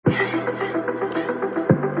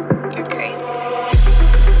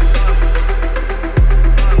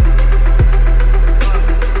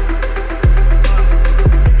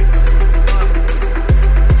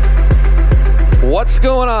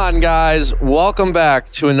going on, guys? Welcome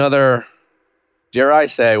back to another, dare I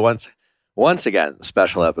say, once again,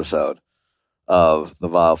 special episode of the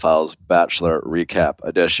Vile Files Bachelor Recap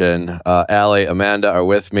Edition. Allie, Amanda are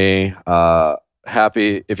with me.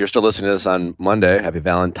 Happy, if you're still listening to this on Monday, happy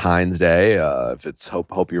Valentine's Day. If it's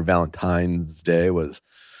hope your Valentine's Day was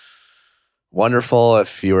wonderful.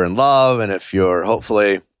 If you were in love, and if you're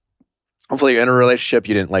hopefully you're in a relationship,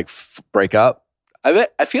 you didn't break up. I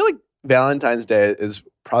feel like Valentine's Day is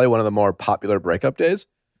probably one of the more popular breakup days.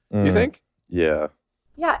 Do you think? Yeah.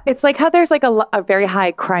 Yeah, it's like how there's like a very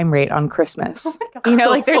high crime rate on Christmas. Oh, you know,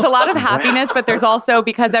 like there's a lot of happiness, but there's also,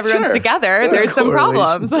 because everyone's together, there's some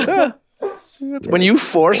problems. Yeah. When you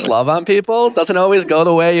force love on people, it doesn't always go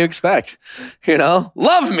the way you expect. You know,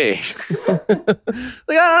 love me. Like, I don't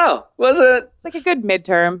know. Was it? It's like a good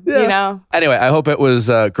midterm, you know? Anyway, I hope it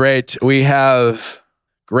was great. We have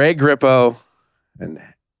Greg Grippo and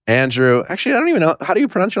Andrew. Actually, I don't even know. How do you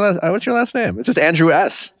pronounce your last? What's your last name? It says Andrew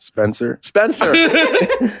S. Spencer.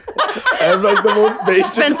 I have like the most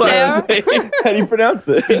basic last name. How do you pronounce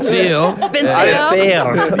it? Spencer.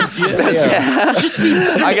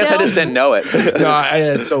 I guess I just didn't know it. No,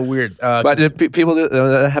 it's so weird. But did people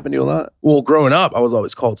that happened to you a lot? Well, growing up, I was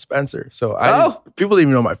always called Spencer. So people didn't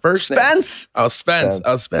even know my first name. I was Spence.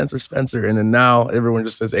 I was Spencer. And then now everyone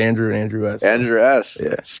just says Andrew and Andrew S. Andrew S.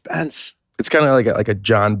 Yeah. Spence. It's kind of like a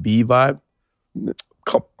John B vibe.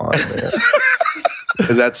 Come on, man.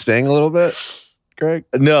 Does that sting a little bit, Greg?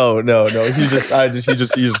 No. He's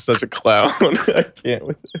just such a clown. I can't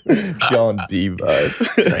with it. John B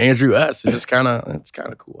vibe. Andrew S. It's kind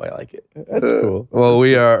of cool. I like it. That's cool. Well,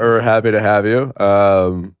 we are happy to have you.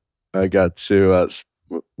 I got to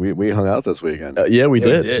we hung out this weekend. Yeah, we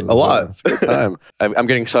did. A lot. It's a good time. I'm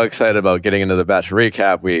getting so excited about getting into the Bachelor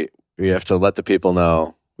recap. We have to let the people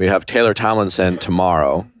know. We have Taylor Tomlinson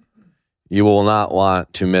tomorrow. You will not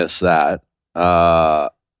want to miss that.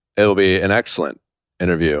 It'll be an excellent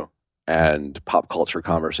interview and pop culture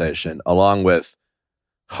conversation, along with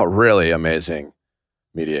a really amazing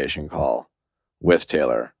mediation call with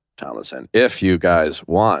Taylor Tomlinson. If you guys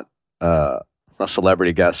want a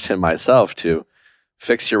celebrity guest and myself to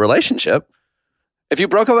fix your relationship, if you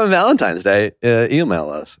broke up on Valentine's Day, email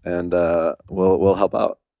us and we'll help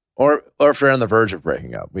out. Or if you're on the verge of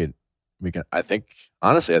breaking up, we can. I think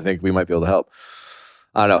we might be able to help.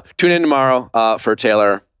 I don't know. Tune in tomorrow for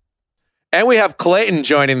Taylor, and we have Clayton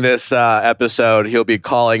joining this episode. He'll be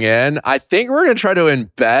calling in. I think we're going to try to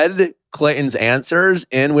embed Clayton's answers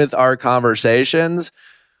in with our conversations,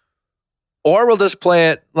 or we'll just play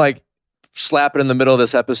it like slap it in the middle of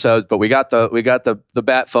this episode. But we got the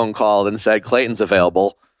bat phone call and said Clayton's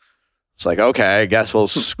available. It's like, okay, I guess we'll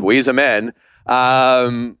squeeze him in.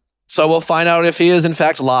 So we'll find out if he is in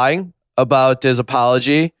fact lying about his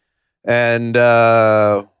apology and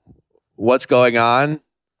what's going on.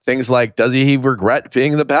 Things like, does he regret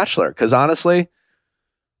being the Bachelor? Because honestly,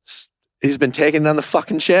 he's been taken on the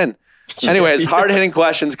fucking chin. Anyways, hard-hitting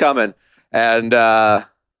questions coming. And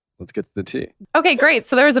let's get to the tea. Okay, great.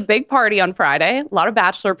 So there was a big party on Friday. A lot of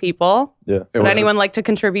Bachelor people. Yeah. Would anyone like to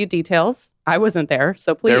contribute details? I wasn't there,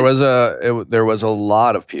 so please. There was a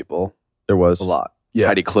lot of people. There was a lot. Yeah.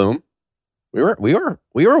 Heidi Klum. We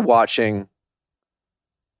were watching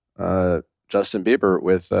Justin Bieber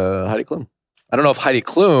with Heidi Klum. I don't know if Heidi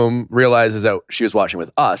Klum realizes that she was watching with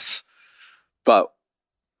us, but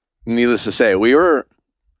needless to say, we were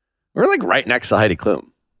like right next to Heidi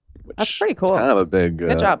Klum. That's pretty cool. Kind of a big.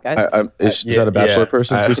 Good job, guys. Is that a Bachelor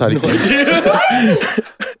person? Who's Heidi Klum?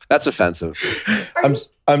 That's offensive.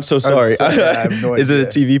 I'm so sorry. I have no idea. Is it a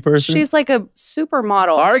TV person? She's like a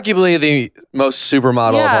supermodel. Arguably the most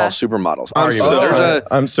supermodel of all supermodels.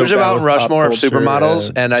 There's a Mount Rushmore of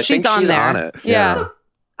supermodels, and I think she's on it. Yeah.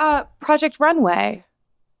 Project Runway.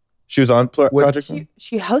 She was on Project Runway?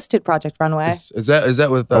 She hosted Project Runway. Is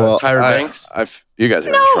that with Tyra Banks? You guys are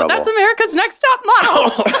in trouble. No, that's America's Next Top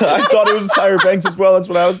Model. I thought it was Tyra Banks as well. That's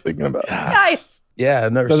what I was thinking about. Guys. Yeah,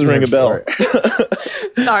 I've never Doesn't seen ring a bell.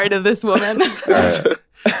 Sorry to this woman.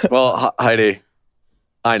 Well, Heidi,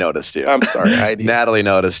 I noticed you. I'm sorry, Heidi. Natalie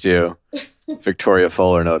noticed you. Victoria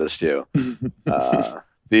Fuller noticed you.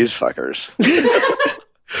 These fuckers.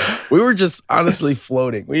 We were just honestly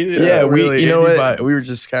floating. We didn't you know what? We were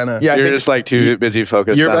just kind of. Yeah, you're just like too busy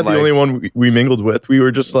focused. You're on about the only one we mingled with. We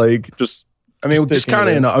were just kind of.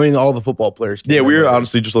 All the football players. Yeah, we were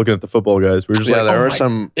honestly just looking at the football guys. We were just there were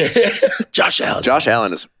some. Josh Allen. Josh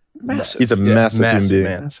Allen is massive. He's a massive human being.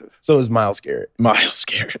 Massive. So is Miles Garrett.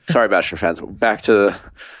 Sorry, Bachelor fans. Back to the.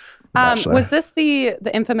 Bachelor. Was this the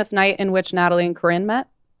infamous night in which Natalie and Corinne met?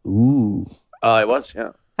 Ooh. It was.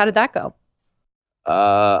 Yeah. How did that go?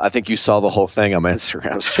 I think you saw the whole thing on my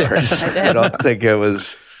Instagram stories. I did. I don't think it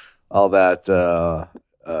was all that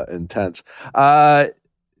intense.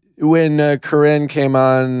 When Corinne came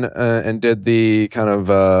on and did the kind of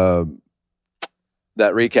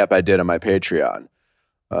that recap I did on my Patreon,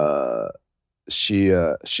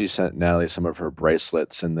 she sent Natalie some of her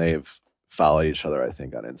bracelets, and they've followed each other, I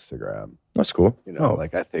think, on Instagram. That's cool. You know,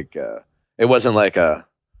 like I think it wasn't like a.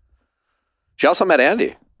 She also met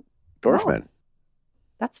Andy Dorfman. Oh,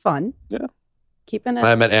 that's fun. Yeah. Keeping it.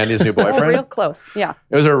 I met Andy's new boyfriend. Real close. Yeah.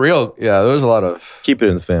 It was a real. Yeah, there was a lot of. Keep it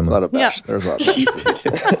in the family. A lot of. There was a lot of.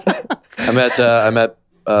 I met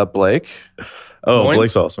Blake. Oh,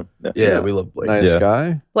 Blake's awesome. Yeah, we love Blake. Nice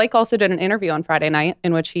guy. Blake also did an interview on Friday night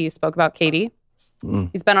in which he spoke about Katie.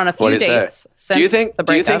 He's been on a few dates since do you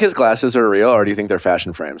think his glasses are real, or do you think they're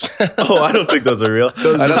fashion frames? Oh, I don't think those are real.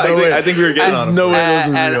 I think we were getting on. No way those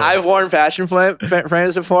are real. And I've worn fashion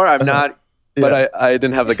frames before. I'm not. But I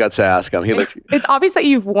didn't have the guts to ask him. It's obvious that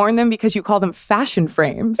you've worn them because you call them fashion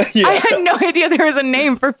frames. Yeah. I had no idea there was a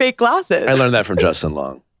name for fake glasses. I learned that from Justin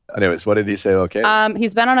Long. Anyways, what did he say? Okay.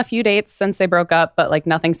 He's been on a few dates since they broke up, but like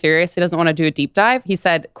nothing serious. He doesn't want to do a deep dive. He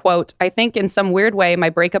said, quote, "I think in some weird way, my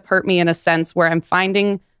breakup hurt me in a sense where I'm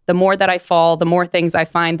finding the more that I fall, the more things I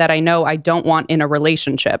find that I know I don't want in a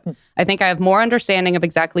relationship. I think I have more understanding of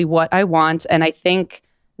exactly what I want. And I think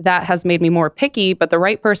that has made me more picky, but the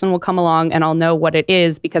right person will come along and I'll know what it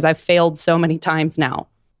is because I've failed so many times now."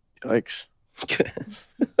 Yikes.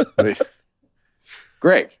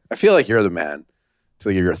 Greg, I feel like you're the man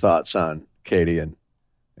to give your thoughts on Katie and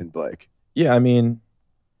Blake. Yeah, I mean,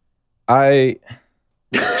 I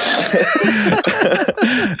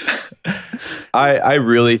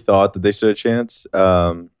really thought that they stood a chance.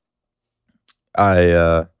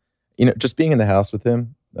 Just being in the house with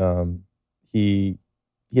him, he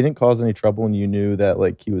didn't cause any trouble, and you knew that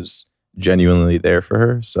like he was genuinely there for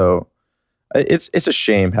her. So it's a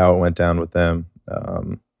shame how it went down with them.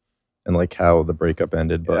 And like how the breakup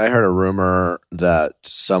ended. But I heard a rumor that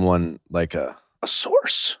someone, like a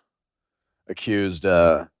source, accused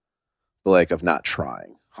Blake of not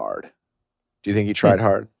trying hard. Do you think he tried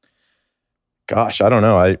hard? Gosh, I don't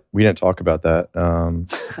know. We didn't talk about that.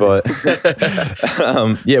 But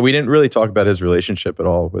yeah, we didn't really talk about his relationship at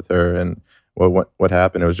all with her and what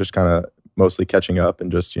happened. It was just kind of mostly catching up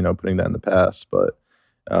and just, putting that in the past. But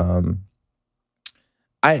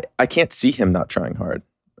I can't see him not trying hard.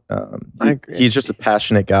 He's just a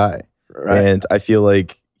passionate guy. Right. And I feel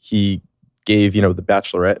like he gave, the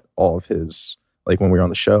Bachelorette all of his, like when we were on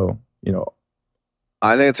the show,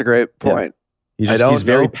 I think it's a great point. Yeah. He's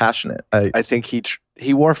very passionate. I think he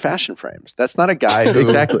wore fashion frames. That's not a guy who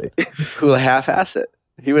exactly who half-ass it.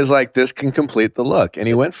 He was like, this can complete the look, and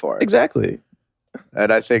he went for it. Exactly.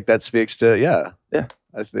 And I think that speaks to Yeah.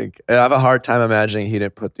 I have a hard time imagining he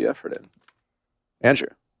didn't put the effort in. Andrew.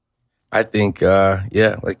 I think,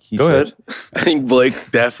 like he said. Go ahead. I think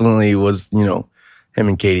Blake definitely was, him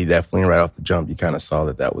and Katie definitely right off the jump. You kind of saw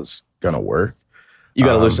that was going to work. You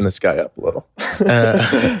got to loosen this guy up a little.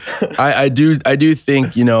 I do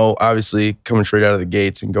think, obviously coming straight out of the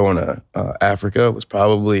gates and going to Africa was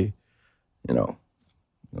probably,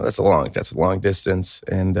 that's a long distance.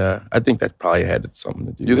 And I think that probably had something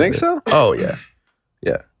to do with it. You think so? Oh, yeah.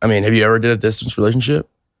 Yeah. I mean, have you ever did a distance relationship?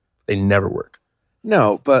 They never work.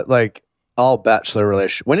 No, but like all Bachelor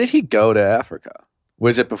relationship. When did he go to Africa?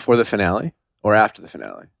 Was it before the finale or after the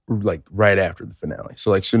finale? Like right after the finale.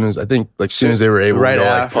 So like soon as they were able to go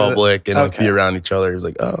like public and like be around each other, he was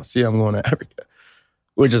like, "Oh, see, I'm going to Africa,"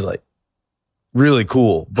 which is like really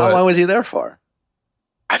cool. But how long was he there for?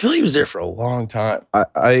 I feel like he was there for a long time.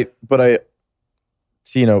 To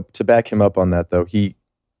back him up on that though,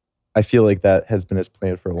 I feel like that has been his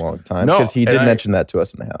plan for a long time because he did mention that to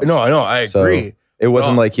us in the house. No, I know, I agree. It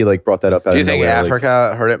wasn't like he like brought that up. Do you think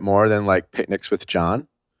Africa heard it more than like picnics with John?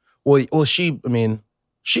 Well, she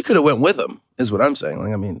could have went with him. Is what I'm saying.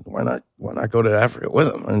 Like, why not go to Africa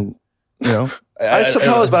with him? And I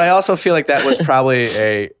suppose, but I also feel like that was probably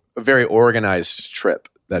a very organized trip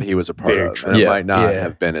that he was a part of, and it might not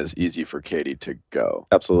have been as easy for Katie to go.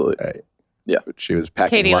 Absolutely. Yeah, but she was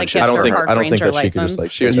packing Katie, lunches. Like, I don't think that she could just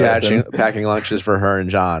like. She was packing lunches for her and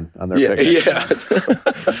John on their picnics. Yeah.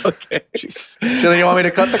 Okay. Jesus. Should you want me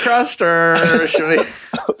to cut the crust or should we?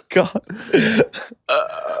 Oh God.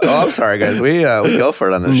 I'm sorry, guys. We go for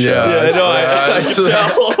it on this show. Yeah, I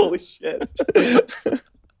know. Holy shit.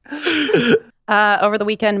 Over the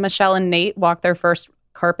weekend, Michelle and Nate walked their first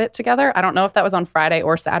carpet together. I don't know if that was on Friday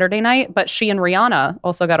or Saturday night, but she and Rihanna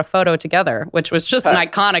also got a photo together, which was just an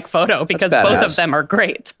iconic photo because both of them are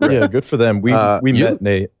great. Yeah, good for them. We met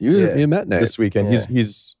Nate. You met Nate this weekend. Yeah.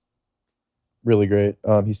 really great.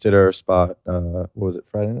 He stayed at our spot. What was it,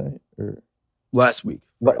 Friday night or Last week.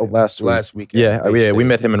 last week? Yeah, We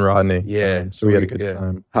met him and Rodney. Yeah, so we had a good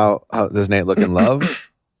time. How does Nate look in love?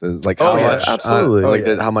 Like how much?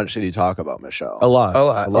 Absolutely. How much did he talk about Michelle? A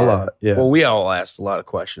lot. Yeah. Well, we all asked a lot of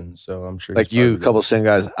questions, so I'm sure. Like he's a couple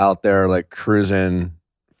single guys out there like cruising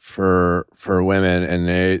for women, and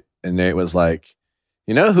Nate was like,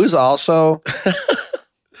 you know who's also,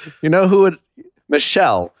 you know who would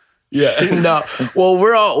Michelle? Yeah. No. Well,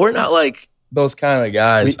 we're not like those kind of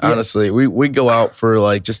guys. Honestly, we go out for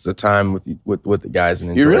like just the time with the guys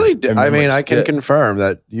and you really do. I mean, I can confirm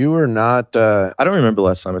that you were not. I don't remember the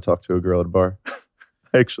last time I talked to a girl at a bar.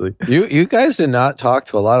 Actually, you guys did not talk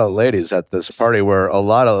to a lot of ladies at this party. Where a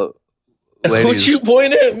lot of ladies. What you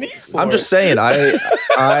pointing at me for? I'm just saying.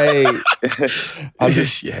 I'm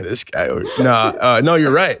just this guy. No,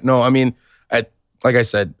 you're right. No, I mean, like I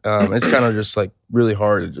said, it's kind of just like really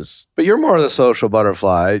hard to just. But you're more of the social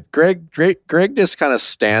butterfly. Greg just kind of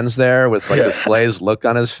stands there with like this glazed look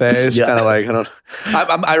on his face, kind of like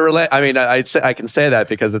I relate. I mean, I can say that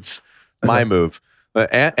because it's my move.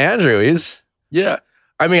 But Andrew, he's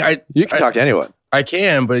I mean, you can talk to anyone. I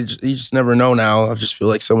can, but you just never know now. I just feel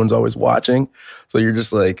like someone's always watching, so you're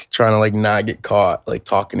just like trying to like not get caught like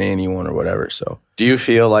talking to anyone or whatever. So, do you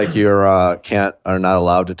feel like you're are not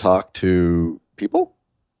allowed to talk to people?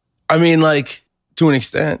 I mean, like to an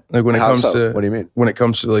extent, like when it comes to what do you mean? When it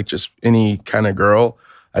comes to like just any kind of girl,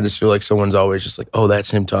 I just feel like someone's always just like, oh,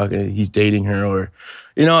 that's him talking. He's dating her, or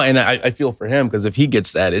and I feel for him because if he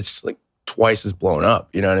gets that, it's like twice as blown up.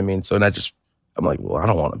 You know what I mean? So not just. I'm like, well, I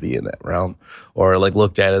don't want to be in that realm, or like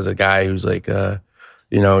looked at as a guy who's like,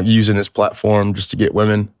 using his platform just to get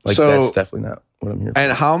women. Like that's definitely not what I'm here for.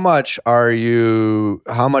 And how much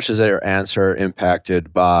is your answer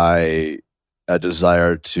impacted by a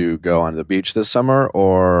desire to go on the beach this summer,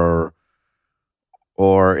 or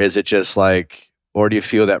is it just like, or do you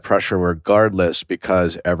feel that pressure regardless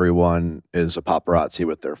because everyone is a paparazzi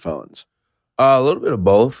with their phones? A little bit of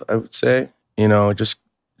both, I would say.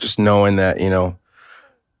 Just knowing that,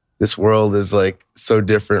 this world is like so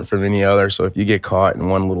different from any other. So if you get caught in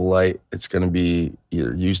one little light, it's going to be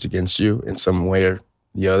either used against you in some way or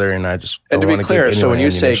the other. And I just and to be clear, so when you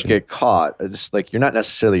say get caught, it's like you're not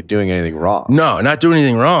necessarily doing anything wrong. No, not doing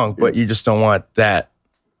anything wrong, but you just don't want that.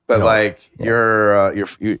 But you're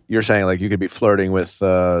saying like you could be flirting with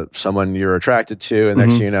someone you're attracted to, and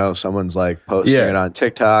next thing you know, someone's like posting it on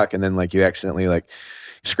TikTok, and then like you accidentally like.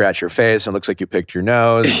 Scratch your face and it looks like you picked your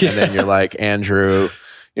nose, and then you're like Andrew,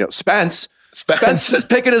 Spence is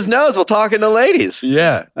picking his nose while talking to ladies.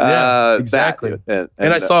 Yeah, exactly. And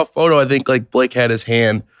I saw a photo. I think like Blake had his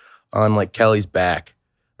hand on like Kelly's back,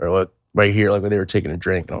 or like right here, like when they were taking a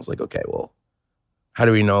drink, and I was like, okay, well, how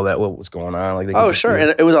do we know that what was going on? Like, sure,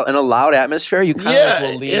 and it was in a loud atmosphere. You kind of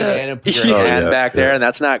will lean in and put your hand back there, and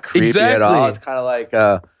that's not creepy at all. It's kind of like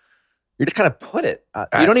you just kind of put it.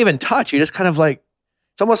 You don't even touch. You just kind of like.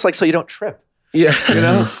 It's almost like so you don't trip. Yeah.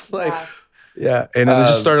 Like, yeah. And then it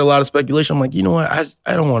just started a lot of speculation. I'm like, you know what?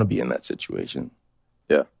 I don't want to be in that situation.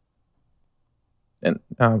 Yeah. And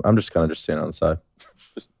I'm just kind of just standing on the side,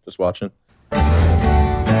 just watching.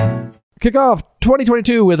 Kick off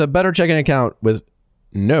 2022 with a better checking account with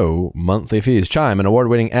no monthly fees. Chime, an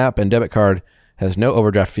award-winning app and debit card, has no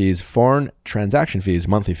overdraft fees, foreign transaction fees,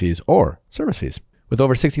 monthly fees, or service fees. With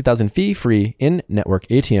over 60,000 fee-free in-network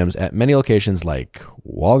ATMs at many locations like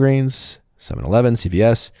Walgreens, 7-Eleven,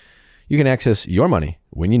 CVS, you can access your money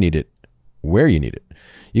when you need it, where you need it.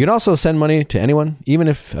 You can also send money to anyone, even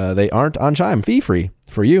if they aren't on Chime, fee-free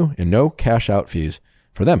for you and no cash-out fees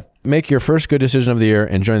for them. Make your first good decision of the year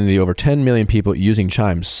and join the over 10 million people using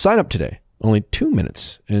Chime. Sign up today. Only 2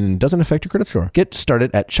 minutes and doesn't affect your credit score. Get started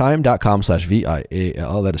at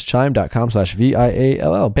chime.com/VIALL. That is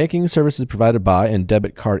chime.com/VIALL. Banking services provided by and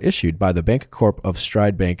debit card issued by the Bank Corp of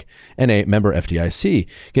Stride Bank, N.A., member FDIC.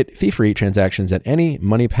 Get fee-free transactions at any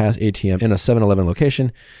MoneyPass ATM in a 7-Eleven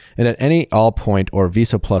location and at any Allpoint or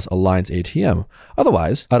Visa Plus Alliance ATM.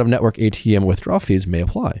 Otherwise, out-of-network ATM withdrawal fees may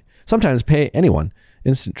apply. Sometimes pay anyone.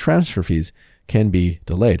 Instant transfer fees can be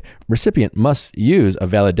delayed. Recipient must use a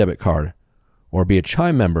valid debit card or be a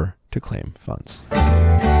Chime member to claim funds.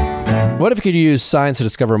 What if you could use science to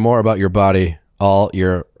discover more about your body all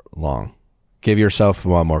year long? Give yourself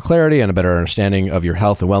more clarity and a better understanding of your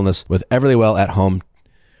health and wellness with Everlywell at home.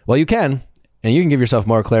 Well, you can, and you can give yourself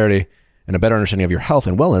more clarity and a better understanding of your health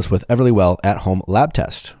and wellness with Everlywell at home lab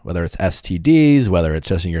test. Whether it's STDs, whether it's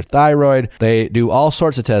testing your thyroid, they do all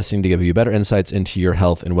sorts of testing to give you better insights into your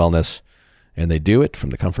health and wellness. and they do it from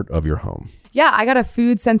the comfort of your home. Yeah, I got a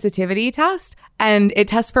food sensitivity test, and it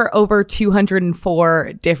tests for over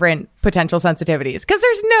 204 different potential sensitivities. Because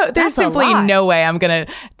there's simply no way I'm gonna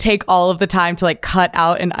take all of the time to like cut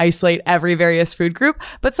out and isolate every various food group.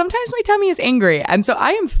 But sometimes my tummy is angry, and so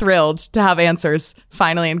I am thrilled to have answers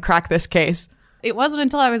finally and crack this case. It wasn't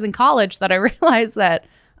until I was in college that I realized that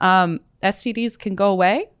STDs can go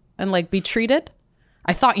away and like be treated.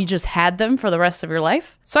 I thought you just had them for the rest of your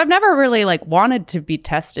life. So I've never really like wanted to be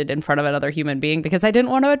tested in front of another human being because I didn't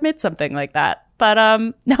want to admit something like that. But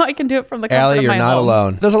now I can do it from the comfort Allie, of you're my not home.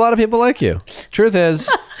 alone. There's a lot of people like you. Truth is,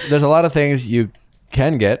 there's a lot of things you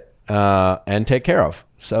can get and take care of.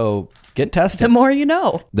 So get tested. The more you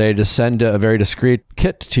know. They just send a very discreet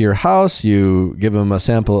kit to your house. You give them a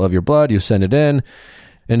sample of your blood. You send it in.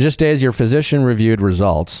 And just days, your physician-reviewed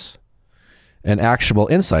results and actionable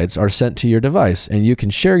insights are sent to your device, and you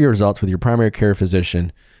can share your results with your primary care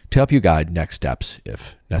physician to help you guide next steps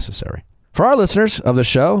if necessary. For our listeners of the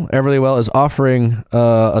show, Everlywell is offering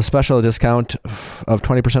a special discount of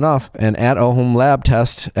 20% off an at-home lab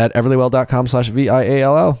test at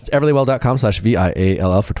everlywell.com/VIALL. It's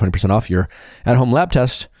everlywell.com/VIALL for 20% off your at-home lab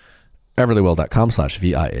test.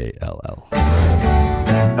 everlywell.com/VIALL.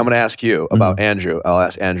 I'm going to ask you about Andrew. I'll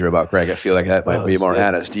ask Andrew about Greg. I feel like that might be more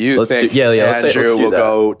honest. Do you think Andrew will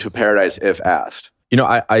go to paradise if asked? You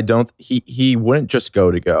know, I don't. He wouldn't just go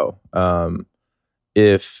to go.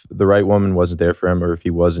 If the right woman wasn't there for him, or if he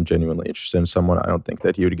wasn't genuinely interested in someone, I don't think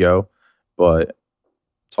that he would go. But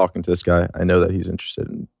talking to this guy, I know that he's interested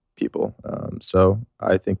in people. So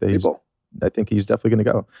I think that he's definitely going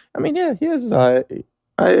to go. I mean, yeah, he has his eye. He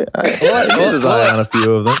has his eye on a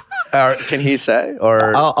few of them. Can he say?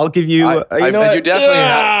 Or I'll give you. you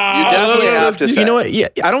definitely have to say. You know what? Yeah,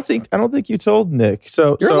 I don't think you told Nick.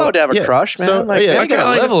 So you're allowed to have a crush, man. So, you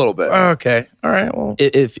gotta live a little bit. Okay, all right. Well,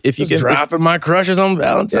 if you can dropping my crushes on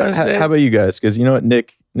Valentine's Day. How about you guys? Because you know what,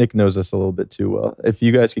 Nick knows us a little bit too well. If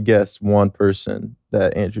you guys could guess one person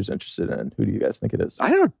that Andrew's interested in, who do you guys think it is?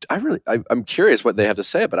 I'm curious what they have to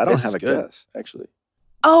say, but I don't have a guess. Actually.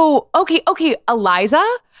 Oh, okay. Eliza,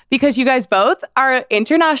 because you guys both are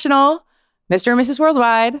international, Mr. and Mrs.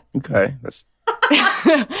 Worldwide. Okay, that's.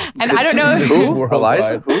 And I don't know who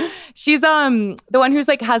Eliza. Who? She's the one who's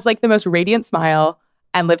like has like the most radiant smile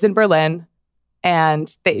and lives in Berlin.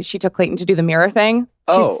 And she took Clayton to do the mirror thing.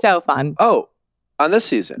 She's so fun. Oh, on this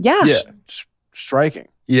season. Yeah. Striking.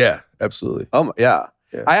 Yeah, absolutely. Yeah.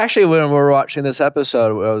 Yeah. I actually, when we were watching this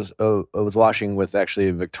episode, I was watching with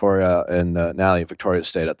actually Victoria and Natalie. Victoria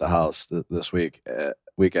stayed at the house this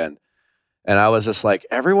weekend. And I was just like,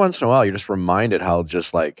 every once in a while, you're just reminded how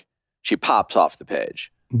just like she pops off the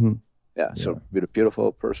page. Mm-hmm. Yeah. So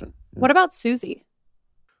beautiful person. Yeah. What about Susie?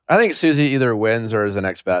 I think Susie either wins or is the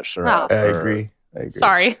next Bachelor. Oh. I agree.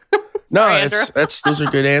 Sorry. No, those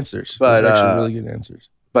are good answers. But those are actually really good answers.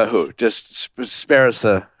 But who? Just spare us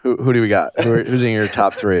who do we got? Who's in your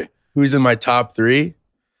top three? Who's in my top three?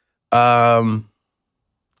 Wow.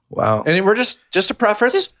 And we're just a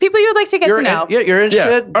preference. Just people you would like to get to know. You're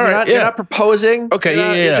interested. Yeah. All right. You're not proposing.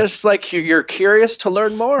 Okay. You're just like you're curious to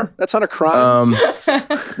learn more. That's not a crime.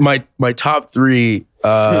 My top three.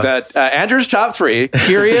 That Andrew's top three.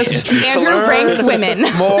 Curious. Andrew ranks women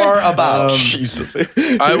more about. Jesus.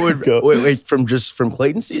 I would wait from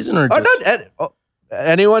Clayton season or just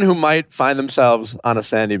anyone who might find themselves on a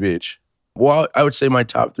sandy beach. Well, I would say my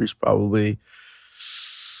top three is probably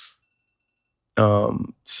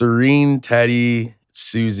Serene, Teddy,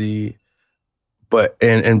 Susie,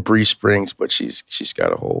 and Bree Springs, but she's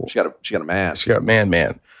got a whole she got a man. She got a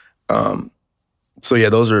man. So yeah,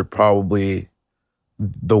 those are probably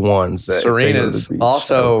the ones that Serene is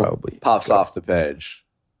also pops off the page.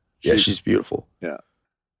 Yeah, she's beautiful. Yeah.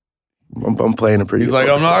 I'm playing a pretty. He's like,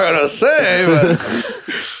 I'm not gonna say,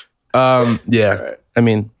 but yeah. Right. I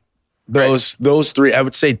mean, those three. I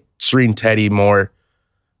would say Serene, Teddy more,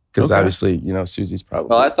 because obviously Susie's probably.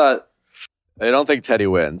 Well, I don't think Teddy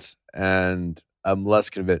wins, and I'm less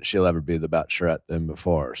convinced she'll ever be the Bachelorette than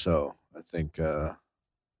before. So I think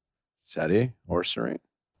Teddy or Serene.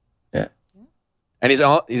 Yeah. And he's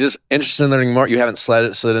just interested in learning more. You haven't slid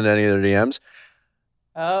into any of their DMs.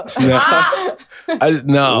 Oh.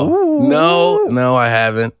 No, I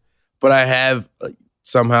haven't. But I have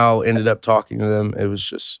somehow ended up talking to them. It was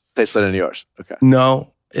just they slid into yours. Okay.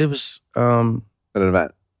 No, it was at an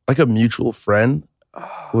event. Like a mutual friend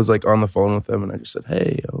was like on the phone with them, and I just said,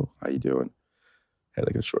 "Hey, how you doing?" Had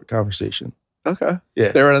like a short conversation. Okay.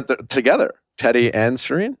 Yeah. They were together, Teddy and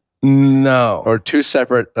Serene. No, or two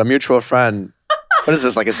separate. A mutual friend What is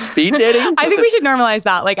this, like a speed dating? I think we should normalize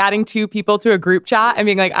that, like adding 2 people to a group chat and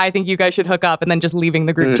being like, I think you guys should hook up, and then just leaving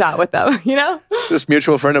the group chat with them, you know? This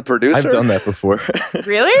mutual friend of producer? I've done that before.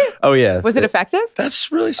 Really? Oh, yeah. Was it effective?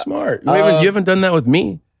 That's really smart. You haven't done that with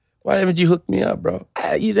me. Why haven't you hooked me up, bro?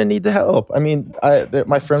 You didn't need the help. I mean,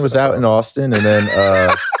 my friend was out in Austin, and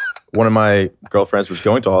then one of my girlfriends was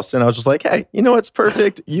going to Austin. I was just like, hey, you know what's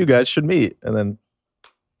perfect? You guys should meet. And then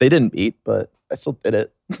they didn't meet, but I still did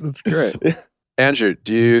it. That's great. Andrew,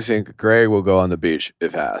 do you think Greg will go on the beach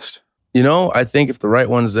if asked? You know, I think if the right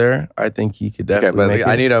one's there, I think he could definitely make it.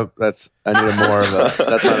 I need a more of a,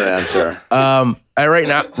 that's not an answer.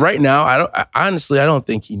 Right now, I don't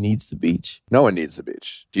think he needs the beach. No one needs the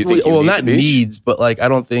beach. Do you think well, need not the beach? needs, but like, I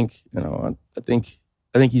don't think, I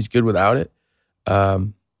think he's good without it.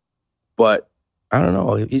 But I don't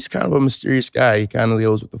know. He's kind of a mysterious guy. He kind of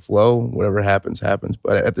goes with the flow. Whatever happens, happens.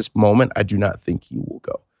 But at this moment, I do not think he will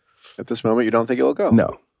go. At this moment, you don't think he will go?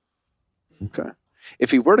 No. Okay.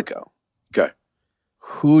 If he were to go, okay,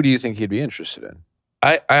 who do you think he'd be interested in?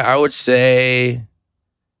 I would say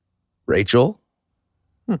Rachel.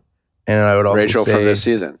 And I would also Rachel say, from this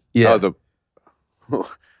season. Yeah.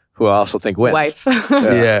 Who I also think wins. Wife.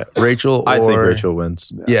 Yeah, Rachel. I think Rachel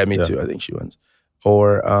wins. Yeah, me too. I think she wins.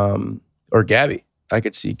 Or Gabby. I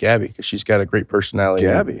could see Gabby because she's got a great personality.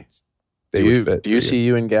 Gabby. They would fit. Do you see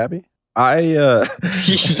you and Gabby?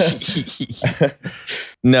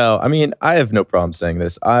 No, I mean, I have no problem saying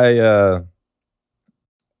this. I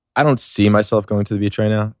don't see myself going to the beach right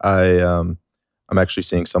now. I'm actually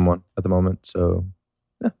seeing someone at the moment. So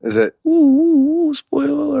yeah. Is it? Ooh,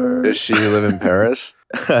 spoiler. Does she live in Paris?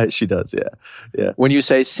 She does, yeah. Yeah. When you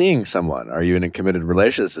say seeing someone, are you in a committed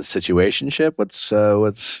relationship? Is it a situationship? What's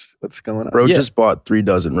going on? Bro just bought 3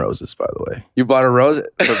 dozen roses, by the way. You bought a rose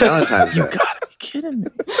for Valentine's Day. You gotta be kidding me.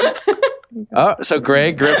 Oh, so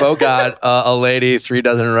Greg Grippo got a lady 3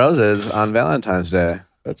 dozen roses on Valentine's Day.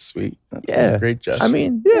 That's sweet. That's Yeah. a great gesture. I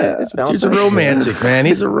mean, yeah, it's Dude's Valentine's a Day. romantic, man.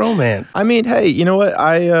 He's a romantic. I mean, hey, you know what?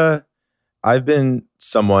 I've been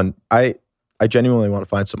someone, I genuinely want to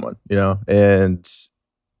find someone, and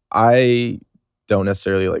I don't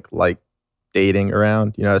necessarily like dating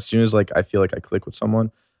around, as soon as I feel like I click with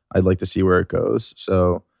someone, I'd like to see where it goes.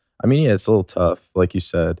 So, I mean, yeah, it's a little tough. Like you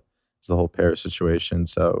said, it's the whole Paris situation.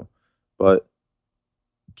 So, but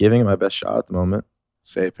giving it my best shot at the moment.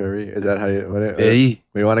 Say Paris. Is that how you? Hey.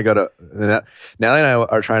 We want to go to. Natalie and I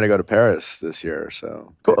are trying to go to Paris this year,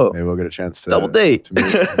 so Cool. maybe we'll get a chance to Double date.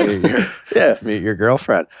 to meet your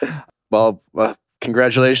girlfriend. Well,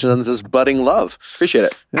 congratulations on this budding love. Appreciate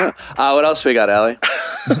it. Yeah. What else we got, Allie?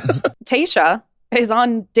 Tasha is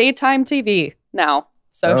on daytime TV now.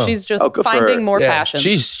 So she's just good for her. finding more Yeah, passions.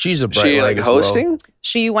 she's a bright She light as well. hosting?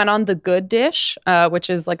 She went on The Good Dish, which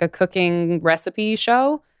is like a cooking recipe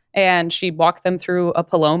show. And she walked them through a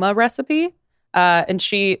Paloma recipe. And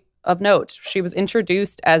she, of note, she was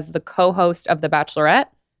introduced as the co-host of The Bachelorette.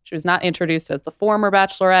 She was not introduced as the former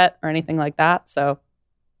Bachelorette or anything like that. So,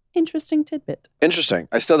 interesting tidbit. Interesting.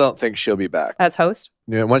 I still don't think she'll be back. As host?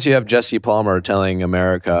 Once you have Jesse Palmer telling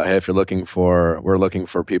America, "Hey, if we're looking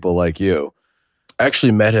for people like you." I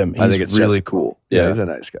actually met him. I He's think it's really just- cool. Yeah, he's a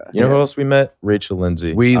nice guy. You know who else we met? Rachel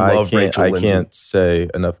Lindsay. We I love can't- Rachel Lindsay. I can't say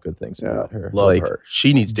enough good things about her. Love her.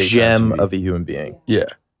 She needs daytime gem TV. of a human being. Yeah,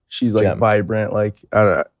 she's like Gem. vibrant. Like I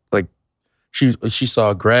don't know, like she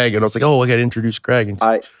saw Greg, and I was like, oh, I got to introduce Greg, and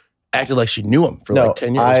I- acted like she knew him for No, like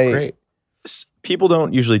 10 years. It was great. People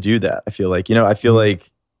don't usually do that. I feel like, I feel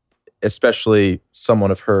like, especially someone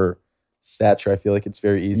of her stature, I feel like it's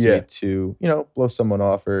very easy to, blow someone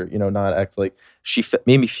off or, not act like she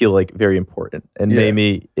made me feel like very important and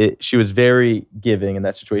she was very giving in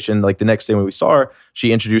that situation. Like the next day when we saw her,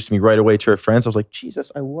 she introduced me right away to her friends. I was like,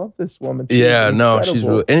 Jesus, I love this woman. She's She's incredible.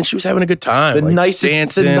 really, and she was having a good time. the like, nicest,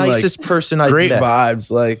 dancing, the nicest person I've great met. vibes.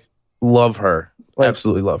 Like love her. Like,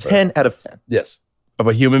 Absolutely love her. 10 out of 10. Yes. Of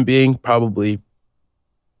a human being, probably.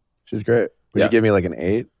 She's great. Would Yeah. you give me like an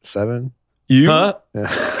 8, 7? You? Huh? Yeah.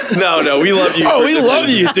 No, we love you. Oh, we love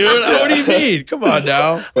you, dude. What do you mean? Come on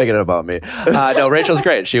now. Making it about me. No, Rachel's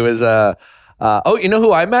great. She was. You know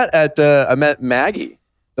who I met at? I met Maggie,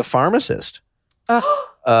 the pharmacist.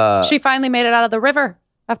 She finally made it out of the river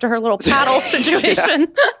after her little paddle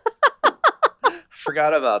situation.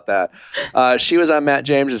 Forgot about that. She was on Matt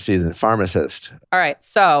James's season, pharmacist. All right.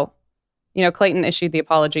 So, Clayton issued the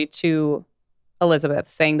apology to Elizabeth,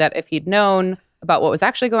 saying that if he'd known about what was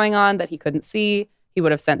actually going on that he couldn't see, he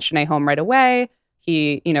would have sent Shanae home right away.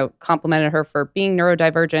 He, complimented her for being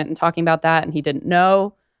neurodivergent and talking about that, and he didn't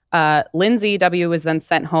know. Lindsay W. was then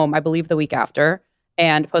sent home, I believe, the week after,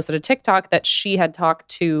 and posted a TikTok that she had talked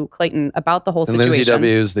to Clayton about the whole And situation. Lindsay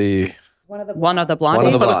W. is the One of the blondes. One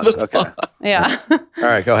of the blondes. Okay. Yeah. All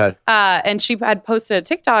right, go ahead. And she had posted a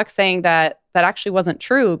TikTok saying that actually wasn't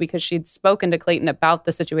true because she'd spoken to Clayton about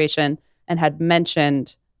the situation and had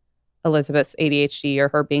mentioned Elizabeth's ADHD or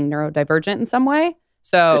her being neurodivergent in some way.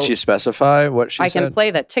 So did she specify what she said? I can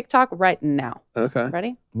play the TikTok right now. Okay.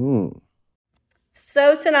 Ready?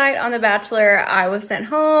 So tonight on The Bachelor, I was sent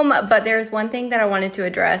home, but there's one thing that I wanted to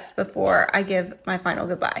address before I give my final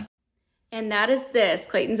goodbye. And that is this,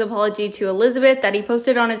 Clayton's apology to Elizabeth that he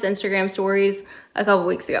posted on his Instagram stories a couple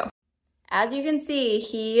weeks ago. As you can see,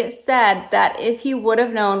 he said that if he would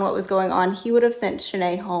have known what was going on, he would have sent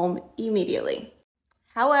Shanae home immediately.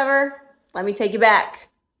 However, let me take you back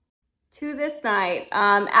to this night.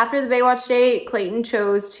 After the Baywatch date, Clayton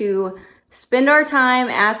chose to spend our time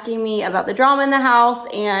asking me about the drama in the house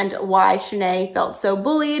and why Shanae felt so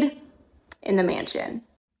bullied in the mansion.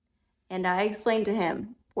 And I explained to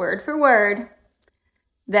him, word for word,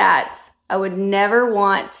 that I would never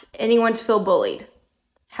want anyone to feel bullied.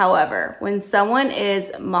 However, when someone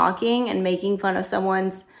is mocking and making fun of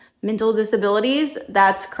someone's mental disabilities,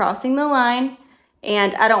 that's crossing the line.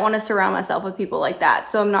 And I don't want to surround myself with people like that.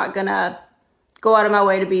 So I'm not going to go out of my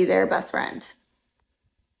way to be their best friend.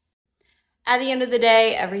 At the end of the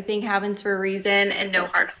day, everything happens for a reason and no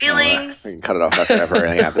hard feelings. We can cut it off after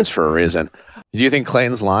everything happens for a reason. Do you think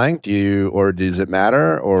Clayton's lying? Or does it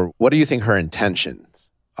matter? Or what do you think her intentions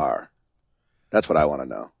are? That's what I want to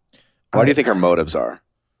know. What do you think her motives are?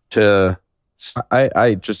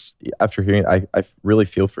 I just, after hearing it, I really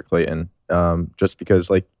feel for Clayton. Just because,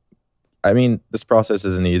 like, I mean, this process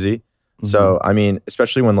isn't easy. Mm-hmm. So, I mean,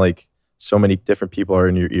 especially when like so many different people are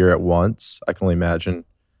in your ear at once, I can only imagine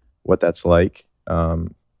what that's like.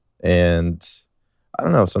 And I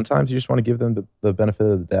don't know, sometimes you just want to give them the benefit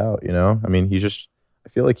of the doubt, you know? I mean, I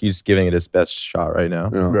feel like he's giving it his best shot right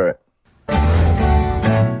now. Yeah. Right.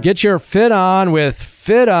 Get your fit on with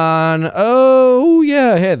Fit On. Oh,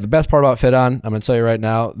 yeah. Hey, the best part about Fit On, I'm going to tell you right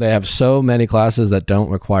now, they have so many classes that don't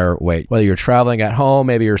require weight. Whether you're traveling at home,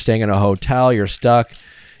 maybe you're staying in a hotel, you're stuck,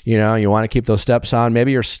 you know, you want to keep those steps on.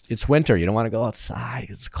 Maybe it's winter. You don't want to go outside.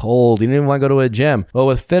 It's cold. You don't even want to go to a gym. Well,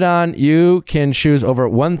 with Fit On, you can choose over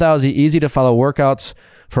 1,000 easy-to-follow workouts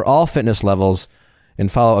for all fitness levels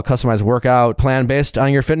and follow a customized workout plan based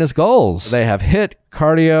on your fitness goals. They have HIIT,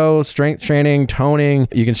 cardio, strength training, toning.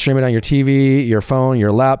 You can stream it on your TV, your phone,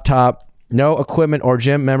 your laptop. No equipment or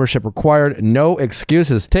gym membership required. No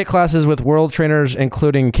excuses. Take classes with world trainers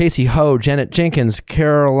including Casey Ho, Janet Jenkins,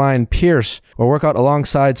 Caroline Pierce, or work out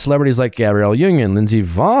alongside celebrities like Gabrielle Union, Lindsey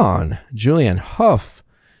Vonn, Julianne Hough,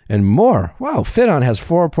 and more. Wow, FitOn has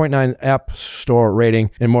 4.9 App Store rating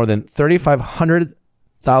and more than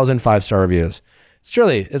 3,500,000 five-star reviews.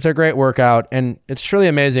 It's a great workout, and it's truly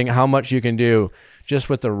amazing how much you can do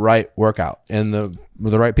just with the right workout and the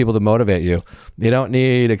right people to motivate you. You don't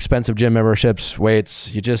need expensive gym memberships,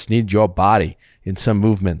 weights. You just need your body and some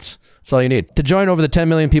movements. That's all you need. To join over the 10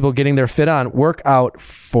 million people getting their Fit On workout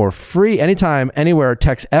for free anytime, anywhere,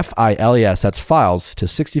 text FILES, that's files, to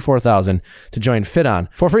 64,000 to join Fit On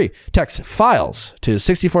for free. Text files to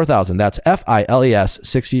 64,000. That's FILES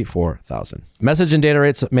 64,000. Message and data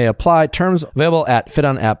rates may apply. Terms available at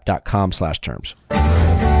fitonapp.com/terms.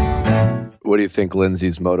 What do you think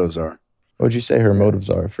Lindsay's motives are? What would you say her motives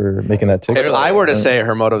are for making that TikTok? If I were to say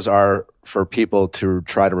her motives are for people to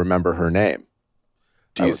try to remember her name,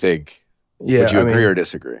 do you think, Yeah, would you agree or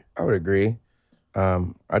disagree? I would agree.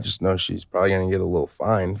 I just know she's probably going to get a little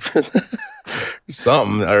fine for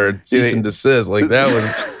something, or cease and desist. Like, that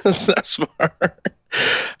was not smart.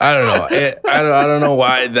 I don't know. I don't know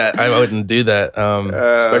why that I wouldn't do that,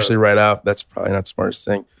 especially right out. That's probably not the smartest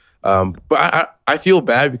thing. But I feel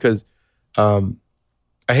bad because I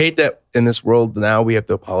hate that in this world now we have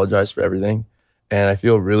to apologize for everything. And I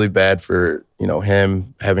feel really bad for,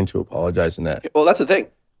 him having to apologize in that. Well, that's the thing.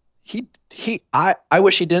 I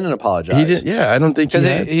wish he didn't apologize. He did, yeah, I don't think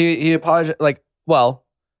he apologized. Like, well,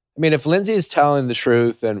 I mean, if Lindsay is telling the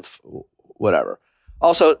truth, then whatever.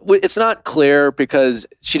 Also, it's not clear because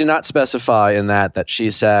she did not specify in that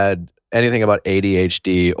she said anything about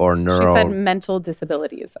ADHD or neuro. She said mental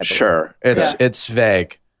disabilities, I believe. Sure, it's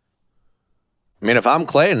vague. I mean, if I'm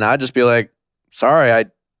Clayton, I'd just be like, sorry,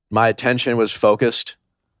 my attention was focused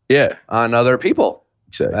on other people.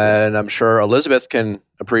 Exactly. And I'm sure Elizabeth can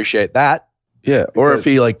appreciate that. Yeah. Or if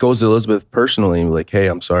he goes to Elizabeth personally and be like, hey,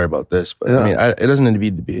 I'm sorry about this. But I mean, it doesn't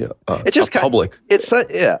need to be it's just public.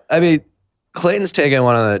 I mean, Clayton's taking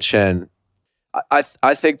one on the chin.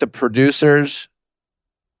 I think the producers,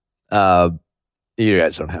 you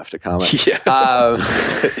guys don't have to comment. Yeah.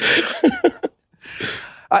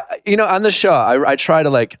 On the show, I try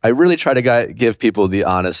to I really try to give people the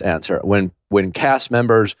honest answer. When cast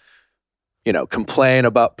members, complain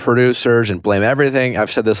about producers and blame everything. I've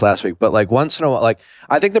said this last week, but once in a while,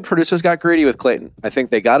 I think the producers got greedy with Clayton. I think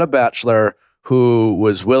they got a bachelor who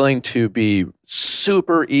was willing to be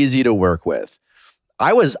super easy to work with.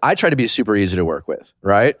 I try to be super easy to work with,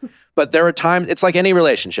 right? But there are times, it's like any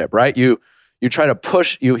relationship, right? You try to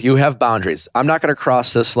push, you have boundaries. I'm not going to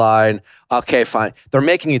cross this line. Okay, fine. They're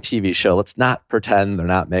making a TV show. Let's not pretend they're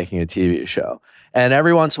not making a TV show. And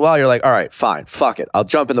every once in a while, you're like, all right, fine, fuck it. I'll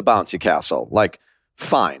jump in the bouncy castle.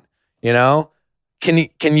 Fine. Can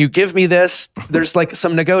you give me this? There's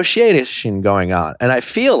some negotiation going on. And I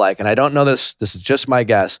feel like, and I don't know this is just my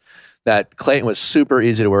guess, that Clayton was super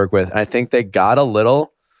easy to work with. And I think they got a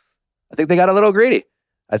little greedy.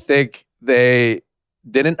 I think they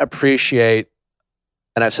didn't appreciate,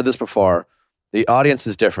 and I've said this before, the audience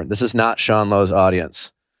is different. This is not Sean Lowe's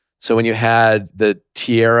audience. So when you had the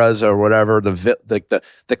Tierras or whatever,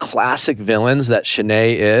 the classic villains that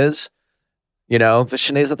Shanae is, the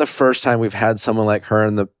Shanae's not the first time we've had someone like her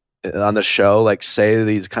on the show, say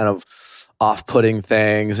these kind of off-putting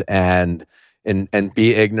things and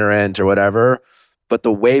be ignorant or whatever. But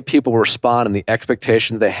the way people respond and the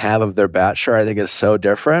expectations they have of their bachelor, I think is so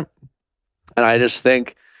different. And I just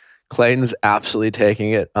think Clayton's absolutely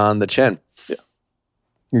taking it on the chin. Yeah.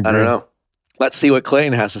 I don't know. Let's see what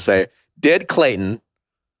Clayton has to say. Did Clayton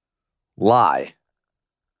lie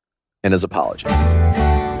in his apology?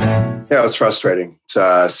 Yeah, it was frustrating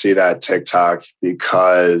to see that TikTok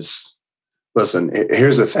because, listen,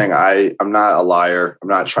 here's the thing. I'm not a liar. I'm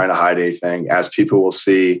not trying to hide anything. As people will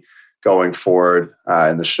see going forward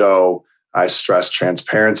in the show, I stress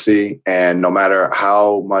transparency. And no matter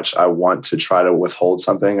how much I want to try to withhold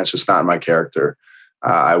something, it's just not in my character.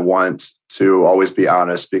 I want to always be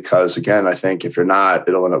honest because, again, I think if you're not,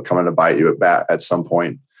 it'll end up coming to bite you at some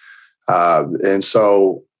point. And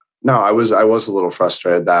so, no, I was a little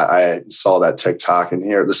frustrated that I saw that TikTok. And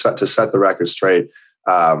here, to set the record straight,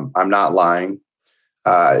 I'm not lying.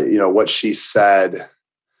 What she said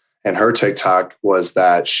in her TikTok was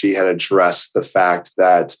that she had addressed the fact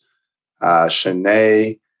that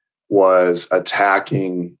Shanae was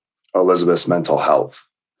attacking Elizabeth's mental health.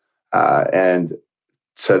 And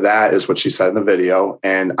so that is what she said in the video.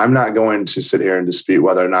 And I'm not going to sit here and dispute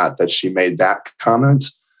whether or not that she made that comment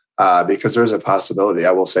because there's a possibility.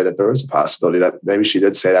 I will say that there is a possibility that maybe she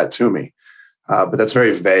did say that to me. But that's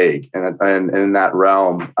very vague. And in that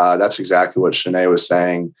realm, that's exactly what Shanae was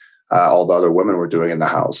saying all the other women were doing in the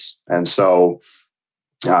house. And so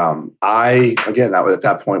at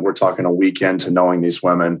that point, we're talking a weekend to knowing these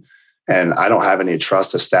women. And I don't have any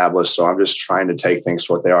trust established. So I'm just trying to take things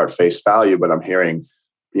for what they are at face value. But I'm hearing,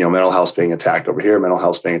 mental health being attacked over here, mental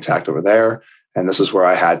health being attacked over there. And this is where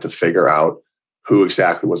I had to figure out who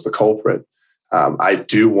exactly was the culprit. I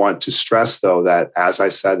do want to stress, though, that as I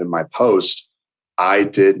said in my post, I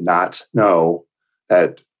did not know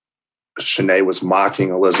that Shanae was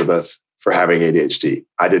mocking Elizabeth for having ADHD.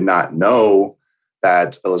 I did not know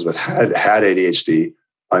that Elizabeth had ADHD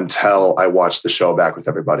until I watched the show back with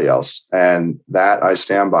everybody else. And that I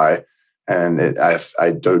stand by. And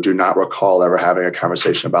I do not recall ever having a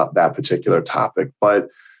conversation about that particular topic. But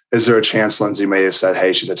is there a chance Lindsay may have said,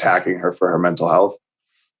 hey, she's attacking her for her mental health?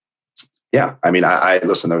 Yeah. I mean, I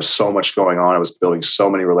listen, there was so much going on. I was building so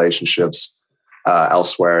many relationships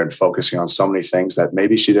elsewhere and focusing on so many things that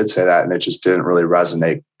maybe she did say that and it just didn't really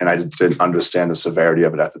resonate. And I didn't understand the severity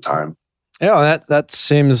of it at the time. Yeah, that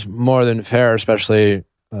seems more than fair, especially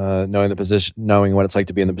knowing the position, knowing what it's like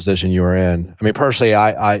to be in the position you were in. I mean, personally,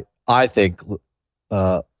 I think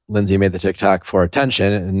Lindsay made the TikTok for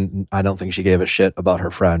attention, and I don't think she gave a shit about her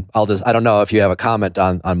friend. I don't know if you have a comment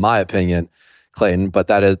on my opinion, Clayton, but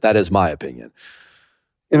that is my opinion.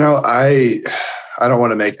 I don't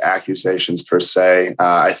want to make accusations per se.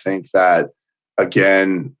 I think that,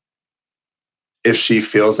 again, if she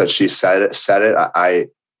feels that she said it,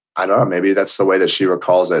 I don't know, maybe that's the way that she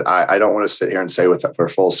recalls it. I don't want to sit here and say for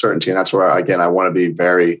full certainty. And that's where, again, I want to be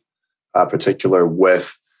very particular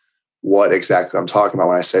with what exactly I'm talking about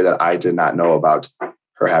when I say that I did not know about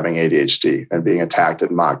her having ADHD and being attacked and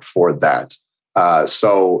mocked for that.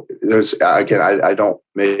 So there's, again, I don't,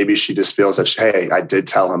 maybe she just feels that, hey, I did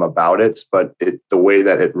tell him about it, but the way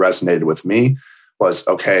that it resonated with me was,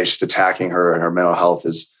 okay, she's attacking her and her mental health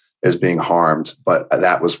is being harmed. But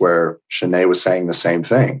that was where Shanae was saying the same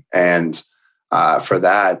thing. And for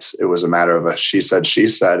that, it was a matter of a she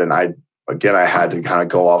said. And I had to kind of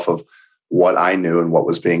go off of what I knew and what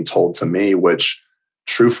was being told to me, which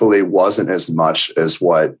truthfully wasn't as much as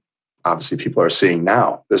what obviously people are seeing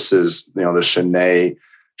now. This is, the Shanae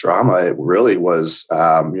drama, it really was,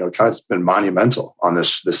 kind of been monumental on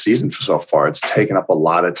this season so far. It's taken up a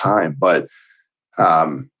lot of time, but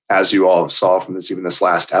as you all saw from this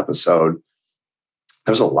last episode,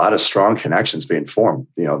 there's a lot of strong connections being formed.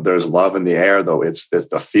 There's love in the air, though. It's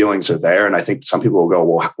the feelings are there, and I think some people will go,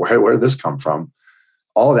 "Well, where did this come from?"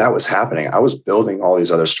 All of that was happening. I was building all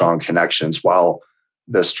these other strong connections while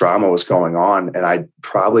this drama was going on, and I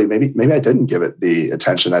probably maybe I didn't give it the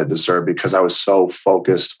attention that it deserved because I was so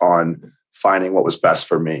focused on finding what was best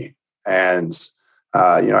for me. And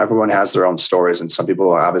everyone has their own stories, and some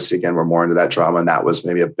people obviously, again, were more into that drama, and that was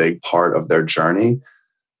maybe a big part of their journey.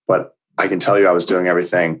 But I can tell you, I was doing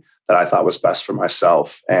everything that I thought was best for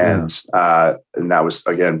myself, and that was,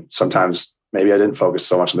 again, sometimes maybe I didn't focus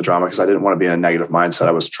so much on the drama because I didn't want to be in a negative mindset.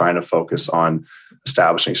 I was trying to focus on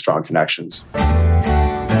establishing strong connections.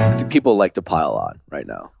 I think people like to pile on right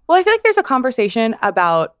now. Well, I feel like there's a conversation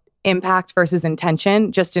about impact versus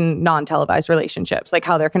intention just in non-televised relationships, like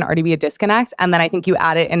how there can already be a disconnect. And then I think you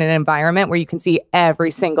add it in an environment where you can see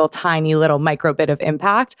every single tiny little micro bit of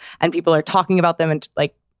impact and people are talking about them and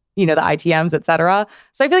the ITMs, et cetera.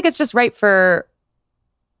 So I feel like it's just right for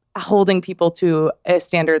holding people to a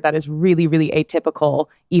standard that is really, really atypical,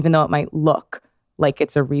 even though it might look like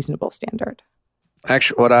it's a reasonable standard.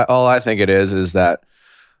 Actually, all I think it is that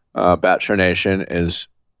Bachelor Nation is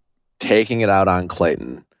taking it out on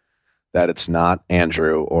Clayton, that it's not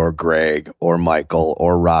Andrew or Greg or Michael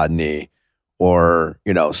or Rodney or,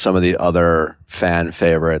 some of the other fan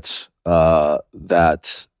favorites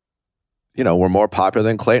that, were more popular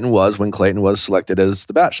than Clayton was when Clayton was selected as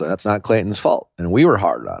the Bachelor. That's not Clayton's fault. And we were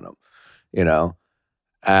hard on him,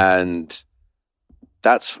 and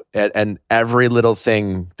that's, and every little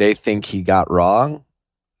thing they think he got wrong,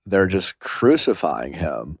 they're just crucifying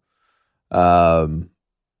him.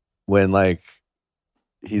 When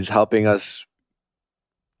he's helping us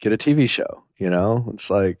get a TV show, it's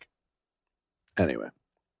like, anyway,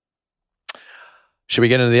 should we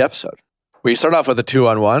get into the episode? We start off with a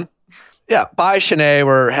 2-on-1. Yeah. Bye, Shanae.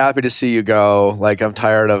 We're happy to see you go. I'm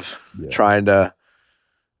tired of trying to,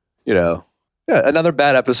 another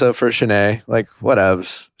bad episode for Shanae.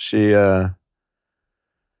 Whatevs.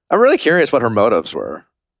 I'm really curious what her motives were.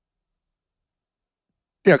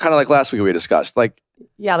 Kind of like last week we discussed.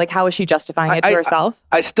 How is she justifying it to herself?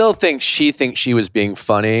 I still think she thinks she was being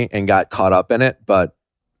funny and got caught up in it, but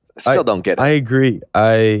I still don't get it. I agree.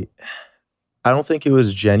 I don't think it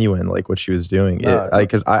was genuine, what she was doing.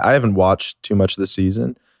 Because I haven't watched too much this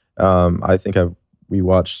season. I think we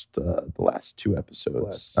watched the last 2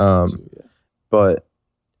 episodes. But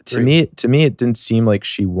to me, it didn't seem like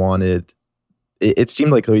she wanted. It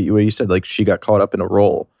seemed like what you said, she got caught up in a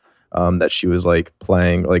role. That she was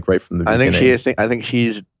playing right from the beginning. I think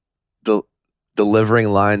she's delivering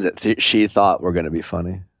lines that she thought were going to be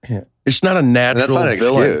funny. Yeah, it's not a natural villain.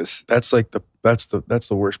 That's not an excuse. That's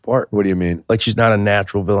the worst part. What do you mean? She's not a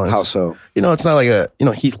natural villain. How so? It's not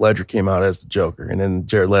like Heath Ledger came out as the Joker, and then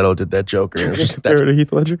Jared Leto did that Joker. And it was just compared to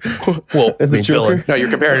Heath Ledger. Well, villain. No, you're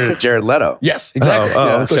comparing it to Jared Leto. Yes, exactly.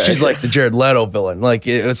 Okay. So she's the Jared Leto villain.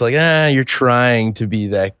 It's you're trying to be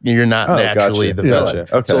that. You're not naturally the villain.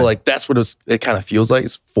 Okay. So that's what it kind of feels like.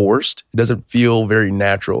 It's forced. It doesn't feel very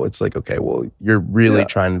natural. It's okay, well, you're really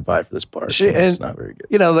trying to vie for this part. It's not very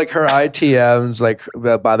good. Her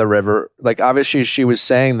ITMs, by the river, obviously she was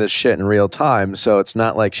saying this shit in real time, so it's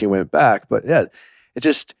not like she went back. But yeah,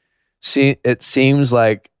 it seems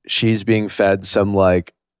like she's being fed some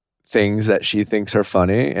things that she thinks are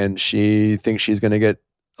funny, and she thinks she's going to get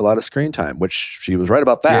a lot of screen time, which she was right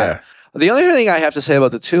about that. Yeah. The only thing I have to say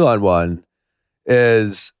about the 2-on-1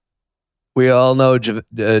 is we all know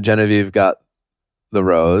Genevieve got the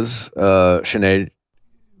rose. Shanae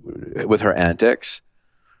with her antics.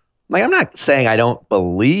 I'm not saying I don't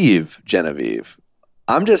believe Genevieve.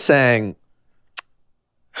 I'm just saying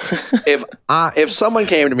if someone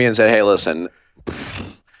came to me and said, "Hey, listen,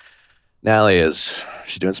 Natalie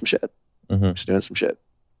she's doing some shit. Mm-hmm. She's doing some shit.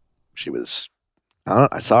 She was,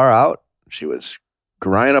 I saw her out. She was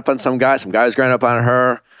grinding up on some guy. Some guy was grinding up on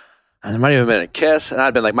her. And there might even been a kiss. And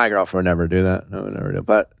I'd been like, my girlfriend would never do that. No, would never do.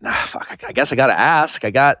 But fuck, I guess I got to ask.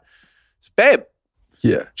 Babe.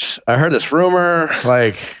 Yeah. I heard this rumor.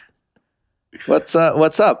 What's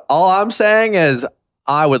up? All I'm saying is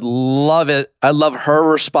I would love it. I love her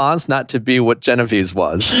response not to be what Genevieve's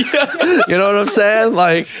was. Yeah. You know what I'm saying?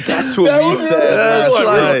 That's what we said.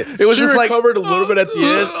 Right. It was she just recovered a little bit at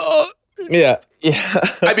the end. Yeah.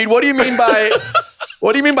 I mean, what do you mean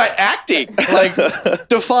by acting?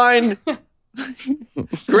 Define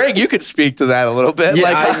Greg, you could speak to that a little bit. Yeah,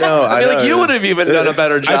 like, I know. I feel like you would have even done a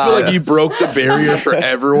better job. I feel like you broke the barrier for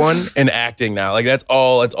everyone in acting now. Like that's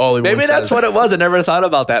all Maybe that's what it was. I never thought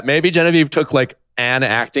about that. Maybe Genevieve took like an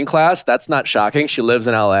acting class. That's not shocking. She lives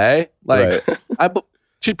in LA. Like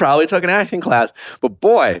she probably took an acting class. But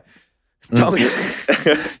boy,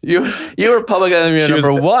 you were public enemy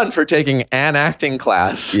number one for taking an acting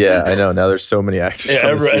class. Yeah, I know. Now there's so many actors.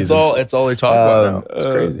 Yeah, it's all they talk about now. It's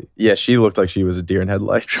crazy. Yeah, she looked like she was a deer in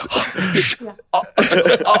headlights.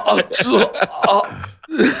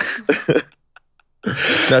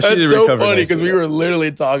 That's so funny because we were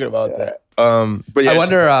literally talking about that. But yeah,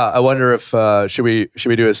 I wonder if should we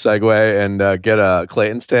do a segue and get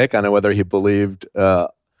Clayton's take on whether he believed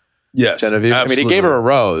yes, Genevieve. absolutely. I mean, he gave her a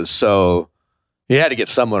rose, so he had to give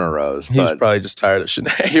someone a rose. He was probably just tired of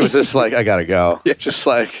Shanae. He was just like, I gotta go. Yeah. Just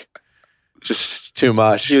too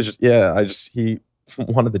much. He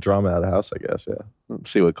wanted the drama out of the house, I guess. Yeah.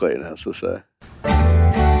 Let's see what Clayton has to say.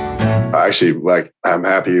 Actually, I'm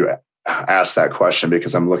happy you asked that question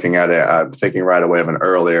because I'm looking at it. I'm thinking right away of an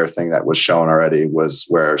earlier thing that was shown already was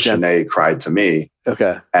where Shanae cried to me.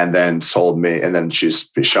 Okay. And then told me, and then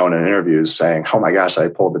she's shown in interviews saying, "Oh my gosh, I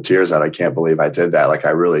pulled the tears out. I can't believe I did that. Like I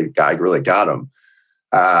really got him."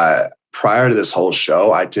 Prior to this whole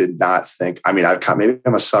show, I did not think. I mean, maybe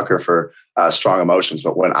I'm a sucker for strong emotions,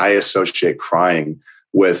 but when I associate crying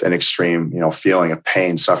with an extreme, feeling of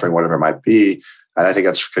pain, suffering, whatever it might be, and I think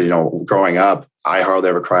that's because growing up, I hardly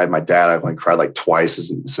ever cried. My dad, I've only cried like twice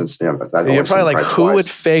since. You're probably like, who would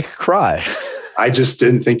fake cry? I just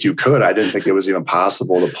didn't think you could. I didn't think it was even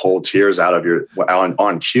possible to pull tears out of your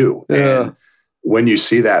on cue. Yeah. And when you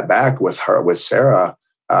see that back with Sarah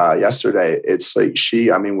yesterday, it's like she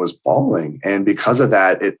was bawling, and because of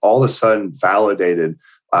that, it all of a sudden validated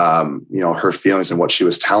her feelings and what she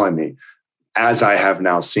was telling me. As I have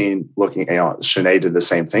now seen, looking, Shanae did the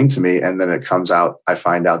same thing to me, and then it comes out. I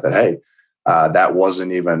find out that hey,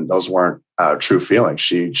 those weren't true feelings.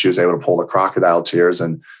 She was able to pull the crocodile tears,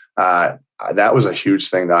 and that was a huge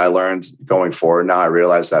thing that I learned going forward. Now I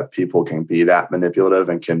realize that people can be that manipulative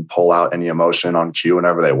and can pull out any emotion on cue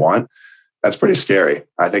whenever they want. That's pretty scary.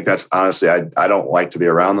 I think that's honestly, I don't like to be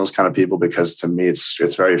around those kind of people because to me,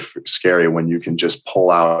 it's very scary when you can just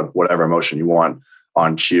pull out whatever emotion you want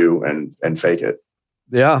on cue and fake it.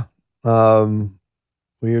 Yeah.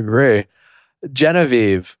 We agree.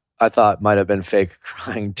 Genevieve, I thought might have been fake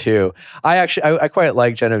crying too. I quite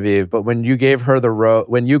like Genevieve, but when you gave her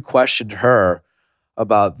when you questioned her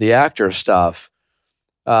about the actor stuff,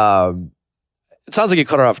 it sounds like you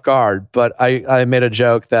caught her off guard, but I made a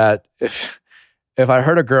joke that if I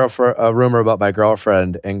heard a rumor about my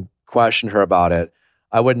girlfriend and questioned her about it,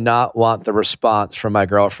 I would not want the response from my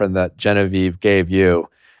girlfriend that Genevieve gave you,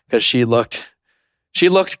 because she looked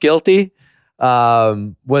guilty.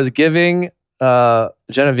 Was giving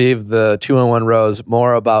Genevieve the 2-in-1 rose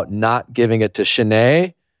more about not giving it to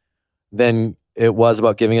Shanae than it was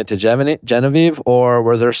about giving it to Genevieve, or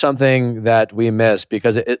was there something that we missed?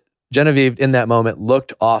 Because Genevieve in that moment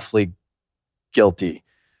looked awfully guilty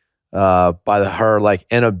by her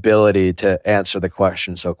inability to answer the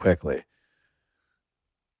question so quickly.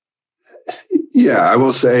 Yeah, I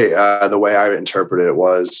will say the way I interpreted it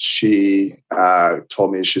was she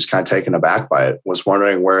told me she's kind of taken aback by it, was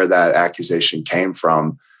wondering where that accusation came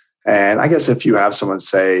from. And I guess if you have someone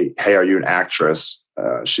say, "Hey, are you an actress?"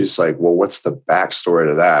 She's like, "Well, what's the backstory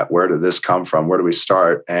to that? Where did this come from? Where do we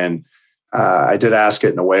start?" And I did ask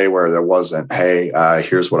it in a way where there wasn't, "Hey,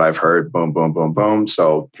 here's what I've heard, boom, boom, boom, boom.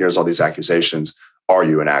 So here's all these accusations. Are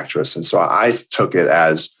you an actress?" And so I took it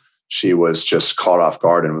as she was just caught off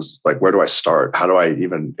guard and was like, "Where do I start? How do I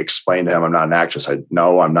even explain to him I'm not an actress? I'm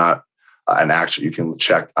not an actor. You can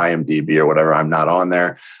check IMDb or whatever. I'm not on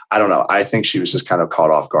there." I don't know. I think she was just kind of caught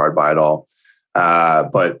off guard by it all.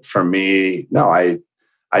 But for me, no, I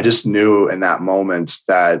just knew in that moment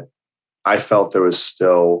that I felt there was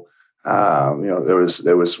still,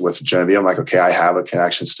 there was with Genevieve. I'm like, okay, I have a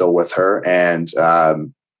connection still with her. And,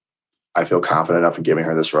 I feel confident enough in giving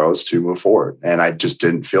her this rose to move forward. And I just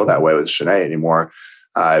didn't feel that way with Shanae anymore.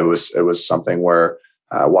 It was something where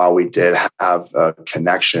while we did have a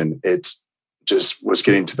connection, it just was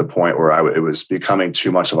getting to the point where it was becoming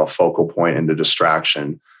too much of a focal point and a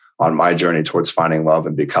distraction on my journey towards finding love.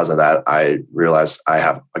 And because of that, I realized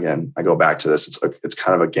I go back to this. It's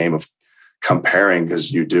kind of a game of comparing,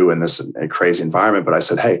 because you do in this crazy environment. But I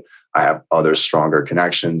said, hey, I have other stronger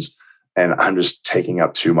connections, and I'm just taking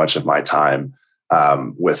up too much of my time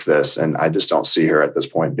with this. And I just don't see her at this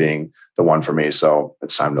point being the one for me. So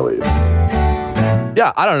it's time to leave.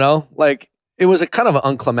 Yeah, I don't know. It was a kind of an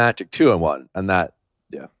unclimactic 2-in-1, and that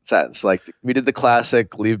sense. Like we did the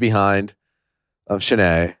classic leave behind of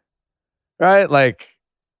Shanae, right? Like,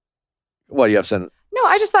 what do you have said? No,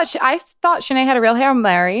 I just thought I thought Shanae had a real Hail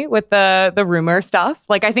Mary with the rumor stuff.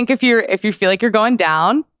 Like, I think if you feel like you're going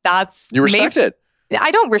down, that's You respect it.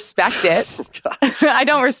 I don't respect it. I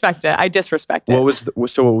don't respect it. I disrespect it. What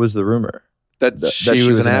was the rumor? That she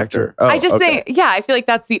was an actor. Oh, I just think, I feel like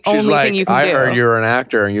that's the She's only like, thing you can I do. heard you're an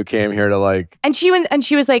actor and you came here to like. And she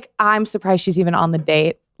was like, I'm surprised she's even on the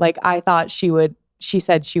date. Like, I thought she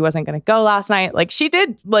said she wasn't going to go last night. Like, she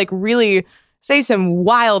did like really say some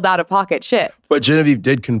wild out of pocket shit. But Genevieve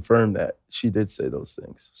did confirm that. She did say those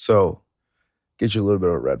things. So get you a little bit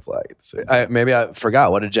of a red flag at the same time. Maybe I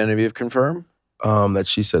forgot. What did Genevieve confirm? That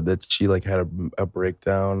she said that she like had a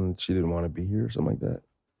breakdown and she didn't want to be here or something like that.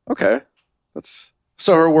 Okay.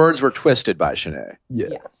 So her words were twisted by Shanae. Yeah.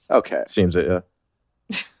 Yes. Okay. Seems it,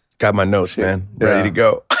 yeah. Got my notes, man. Ready Yeah. to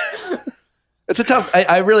go. It's a tough.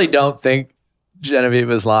 I really don't think Genevieve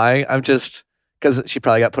is lying. I'm just because she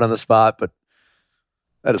probably got put on the spot, but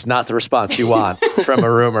that is not the response you want from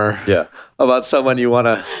a rumor Yeah. about someone you want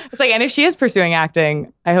to. It's like, and if she is pursuing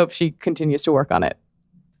acting, I hope she continues to work on it.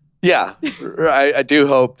 Yeah, I do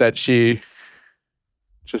hope that she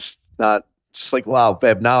just not just like, wow,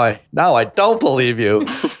 babe. Now I don't believe you.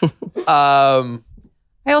 I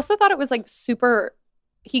also thought it was like super.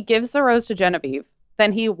 He gives the rose to Genevieve,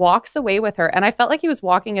 then he walks away with her, and I felt like he was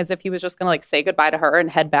walking as if he was just going to like say goodbye to her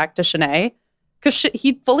and head back to Shanae, because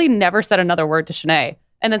he fully never said another word to Shanae,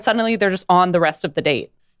 and then suddenly they're just on the rest of the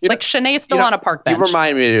date. Like Shanae's still on a park bench. You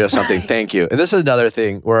remind me of something. Thank you. And this is another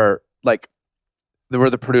thing where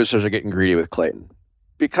the producers are getting greedy with Clayton,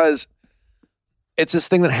 because it's this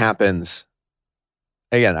thing that happens.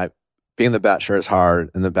 Again, being the Bachelor is hard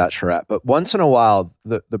and the Bachelorette, but once in a while,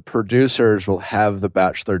 the producers will have the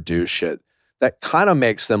Bachelor do shit that kind of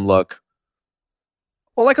makes them look,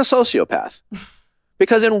 well, like a sociopath.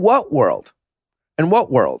 Because in what world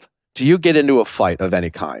do you get into a fight of any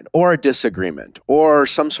kind or a disagreement or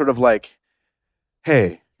some sort of like,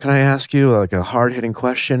 hey, can I ask you like a hard-hitting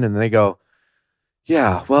question? And they go,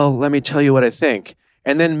 yeah, well, let me tell you what I think.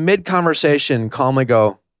 And then mid-conversation, calmly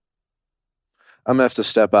go, I'm going to have to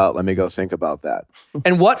step out. Let me go think about that.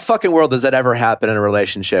 And what fucking world does that ever happen in a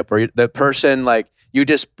relationship where the person, like, you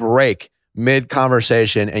just break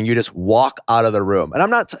mid-conversation and you just walk out of the room? And I'm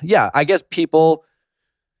not, I guess people,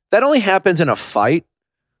 that only happens in a fight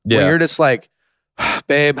where you're just like,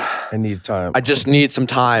 babe, I need time. I just need some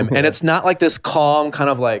time. And it's not like this calm kind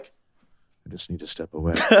of like, I just need to step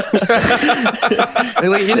away.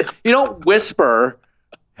 Like, you don't whisper,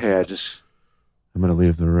 hey, I'm going to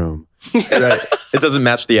leave the room. Right. It doesn't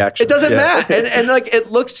match the action. It doesn't match. And like,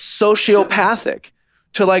 it looks sociopathic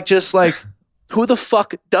to like, just like, who the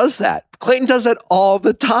fuck does that? Clayton does that all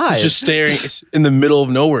the time. He's just staring in the middle of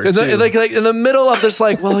nowhere. Like in the middle of this,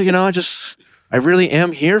 like, well, I really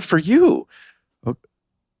am here for you.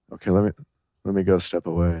 Okay, let me go step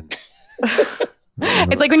away.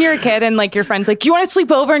 It's like when you're a kid and like your friend's like, you want to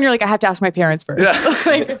sleep over? And you're like, I have to ask my parents first. Yeah.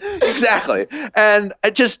 Like, exactly. And I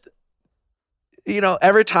just,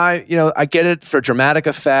 every time, I get it for dramatic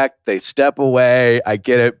effect. They step away. I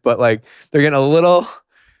get it. But like, they're getting a little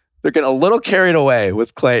carried away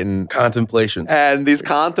with Clayton. Contemplations. And these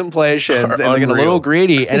contemplations, and they're getting a unreal. little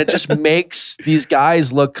greedy. And it just makes these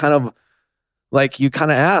guys look kind of like, you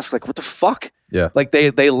kind of ask, like, what the fuck? Yeah. Like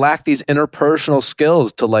they lack these interpersonal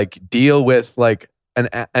skills to like deal with like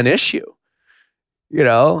an issue, and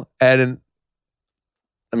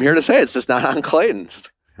I'm here to say it's just not on Clayton.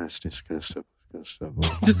 Just gonna step away.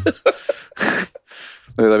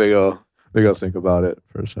 Let me go think about it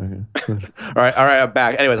for a second. All right, I'm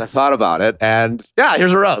back. Anyways, I thought about it, and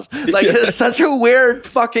here's a rose. Like, it's such a weird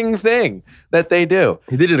fucking thing that they do.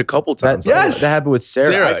 He did it a couple times. Yes. That happened with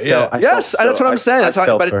Sarah. Yes, that's what I'm saying. That's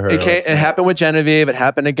how, but it happened with Genevieve. It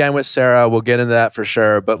happened again with Sarah. We'll get into that for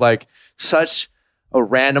sure. But like, such a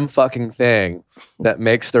random fucking thing that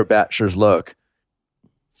makes their bachelors look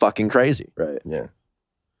fucking crazy. Right. Yeah.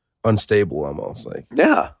 Unstable almost. Like,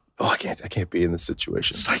 Yeah. oh, I can't be in this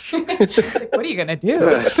situation. It's like, what are you going to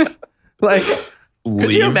do? like,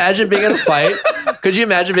 could you imagine being in a fight? Could you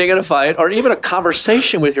imagine being in a fight or even a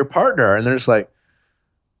conversation with your partner and they're just like,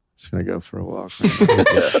 just going to go for a walk.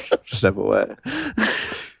 Just step away.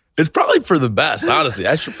 It's probably for the best, honestly.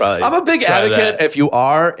 I should probably. I'm a big try advocate. that. If you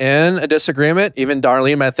are in a disagreement, even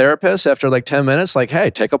Darlene, my therapist, after like 10 minutes, like,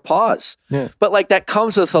 hey, take a pause. Yeah. But like, that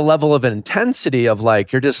comes with a level of intensity of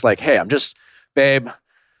like, you're just like, hey, babe, I'm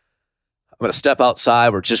going to step outside.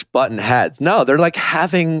 We're just butting heads. No, they're like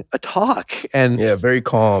having a talk and very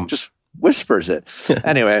calm. just whispers it.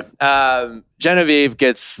 Anyway, Genevieve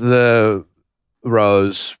gets the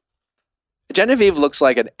Rose, Genevieve looks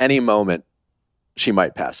like at any moment she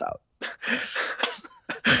might pass out.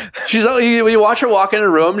 She's when you watch her walk in a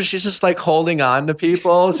room, she's just like holding on to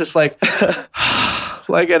people. It's just like,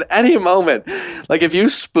 like at any moment, like if you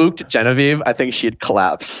spooked Genevieve, I think she'd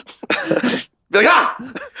collapse. Be like,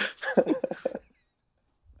 ah!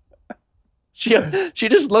 She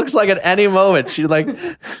just looks like at any moment she's like,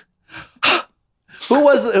 who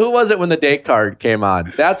was it when the date card came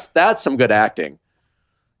on? That's some good acting.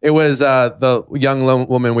 It was the young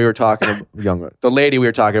woman we were talking about, the lady we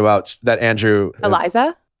were talking about that Andrew.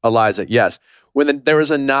 Eliza, yes. When there was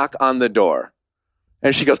a knock on the door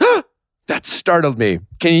and she goes, ah! That startled me.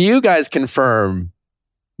 Can you guys confirm,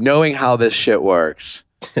 knowing how this shit works,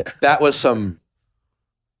 that was some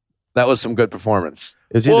good performance.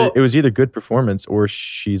 It was either good performance or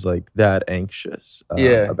she's like that anxious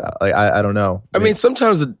about, like, I don't know. I mean,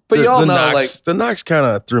 sometimes the knocks kind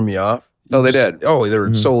of threw me off. Oh, they did. Oh, they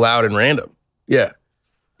were so loud and random. Yeah.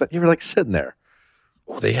 But you were like sitting there.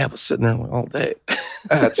 Well, they have us sitting there all day.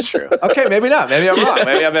 That's true. Okay, maybe not. Maybe I'm wrong.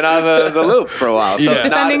 Maybe I've been out of the loop for a while. So He's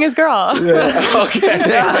defending his girl. Yeah. Okay.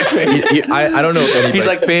 I don't know if anybody... He's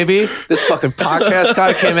like, baby, this fucking podcast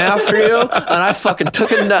guy came after you, and I fucking took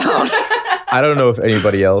him down. I don't know if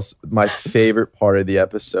anybody else. My favorite part of the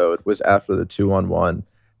episode was after the 2-on-1,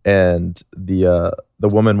 and the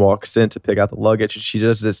woman walks in to pick out the luggage, and she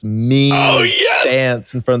does this mean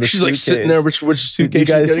stance in front of the She's suitcase. like sitting there, which suitcase you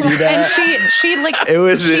guys see that? And she like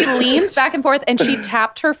she leans back and forth, and she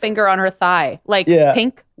tapped her finger on her thigh, like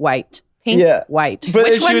pink, white. Pink, white. But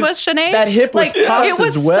which one was Shanae's? That hip was popped it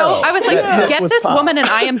was as well. So, I was like, get this woman an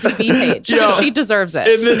IMDb page. She deserves it.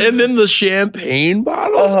 And then the champagne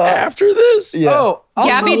bottles after this? Yeah. Oh,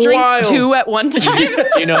 Gabby drinks 2 at one time.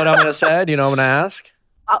 Do you know what I'm going to say? Do you know what I'm going to ask?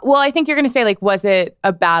 Well, I think you're going to say, like, was it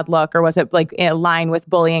a bad look, or was it like in line with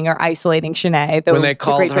bullying or isolating Shanae? When they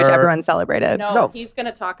called the great her, twitch everyone celebrated. No, he's going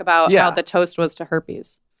to talk about how the toast was to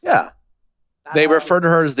herpes. Yeah. They refer to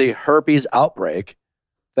her as the herpes outbreak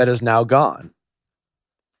that is now gone.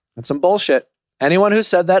 That's some bullshit. Anyone who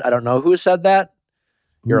said that, I don't know who said that.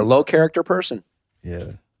 You're a low character person.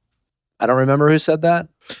 Yeah. I don't remember who said that,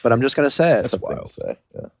 but I'm just going to say it. That's what I'll say.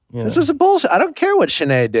 Yeah. This is a bullshit. I don't care what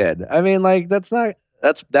Shanae did. I mean, like,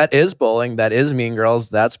 that is bullying. That is Mean Girls.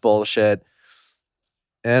 That's bullshit.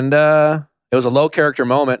 And it was a low character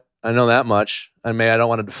moment. I know that much. I mean, I don't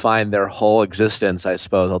want to define their whole existence, I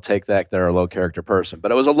suppose. I'll take that they're a low character person.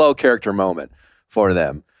 But it was a low character moment for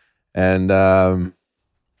them. And that's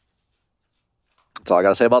all I got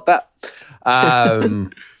to say about that.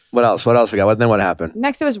 What else? What else we got? Then what happened?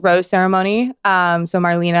 Next, it was rose ceremony. So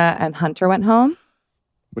Marlena and Hunter went home.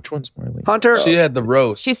 Which one's Marlene? Hunter. She had the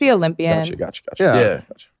roast. She's the Olympian. Gotcha. Yeah.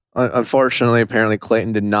 Unfortunately, apparently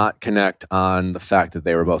Clayton did not connect on the fact that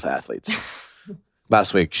they were both athletes.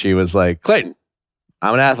 Last week, she was like, Clayton,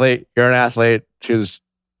 I'm an athlete. You're an athlete. Clayton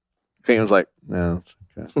was like, no, it's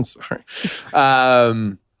okay. I'm sorry.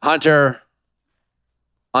 Hunter,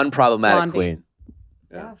 unproblematic Blondie. queen.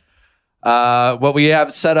 Yeah. What we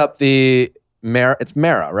have set up it's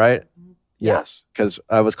Mara, right? Yes. Because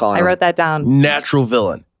I was calling I her. wrote that down. Natural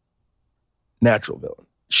villain.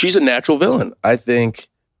 She's a natural villain. I think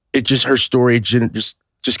her story just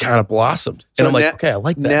kind of blossomed. So And I'm like, okay, I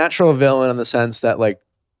like that. Natural villain in the sense that, like,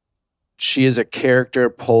 she is a character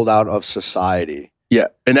pulled out of society. Yeah.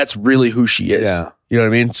 And that's really who she is. Yeah. You know what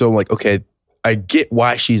I mean? So I'm like, okay, I get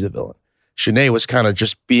why she's a villain. Shanae was kind of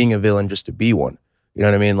just being a villain just to be one. You know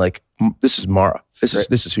what I mean? Like, this is Mara. This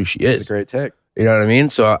is who she is. It's a great take. You know what I mean?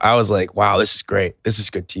 So I was like, wow, this is great. This is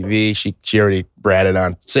good TV. She already bratted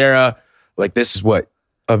on Sarah. Like, this is what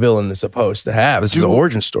a villain is supposed to have. This is an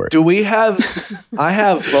origin story. Do we have? I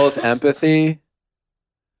have both empathy.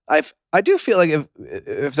 I do feel like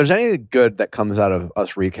if there's anything good that comes out of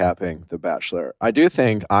us recapping The Bachelor, I do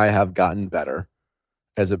think I have gotten better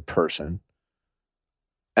as a person,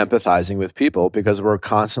 empathizing with people, because we're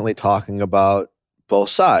constantly talking about both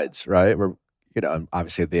sides, right? We're,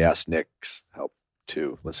 obviously the Ask Nicks help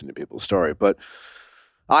to listen to people's story, but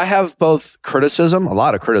I have both a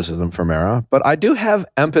lot of criticism for Mara, but I do have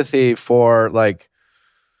empathy for, like,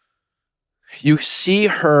 you see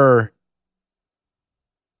her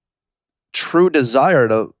true desire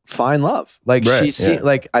to find love. Like, Right,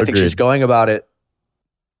 I think she's going about it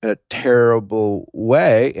in a terrible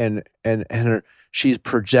way, and she's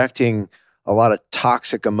projecting a lot of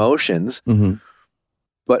toxic emotions. Mm-hmm.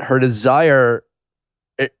 But her desire,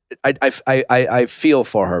 I feel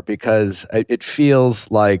for her, because it feels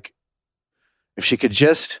like if she could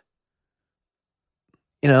just,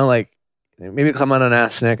 like, maybe come on an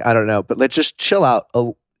Ask Nick, I don't know, but let's just chill out,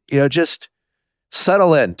 just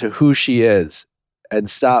settle in to who she is and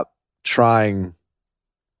stop trying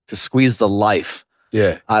to squeeze the life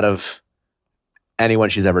out of anyone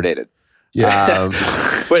she's ever dated. Yeah.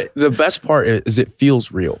 But the best part is it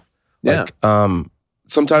feels real. Yeah. Like,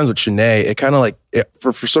 sometimes with Shanae, it kind of like,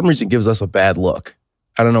 for some reason, gives us a bad look.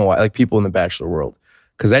 I don't know why, like people in the Bachelor world.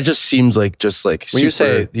 Because that just seems like when you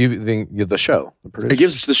say you think the show, the producer. It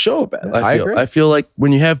gives the show a bad. Yeah, I agree. I feel like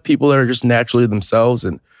when you have people that are just naturally themselves,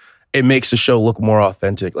 and it makes the show look more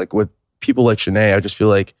authentic. Like with people like Shanae, I just feel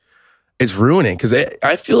like it's ruining. Because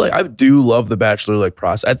I feel like I do love the Bachelor like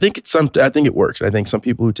process. I think it works. I think some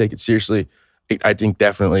people who take it seriously, I think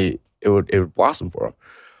definitely it would blossom for them.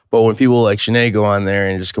 But when people like Shanae go on there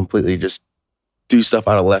and just completely just do stuff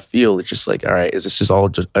out of left field, it's just like, all right, is this just all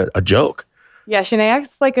just a joke? Yeah, Shanae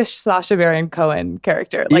acts like a Sacha Baron Cohen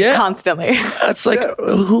character, like constantly. It's like,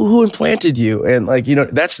 who implanted you? And like,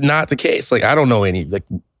 that's not the case. Like, I don't know any like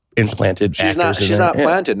implanted actors. She's not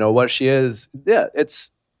planted. No, what she is. Yeah,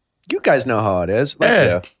 it's, you guys know how it is.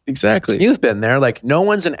 Like, exactly. You've been there. Like, no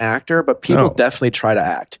one's an actor, but people definitely try to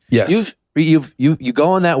act. Yes. You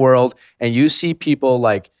go in that world and you see people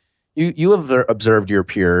like, you have observed your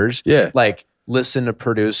peers. Yeah. Like, listen to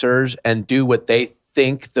producers and do what they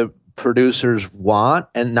think the producers want,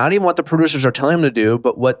 and not even what the producers are telling them to do,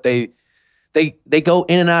 but what they go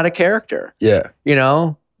in and out of character. Yeah.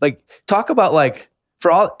 Like, talk about like,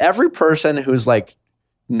 for every person who's like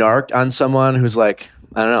narked on someone who's like,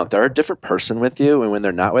 I don't know, they're a different person with you, and when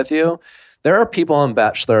they're not with you, there are people on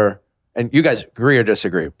Bachelor, and you guys agree or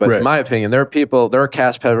disagree, but in my opinion, there are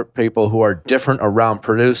cast people who are different around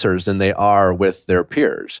producers than they are with their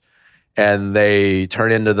peers. And they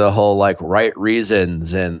turn into the whole like right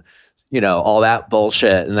reasons and all that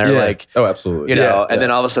bullshit. And they're like, oh, absolutely. And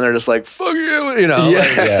then all of a sudden they're just like, fuck you,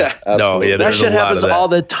 that shit happens all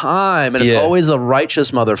the time. And it's always the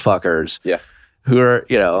righteous motherfuckers who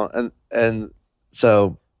are, and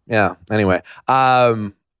so, anyway.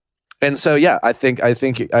 And so, I think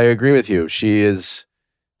I agree with you. She's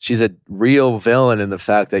a real villain in the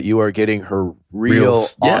fact that you are getting her real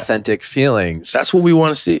authentic feelings. That's what we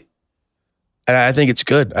want to see. And I think it's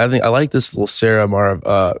good. I like this little Sarah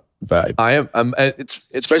Mara vibe. I am. It's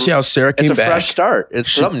especially how Sarah came back. It's a fresh start.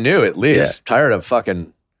 It's something new, at least. Yeah. Tired of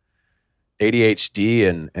fucking ADHD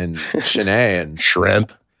and Shanae and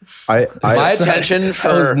shrimp. My attention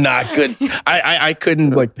for was not good. I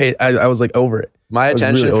couldn't like pay. I was like over it. My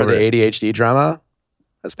attention for the ADHD drama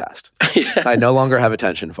has passed. I no longer have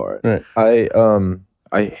attention for it. Right.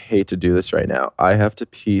 I hate to do this right now. I have to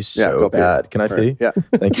pee so bad. Can I pee? Yeah.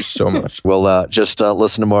 Thank you so much. We'll just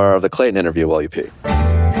listen to more of the Clayton interview while you pee.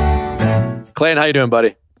 Clayton, how you doing,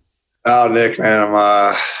 buddy? Oh, Nick, man,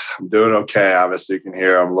 I'm doing okay. Obviously, you can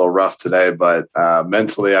hear I'm a little rough today, but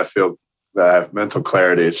mentally, I feel that I have mental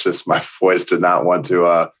clarity. It's just my voice did not want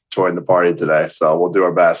to join the party today, so we'll do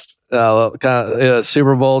our best.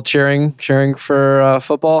 Super Bowl cheering for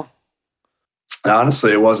football.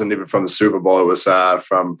 Honestly, it wasn't even from the Super Bowl. It was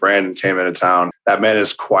from Brandon came into town. That man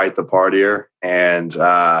is quite the partier. And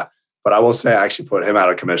but I will say I actually put him out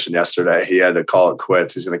of commission yesterday. He had to call it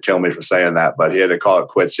quits. He's going to kill me for saying that, but he had to call it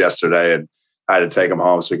quits yesterday, and I had to take him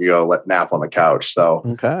home so we could go nap on the couch. So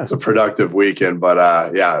it's a productive weekend, but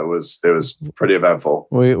it was pretty eventful.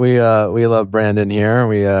 We love Brandon here.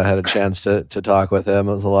 We had a chance to talk with him.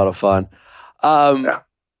 It was a lot of fun. How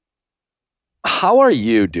are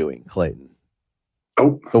you doing, Clayton?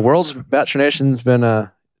 Oh, the world's Bachelor Nation's been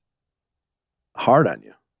hard on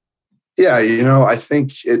you. Yeah, I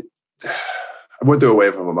think I went through a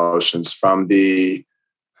wave of emotions from the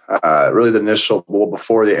really the initial,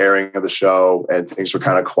 before the airing of the show, and things were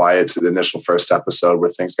kind of quiet to the initial first episode where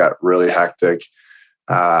things got really hectic.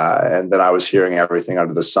 And then I was hearing everything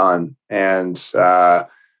under the sun, and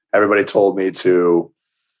everybody told me to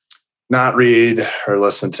not read or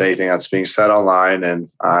listen to anything that's being said online. And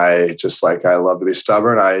I love to be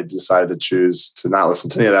stubborn. I decided to choose to not listen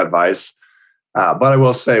to any of that advice. But I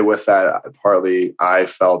will say with that, partly I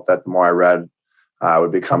felt that the more I read, I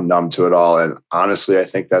would become numb to it all. And honestly, I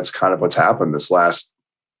think that's kind of what's happened this last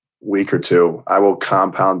week or two. I will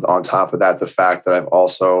compound on top of that the fact that I've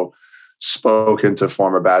also spoken to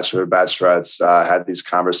former Bachelor, Bachelorettes, had these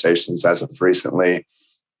conversations as of recently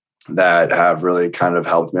that have really kind of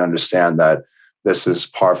helped me understand that this is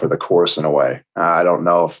par for the course in a way. I don't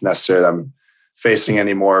know if necessarily I'm facing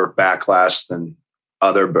any more backlash than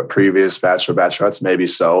other but previous Bachelor, Bachelorettes, maybe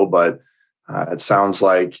so, but it sounds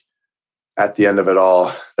like at the end of it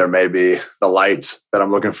all, there may be the light that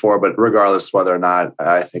I'm looking for, but regardless whether or not,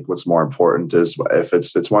 I think what's more important is if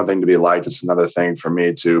it's one thing to be liked, it's another thing for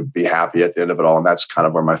me to be happy at the end of it all. And that's kind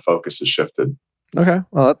of where my focus has shifted. Okay.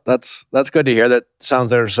 Well, that's good to hear. That sounds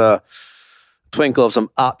there's twinkle of some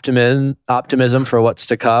optimism for what's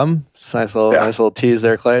to come. Nice little tease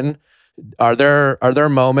there, Clayton. Are there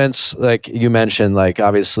moments, like you mentioned, like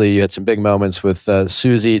obviously you had some big moments with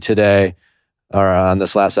Susie today, or on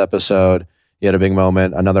this last episode, you had a big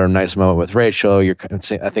moment, another nice moment with Rachel.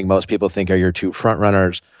 I think most people think are your two front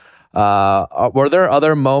runners. Were there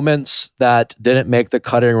other moments that didn't make the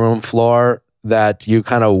cutting room floor that you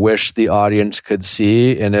kind of wish the audience could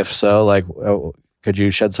see? And if so, like, could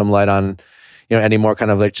you shed some light on, any more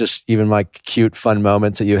kind of like just even like cute, fun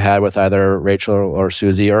moments that you had with either Rachel or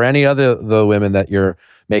Susie or any other the women that you're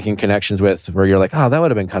making connections with, where you're like, oh, that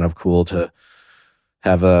would have been kind of cool to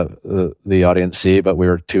have the audience see, but we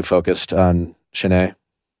were too focused on Shanae?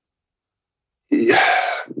 Yeah.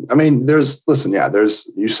 I mean, you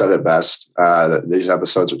said it best. These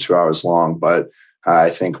episodes are 2 hours long, but I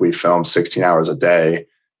think we film 16 hours a day.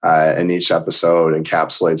 And each episode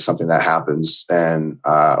encapsulates something that happens in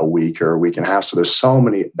a week or a week and a half. So there's so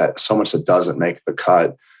much that doesn't make the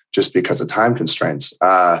cut just because of time constraints.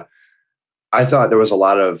 I thought there was a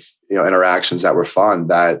lot of interactions that were fun.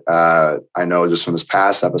 That I know just from this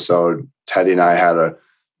past episode, Teddy and I had a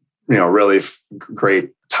really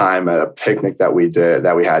great time at a picnic that we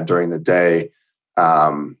had during the day.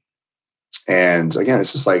 And again,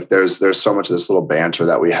 it's just like there's so much of this little banter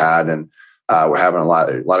that we had, and we're having a lot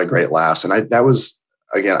of great laughs. And I can't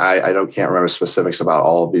remember specifics about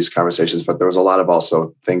all of these conversations, but there was a lot of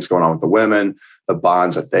also things going on with the women, the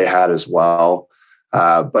bonds that they had as well.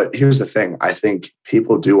 But here's the thing. I think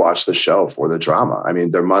people do watch the show for the drama. I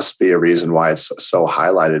mean, there must be a reason why it's so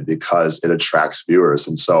highlighted, because it attracts viewers.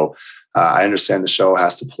 And so I understand the show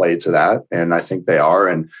has to play to that. And I think they are.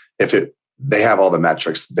 And they have all the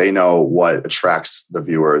metrics, they know what attracts the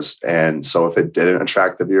viewers. And so if it didn't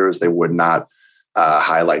attract the viewers, they would not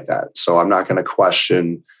highlight that. So I'm not going to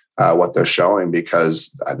question what they're showing, because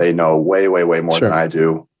they know way, way, way more than I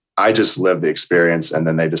do. I just live the experience, and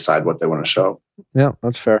then they decide what they want to show. Yeah,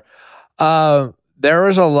 that's fair. There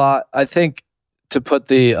was a lot, I think, to put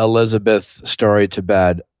the Elizabeth story to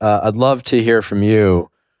bed. I'd love to hear from you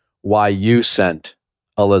why you sent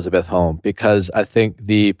Elizabeth home, because I think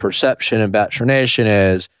the perception in Bachelor Nation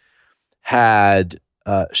is, had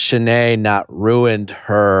Shanae not ruined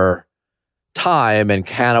her time and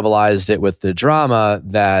cannibalized it with the drama,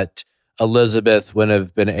 that Elizabeth wouldn't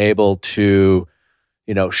have been able to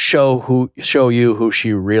show you who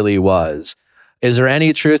she really was. Is there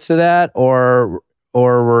any truth to that, or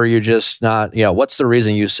were you just not? What's the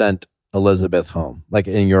reason you sent Elizabeth home? Like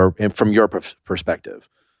from your perspective.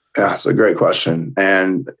 Yeah, it's a great question.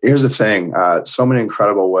 And here's the thing: so many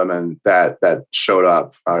incredible women that showed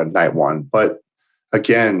up night one. But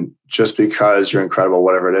again, just because you're incredible,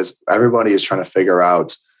 whatever it is, everybody is trying to figure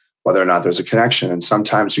out whether or not there's a connection. And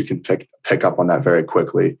sometimes you can pick up on that very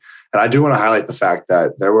quickly. And I do want to highlight the fact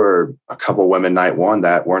that there were a couple women night one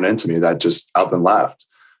that weren't into me, that just up and left.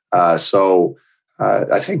 So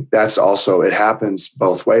I think that's also, it happens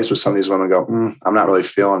both ways, where some of these women go, I'm not really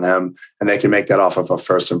feeling him. And they can make that off of a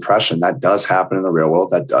first impression. That does happen in the real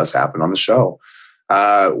world. That does happen on the show.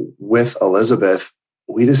 With Elizabeth,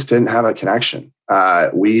 we just didn't have a connection.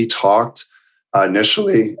 We talked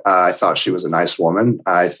initially. I thought she was a nice woman.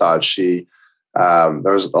 I thought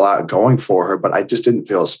there was a lot going for her, but I just didn't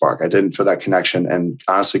feel a spark. I didn't feel that connection. And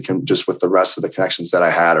honestly, just with the rest of the connections that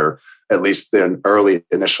I had, or at least the early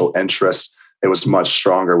initial interest, it was much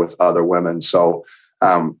stronger with other women. So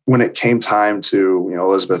when it came time to,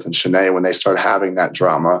 Elizabeth and Shanae, when they started having that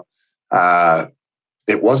drama,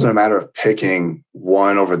 it wasn't a matter of picking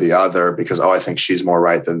one over the other because, I think she's more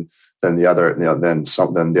right than the other, than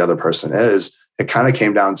the other person is. It kind of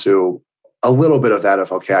came down to a little bit of that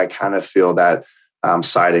of, okay, I kind of feel that I'm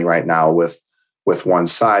siding right now with one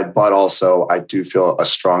side, but also I do feel a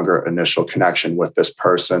stronger initial connection with this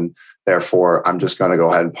person. Therefore, I'm just going to go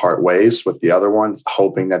ahead and part ways with the other one,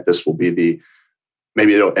 hoping that this will be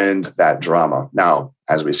maybe it'll end that drama. Now,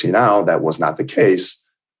 as we see now, that was not the case,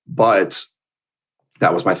 but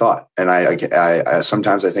that was my thought. And I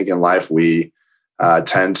sometimes I think in life we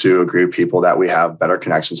tend to agree with people that we have better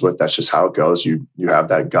connections with. That's just how it goes. You have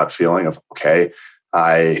that gut feeling of, okay,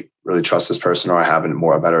 I really trust this person, or I have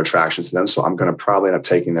a better attraction to them. So I'm going to probably end up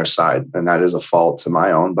taking their side. And that is a fault to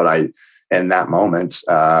my own. But in that moment,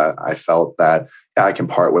 I felt that I can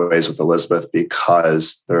part ways with Elizabeth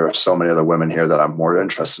because there are so many other women here that I'm more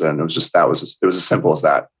interested in. It was as simple as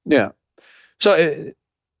that. Yeah. So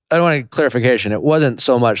I want a clarification. It wasn't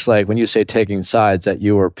so much like when you say taking sides that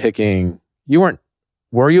you were picking,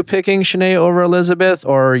 were you picking Shanae over Elizabeth,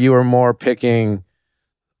 or you were more picking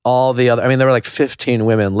all the other? I mean, there were like 15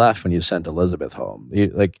 women left when you sent Elizabeth home.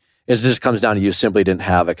 It It just comes down to you simply didn't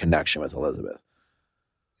have a connection with Elizabeth.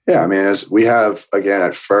 Yeah, I mean, as we have, again,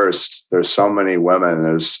 at first, there's so many women,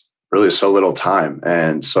 there's really so little time.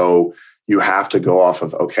 And so you have to go off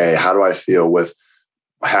of, okay, how do I feel with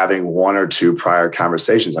having one or two prior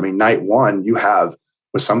conversations? I mean, night one, you have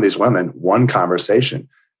with some of these women, one conversation.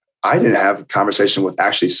 I didn't have a conversation with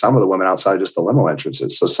actually some of the women outside of just the limo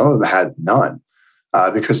entrances. So some of them had none.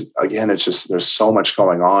 Because again, it's just, there's so much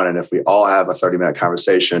going on. And if we all have a 30-minute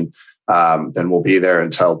conversation, then we'll be there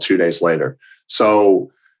until 2 days later. So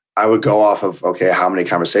I would go off of, okay, how many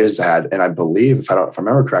conversations I had. And I believe, if I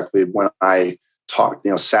remember correctly, when I talked,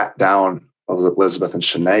 sat down with Elizabeth and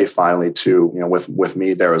Shanae finally to, with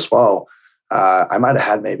me there as well, I might have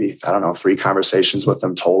had maybe, 3 conversations with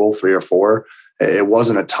them total, 3 or 4. It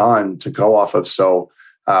wasn't a ton to go off of. So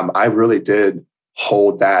I really did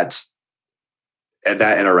hold that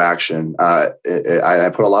interaction. I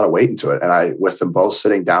put a lot of weight into it. And with them both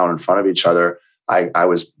sitting down in front of each other, I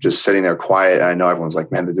was just sitting there quiet. And I know everyone's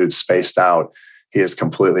like, man, the dude's spaced out. He is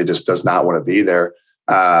completely just does not want to be there.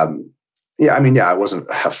 I wasn't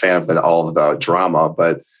a fan of all of the drama,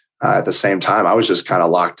 but at the same time, I was just kind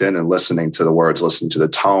of locked in and listening to the words, listening to the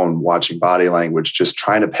tone, watching body language, just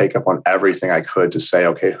trying to pick up on everything I could to say,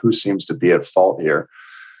 okay, who seems to be at fault here?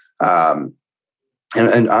 And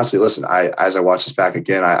honestly, listen, as I watch this back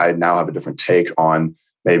again, I now have a different take on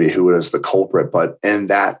maybe who is the culprit. But in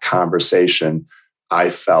that conversation, I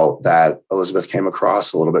felt that Elizabeth came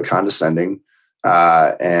across a little bit condescending,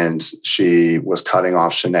 and she was cutting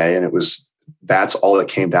off Shanae. And that's all it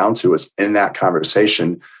came down to, was in that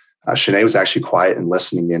conversation. Shanae was actually quiet and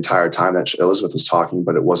listening the entire time that Elizabeth was talking,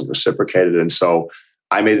 but it wasn't reciprocated. And so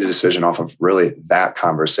I made a decision off of really that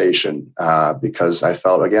conversation, because I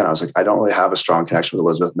felt, again, I was like, I don't really have a strong connection with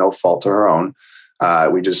Elizabeth, no fault to her own.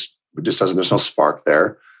 There's no spark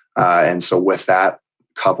there. And so with that,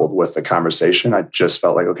 coupled with the conversation, I just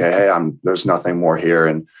felt like, okay, hey, there's nothing more here.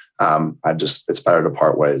 And it's better to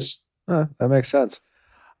part ways. That makes sense.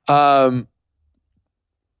 All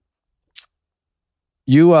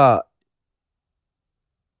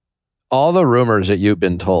the rumors that you've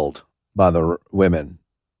been told by the women,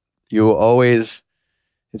 it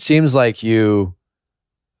seems like you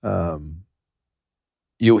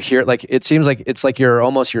hear, like, it seems like it's like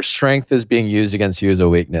your strength is being used against you as a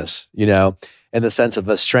weakness, in the sense of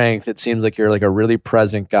a strength. It seems like you're like a really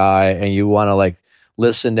present guy and you want to like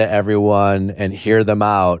listen to everyone and hear them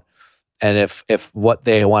out. And if what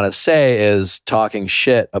they want to say is talking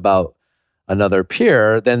shit about another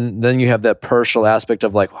peer, then you have that personal aspect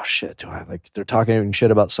of like, oh shit, they're talking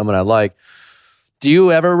shit about someone I like. Do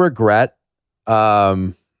you ever regret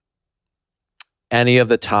any of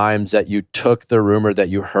the times that you took the rumor that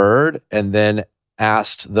you heard and then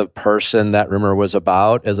asked the person that rumor was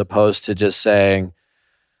about, as opposed to just saying,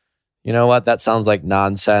 you know what, that sounds like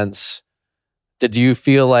nonsense? Did you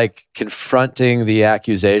feel like confronting the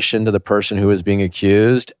accusation to the person who was being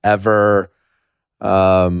accused ever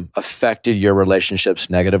affected your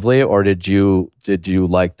relationships negatively, or did you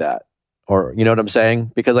like that? Or, you know what I'm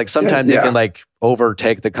saying? Because like sometimes it can like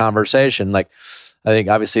overtake the conversation. Like, I think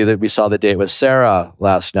obviously that we saw the date with Sarah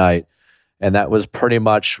last night, and that was pretty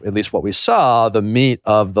much, at least what we saw, the meat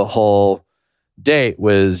of the whole date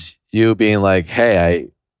was you being like, hey,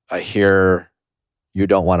 I hear you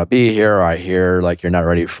don't want to be here, or I hear like you're not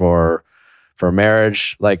ready for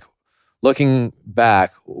marriage. Like, looking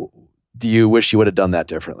back, do you wish you would have done that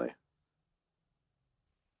differently?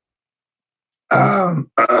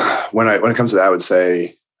 When it comes to that, I would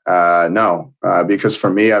say no, because for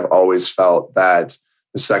me, I've always felt that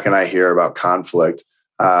the second I hear about conflict,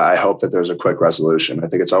 I hope that there's a quick resolution. I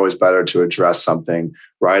think it's always better to address something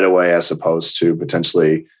right away as opposed to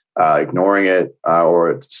potentially ignoring it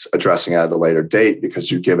or addressing it at a later date,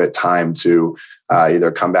 because you give it time to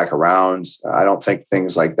either come back around. I don't think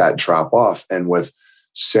things like that drop off. And with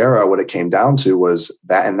Sarah, what it came down to was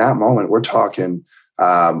that in that moment, we're talking,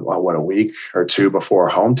 a week or two before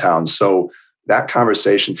hometown. So that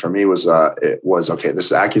conversation for me was okay,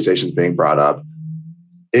 this accusation is being brought up.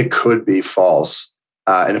 It could be false.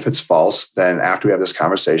 And if it's false, then after we have this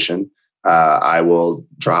conversation, I will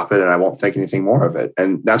drop it and I won't think anything more of it.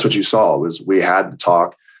 And that's what you saw, was we had the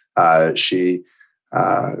talk. She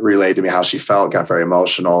relayed to me how she felt, got very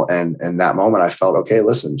emotional. And in that moment, I felt, okay,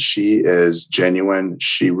 listen, she is genuine.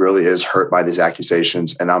 She really is hurt by these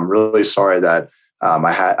accusations. And I'm really sorry that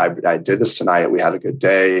I did this tonight. We had a good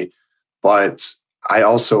day, but I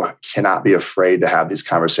also cannot be afraid to have these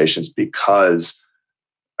conversations, because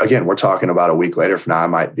again, we're talking about a week later from now, I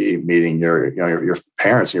might be meeting your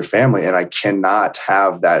parents and your family. And I cannot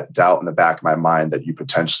have that doubt in the back of my mind that you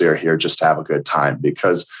potentially are here just to have a good time.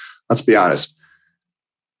 Because let's be honest.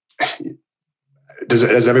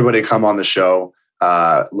 Does everybody come on the show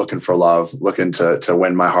looking for love, looking to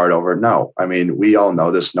win my heart over? No. I mean, we all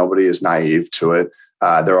know this. Nobody is naive to it.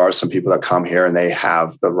 There are some people that come here and they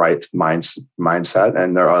have the right mindset.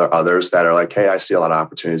 And there are others that are like, hey, I see a lot of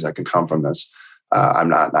opportunities that can come from this. I'm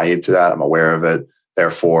not naive to that. I'm aware of it.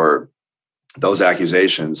 Therefore, those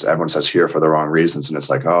accusations, everyone says here for the wrong reasons. And it's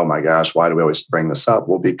like, oh my gosh, why do we always bring this up?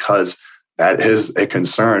 Well, because that is a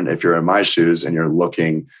concern. If you're in my shoes and you're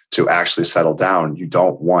looking to actually settle down, you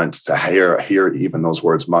don't want to hear even those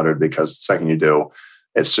words muttered, because the second you do,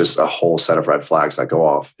 it's just a whole set of red flags that go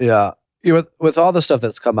off. Yeah. With all the stuff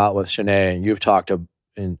that's come out with Shanae, and you've talked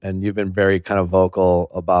and you've been very kind of vocal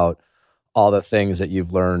about all the things that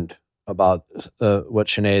you've learned about what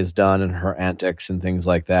Shanae has done and her antics and things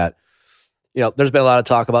like that. There's been a lot of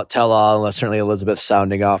talk about tell-all, and certainly Elizabeth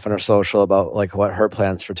sounding off on her social about like what her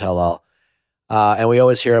plans for tell-all. And we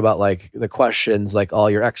always hear about like the questions like all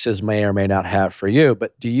your exes may or may not have for you.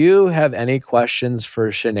 But do you have any questions for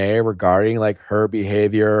Shanae regarding like her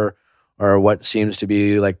behavior or what seems to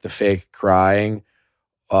be like the fake crying?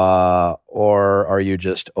 Or are you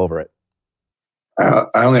just over it?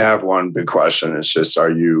 I only have one big question. It's just,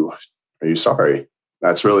 are you sorry?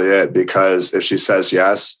 That's really it. Because if she says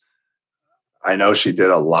yes, I know she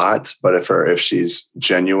did a lot, but if she's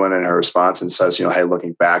genuine in her response and says, hey,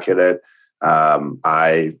 looking back at it,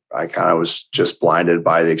 I kind of was just blinded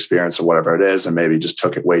by the experience of whatever it is and maybe just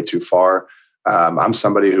took it way too far. I'm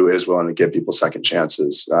somebody who is willing to give people second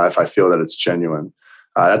chances if I feel that it's genuine.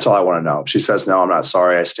 That's all I want to know. If she says, no, I'm not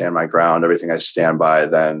sorry, I stand my ground, everything I stand by,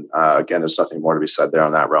 then again, there's nothing more to be said there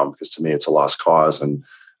on that realm, because to me, it's a lost cause. And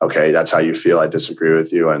okay, that's how you feel. I disagree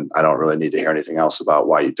with you. And I don't really need to hear anything else about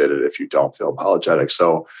why you did it if you don't feel apologetic.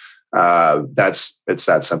 So it's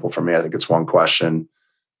that simple for me. I think it's one question.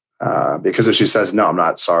 Because if she says, no, I'm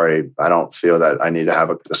not sorry, I don't feel that I need to have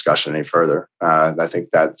a discussion any further. I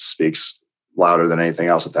think that speaks louder than anything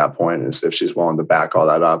else at that point, is if she's willing to back all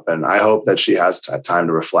that up. And I hope that she has time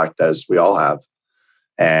to reflect, as we all have,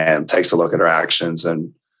 and takes a look at her actions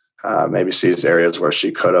and maybe sees areas where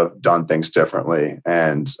she could have done things differently.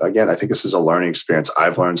 And again, I think this is a learning experience.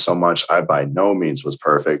 I've learned so much. I by no means was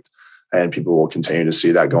perfect, and people will continue to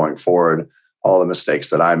see that going forward. All the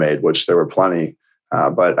mistakes that I made, which there were plenty.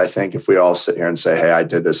 But I think if we all sit here and say, hey, I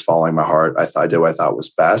did this following my heart, I did what I thought was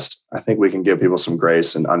best, I think we can give people some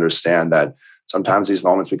grace and understand that sometimes these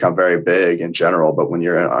moments become very big in general. But when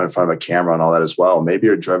you're in front of a camera and all that as well, maybe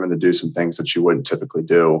you're driven to do some things that you wouldn't typically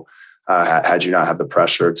do had you not have the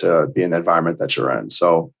pressure to be in the environment that you're in.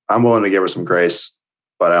 So I'm willing to give her some grace,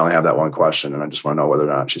 but I only have that one question, and I just want to know whether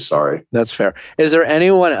or not she's sorry. That's fair. Is there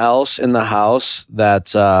anyone else in the house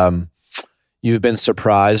that you've been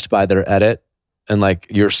surprised by their edit? And like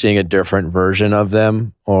you're seeing a different version of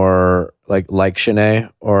them, or like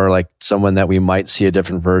Shanae, or like someone that we might see a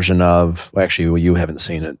different version of. Well, actually, you haven't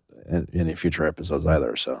seen it in any future episodes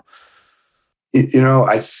either. So,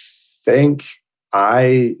 I think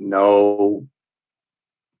I know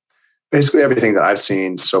basically everything that I've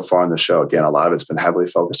seen so far on the show. Again, a lot of it's been heavily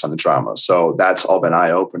focused on the drama. So that's all been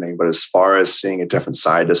eye-opening. But as far as seeing a different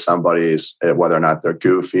side to somebody's, whether or not they're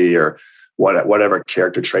goofy or whatever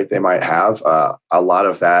character trait they might have, a lot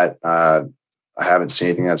of that, I haven't seen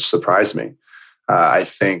anything that's surprised me. I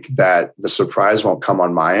think that the surprise won't come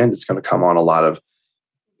on my end. It's going to come on a lot of,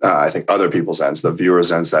 I think, other people's ends, the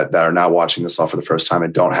viewers' ends that are now watching this all for the first time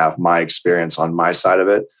and don't have my experience on my side of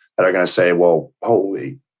it, that are going to say, well,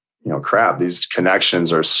 holy, crap, these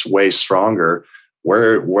connections are way stronger.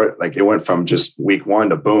 Where like it went from just week one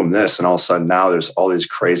to boom, this, and all of a sudden now there's all these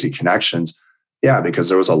crazy connections. Yeah, because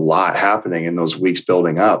there was a lot happening in those weeks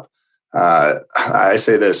building up. I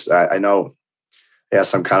say this, I know,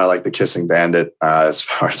 yes, I'm kind of like the kissing bandit as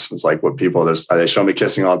far as it's like what people, they show me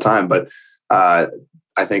kissing all the time, but I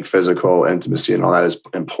think physical intimacy and all that is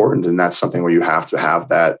important. And that's something where you have to have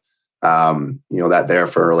that, that there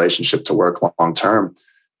for a relationship to work long-term.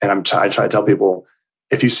 And I try to tell people,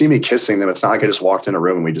 if you see me kissing them, it's not like I just walked in a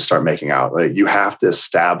room and we just start making out. Like, you have to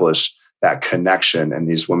establish that connection. And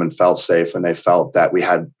these women felt safe, and they felt that we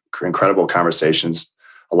had incredible conversations.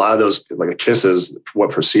 A lot of those, like the kisses,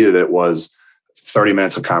 what preceded it was 30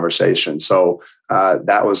 minutes of conversation. So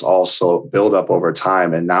that was also build up over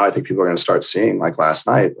time. And now I think people are going to start seeing, like last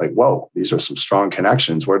night, like, whoa, these are some strong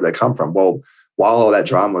connections. Where did they come from? Well, while all that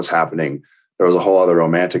drama was happening, there was a whole other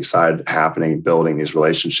romantic side happening, building these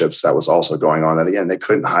relationships that was also going on that, again, they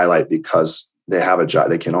couldn't highlight because they have a job.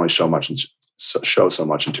 They can only show so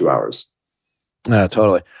much in 2 hours. Yeah,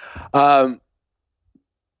 totally. I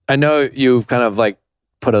know you've kind of like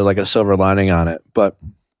put a silver lining on it, but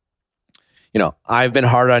I've been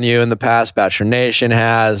hard on you in the past. Bachelor Nation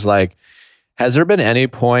has. Like, has there been any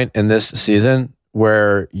point in this season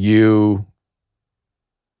where you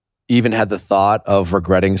even had the thought of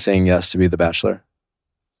regretting saying yes to be the Bachelor?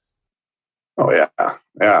 Oh yeah.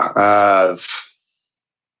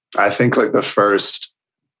 I think like the first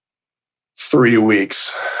 3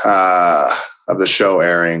 weeks of the show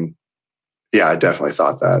airing, yeah, I definitely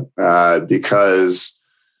thought that because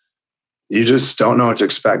you just don't know what to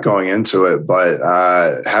expect going into it. But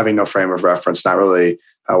having no frame of reference, not really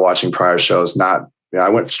watching prior shows, I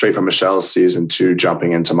went straight from Michelle's season to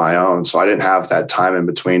jumping into my own. So I didn't have that time in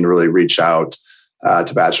between to really reach out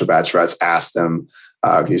to Bachelor, Bachelorettes, ask them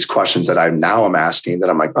these questions that I'm asking that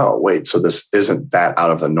I'm like, oh, wait, so this isn't that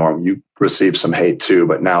out of the norm. You received some hate too,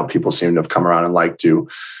 but now people seem to have come around and liked you.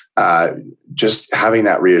 Just having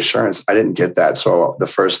that reassurance, I didn't get that. So the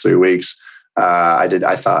first 3 weeks,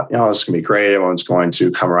 I thought, this is going to be great. Everyone's going to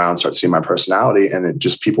come around and start seeing my personality. And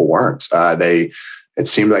people weren't. It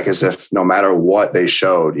seemed like as if no matter what they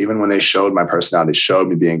showed, even when they showed my personality, showed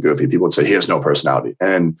me being goofy, people would say, he has no personality.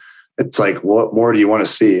 And it's like, what more do you want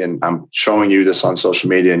to see? And I'm showing you this on social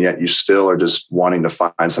media, and yet you still are just wanting to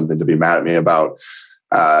find something to be mad at me about.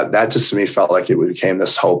 That just to me felt like it became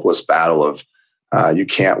this hopeless battle of you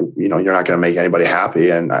can't, you're not going to make anybody happy.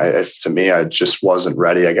 And to me, I just wasn't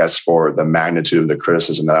ready, I guess, for the magnitude of the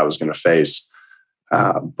criticism that I was going to face.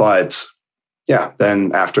 But yeah,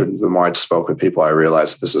 then after the more I spoke with people, I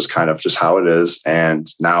realized this is kind of just how it is.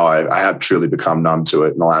 And now I have truly become numb to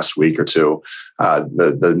it in the last week or two.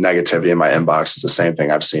 The negativity in my inbox is the same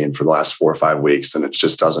thing I've seen for the last 4 or 5 weeks. And it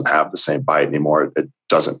just doesn't have the same bite anymore. It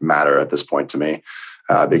doesn't matter at this point to me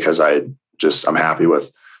because I'm happy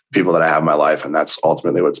with people that I have in my life. And that's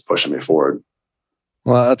ultimately what's pushing me forward.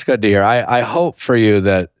 Well, that's good to hear. I hope for you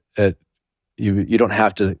that you don't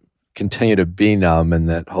have to continue to be numb, and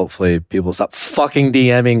that hopefully people stop fucking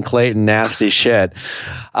DMing Clayton nasty shit.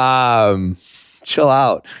 Chill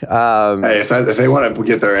out. Hey, if they want to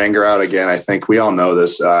get their anger out again, I think we all know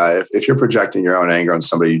this. If you're projecting your own anger on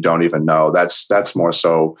somebody you don't even know, that's more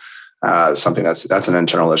so something that's an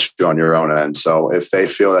internal issue on your own end. So if they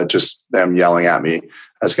feel that just them yelling at me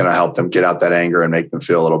is going to help them get out that anger and make them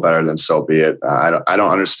feel a little better, then so be it. I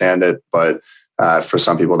don't understand it, but for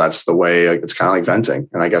some people, that's the way. It's kind of like venting.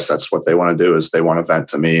 And I guess that's what they want to do, is they want to vent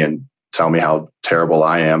to me and tell me how terrible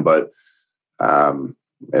I am. But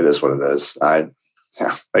it is what it is.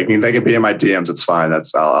 They can be in my DMs. It's fine.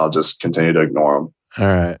 I'll just continue to ignore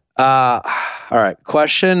them. All right.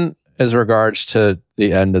 Question as regards to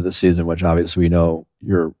the end of the season, which obviously we know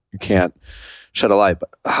you can't shed a light, but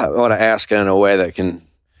I want to ask in a way that can,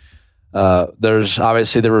 there's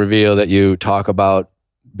obviously the reveal that you talk about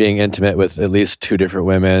being intimate with at least 2 different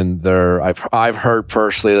women. I've heard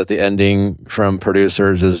personally that the ending from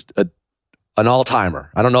producers is an all-timer.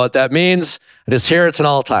 I don't know what that means. I just hear it's an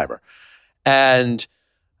all-timer. And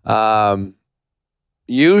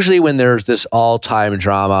usually when there's this all-time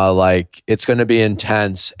drama, like, it's going to be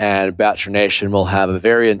intense, and Bachelor Nation will have a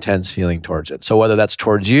very intense feeling towards it. So whether that's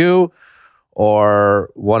towards you or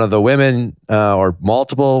one of the women or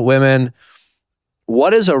multiple women,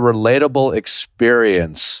 what is a relatable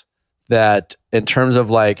experience that, in terms of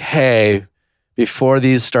like, hey, before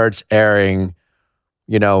these starts airing,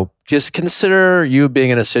 just consider you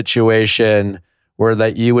being in a situation where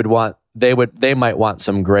that you would want, they might want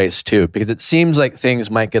some grace too, because it seems like things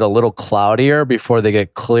might get a little cloudier before they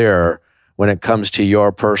get clearer when it comes to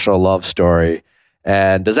your personal love story.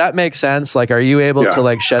 And does that make sense? Like, are you able to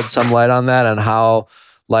like shed some light on that, and how,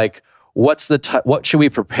 like, what should we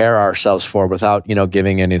prepare ourselves for without,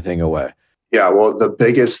 giving anything away? Yeah, well, the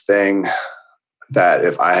biggest thing that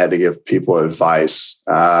if I had to give people advice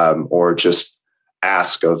or just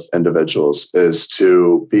ask of individuals is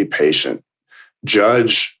to be patient.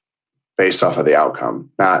 Judge based off of the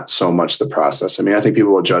outcome, not so much the process. I mean, I think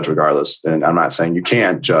people will judge regardless. And I'm not saying you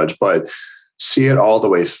can't judge, but see it all the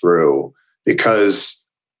way through, because,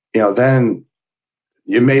 then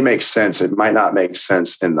it may make sense. It might not make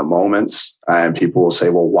sense in the moments. And people will say,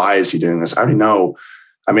 well, why is he doing this? I already know.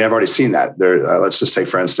 I mean, I've already seen that. Let's just take,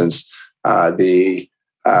 for instance, the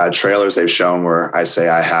trailers they've shown where I say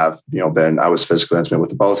I was physically intimate with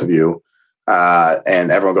the both of you.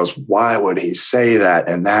 And everyone goes, why would he say that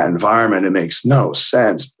in that environment? It makes no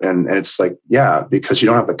sense. And it's like, yeah, because you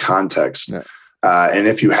don't have the context. Yeah. And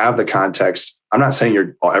if you have the context, I'm not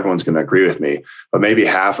saying everyone's going to agree with me, but maybe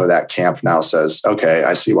half of that camp now says, okay,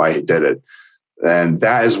 I see why he did it. And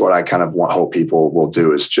that is what I kind of hope people will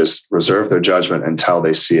do, is just reserve their judgment until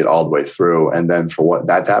they see it all the way through. And then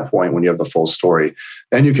at that point, when you have the full story,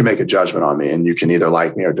 then you can make a judgment on me, and you can either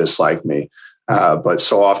like me or dislike me. But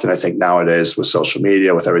so often, I think nowadays with social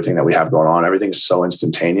media, with everything that we have going on, everything's so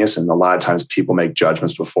instantaneous. And a lot of times people make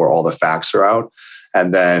judgments before all the facts are out.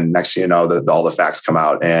 And then next thing you know, all the facts come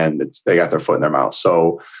out and they got their foot in their mouth.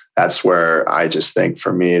 So that's where I just think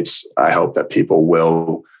for me, I hope that people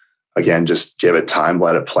will, again, just give it time,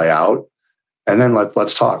 let it play out. And then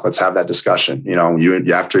let's talk. Let's have that discussion.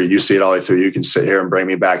 After you see it all the way through, you can sit here and bring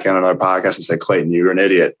me back in another podcast and say, Clayton, you're an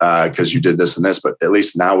idiot because you did this and this. But at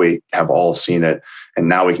least now we have all seen it, and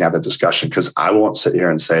now we can have that discussion. Because I won't sit here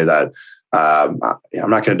and say that I'm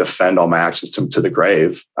not going to defend all my actions to the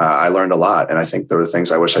grave. I learned a lot, and I think there were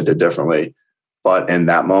things I wish I did differently. But in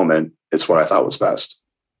that moment, it's what I thought was best.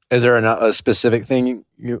 Is there a specific thing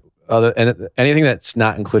and anything that's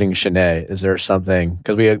not including Shanae? Is there something,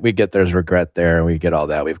 because we get there's regret there and we get all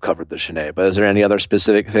that, we've covered the Shanae, but is there any other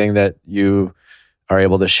specific thing that you are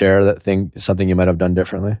able to share, something you might have done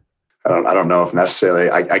differently? I don't know if necessarily,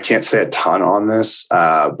 I can't say a ton on this,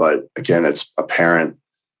 but again, it's apparent.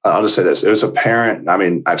 I'll just say this. It was apparent. I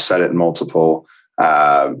mean, I've said it in multiple,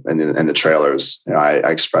 in the trailers, I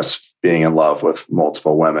expressed being in love with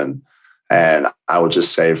multiple women. And I will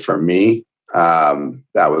just say for me, that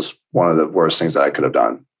was one of the worst things that I could have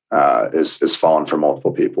done, is fallen for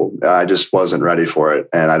multiple people. I just wasn't ready for it.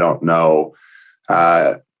 And I don't know,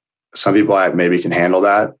 some people maybe can handle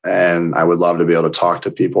that. And I would love to be able to talk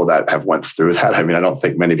to people that have went through that. I mean, I don't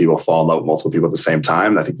think many people fall in love with multiple people at the same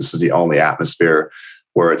time. I think this is the only atmosphere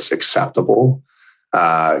where it's acceptable,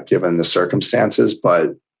 given the circumstances,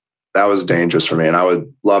 but that was dangerous for me. And I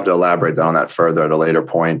would love to elaborate on that further at a later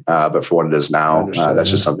point. But for what it is now, that's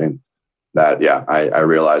just something that, I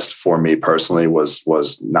realized for me personally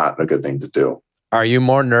was not a good thing to do. Are you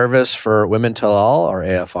more nervous for Women Tell All or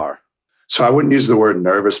AFR? So I wouldn't use the word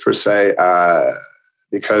nervous per se,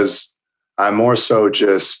 because I'm more so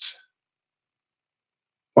just,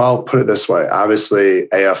 well, put it this way. Obviously,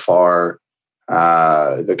 AFR,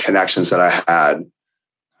 the connections that I had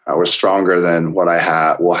were stronger than what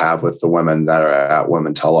I will have with the women that are at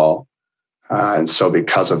Women Tell All. And so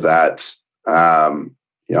because of that,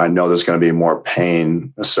 I know there's going to be more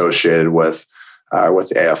pain associated with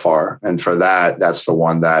the AFR. And for that, that's the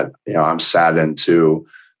one that, I'm saddened to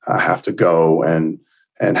have to go and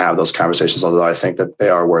have those conversations, although I think that they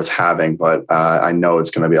are worth having. But I know it's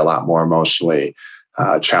going to be a lot more emotionally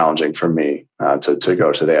challenging for me to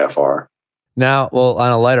go to the AFR. Now, well,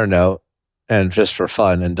 on a lighter note, and just for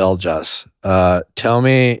fun, indulge us. Tell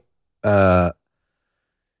me 3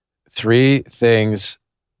 things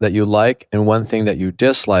that you like and 1 thing that you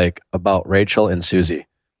dislike about Rachel and Susie.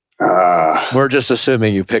 We're just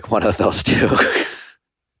assuming you pick one of those 2.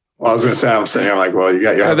 Well, I was going to say, I'm sitting here like, well, you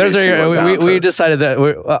got we decided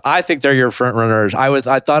that I think they're your front runners.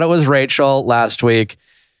 I thought it was Rachel last week.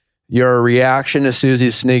 Your reaction to Susie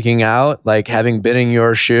sneaking out, like having been in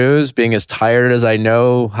your shoes, being as tired as I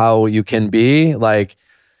know how you can be, like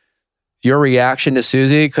your reaction to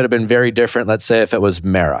Susie could have been very different. Let's say if it was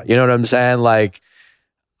Mara, you know what I'm saying? Like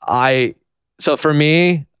so for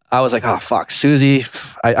me, I was like, oh fuck, Susie.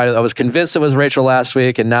 I was convinced it was Rachel last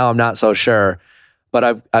week, and now I'm not so sure.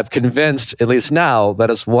 But I've convinced, at least now, that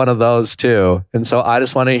it's one of those 2. And so I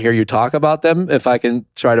just want to hear you talk about them, if I can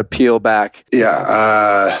try to peel back.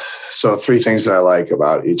 Yeah. So 3 things that I like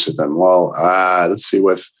about each of them. Well, let's see.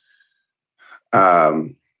 With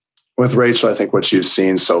Rachel, I think what you've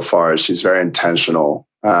seen so far is she's very intentional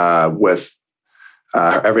with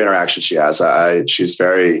every interaction she has. She's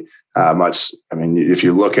very much, I mean, if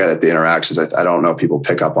you look at it, the interactions, I don't know if people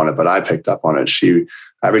pick up on it, but I picked up on it.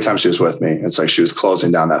 Every time she was with me, it's like she was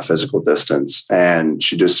closing down that physical distance, and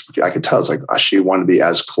I could tell it's like she wanted to be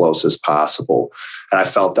as close as possible. And I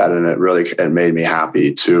felt that, and it made me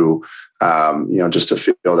happy to, just to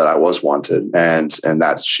feel that I was wanted, and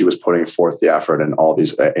that she was putting forth the effort and all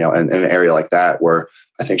these, in an area like that where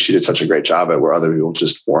I think she did such a great job at, where other people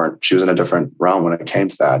just weren't. She was in a different realm when it came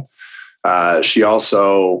to that. She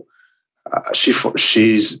also, she's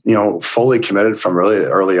fully committed from really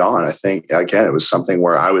early on. I think again, it was something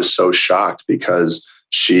where I was so shocked because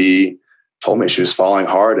she told me she was falling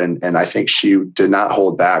hard, and I think she did not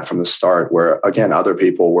hold back from the start, where again other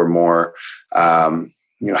people were more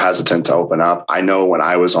hesitant to open up. I know when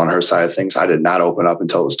I was on her side of things, I did not open up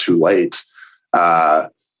until it was too late,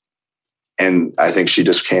 and I think she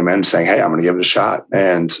just came in saying, hey, I'm going to give it a shot,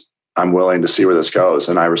 and I'm willing to see where this goes,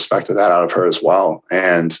 and I respected that out of her as well.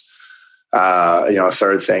 And a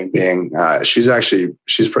third thing being, she's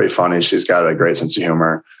pretty funny. She's got a great sense of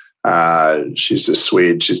humor. She's just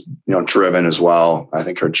sweet. She's, driven as well. I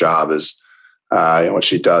think her job is, what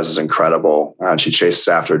she does is incredible. And she chases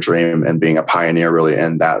after a dream and being a pioneer really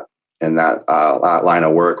in that line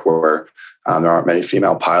of work where there aren't many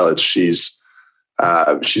female pilots. She's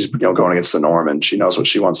going against the norm, and she knows what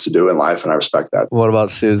she wants to do in life, and I respect that. What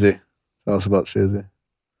about Susie? Tell us about Susie.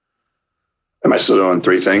 Am I still doing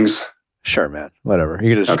 3 things? Sure, man. Whatever.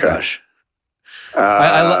 You can just gush.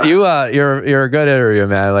 Okay. You're a good interview,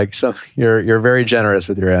 man. Like, so you're very generous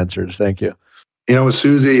with your answers. Thank you. With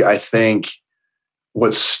Susie, I think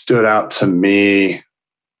what stood out to me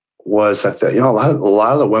was that a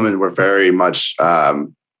lot of the women were very much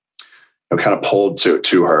kind of pulled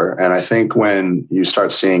to her. And I think when you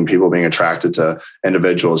start seeing people being attracted to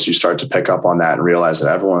individuals, you start to pick up on that and realize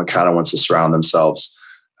that everyone kind of wants to surround themselves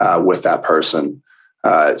with that person.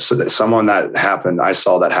 So that someone that happened, I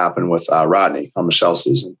saw that happen with Rodney on Michelle's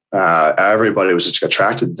season. Everybody was just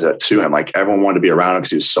attracted to him. Like, everyone wanted to be around him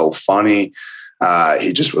because he was so funny.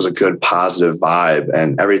 He just was a good, positive vibe.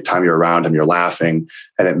 And every time you're around him, you're laughing.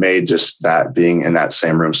 And it made just that being in that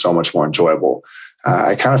same room so much more enjoyable.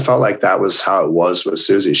 I kind of felt like that was how it was with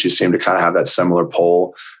Susie. She seemed to kind of have that similar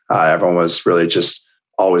pull. Everyone was really just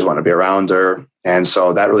always wanting to be around her. And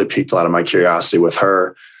so that really piqued a lot of my curiosity with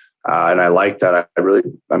her. And I like that.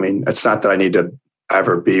 It's not that I need to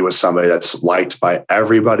ever be with somebody that's liked by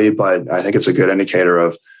everybody, but I think it's a good indicator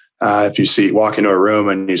of if you walk into a room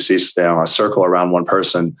and you see a circle around one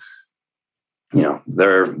person,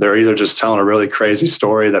 they're either just telling a really crazy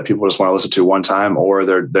story that people just want to listen to one time, or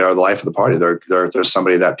they're the life of the party. They're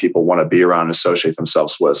somebody that people want to be around and associate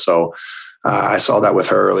themselves with. So I saw that with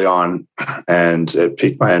her early on, and it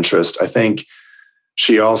piqued my interest. I think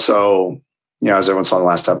she also, as everyone saw in the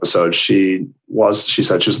last episode, she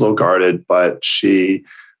said she was a little guarded, but she,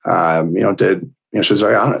 she was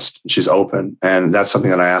very honest. She's open. And that's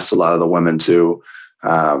something that I asked a lot of the women to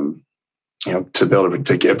be able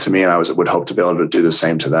to give to me. And I would hope to be able to do the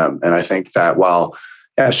same to them. And I think that while,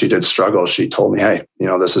 she did struggle, she told me, hey,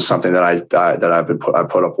 this is something that I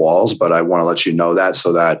put up walls, but I want to let you know that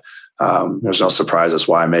so that there's no surprises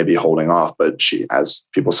why I may be holding off. But she, as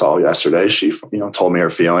people saw yesterday, she, told me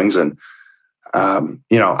her feelings, and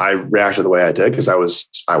I reacted the way I did because I was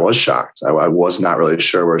shocked. I was not really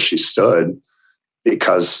sure where she stood,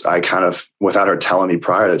 because I kind of, without her telling me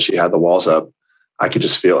prior that she had the walls up, I could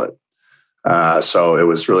just feel it. So it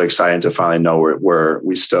was really exciting to finally know where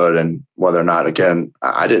we stood, and whether or not, again,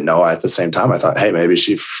 I didn't know. At the same time, I thought, hey, maybe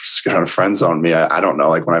she's going to friend zone me. I don't know.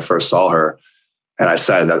 Like, when I first saw her, and I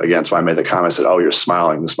said that again, so I made the comment, I said, oh, you're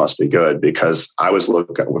smiling. This must be good, because I was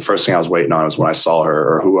the first thing I was waiting on was when I saw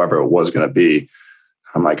her, or whoever it was going to be.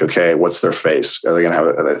 I'm like, okay, what's their face? Are they going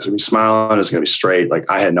to be smiling? Is it going to be straight? Like,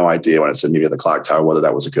 I had no idea when it said meet at the clock tower, whether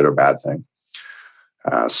that was a good or bad thing.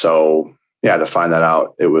 To find that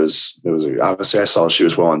out, it was obviously, I saw she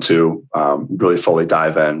was willing to really fully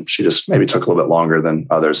dive in. She just maybe took a little bit longer than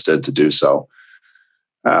others did to do so.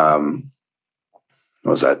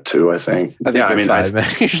 Was that 2? I think. Five, man.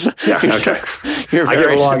 Okay. I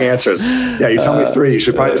give long answers. Yeah, you tell me 3. You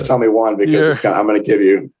should probably just tell me 1, because I'm going to give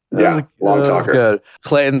you long talker. Good.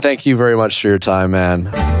 Clayton, thank you very much for your time, man.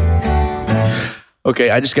 Okay,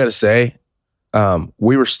 I just got to say,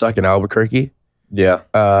 we were stuck in Albuquerque. Yeah.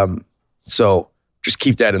 So just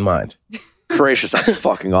keep that in mind. Croatia sounds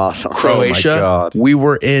fucking awesome. Croatia. Oh my God. We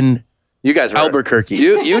were in you guys were, Albuquerque.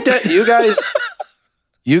 You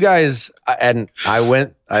guys, and I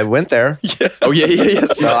went there. Yeah. Oh yeah.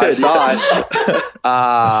 So I saw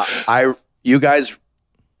it. You guys,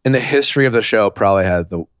 in the history of the show, probably had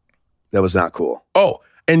that was not cool. Oh,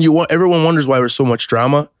 and everyone wonders why there's so much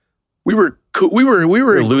drama. We were in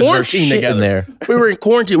quarantine together. In there. We were in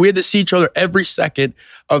quarantine. We had to see each other every second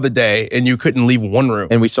of the day, and you couldn't leave one room.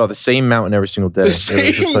 And we saw the same mountain every single day. The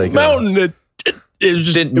same mountain.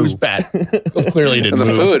 It was bad. It clearly didn't And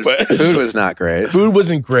the move, food was not great. Food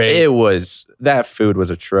wasn't great. That food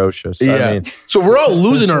was atrocious. Yeah. I mean, so we're all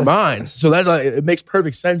losing our minds. So that it makes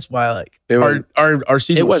perfect sense why our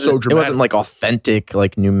season was so dramatic. It wasn't like authentic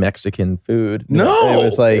like New Mexican food. No, it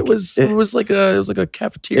was like it was like a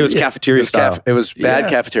cafeteria. It was cafeteria style. It was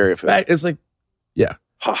bad cafeteria food. It's like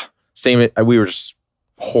Same. We were just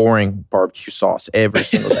pouring barbecue sauce every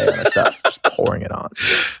single day on that stuff, just pouring it on,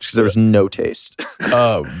 because there was no taste.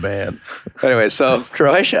 Oh man. Anyway, so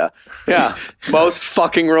Croatia, most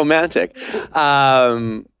fucking romantic.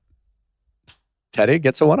 Teddy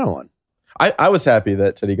gets a 1-on-1. I was happy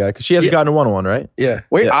that Teddy got it, because she hasn't gotten a 1-on-1 right. Yeah.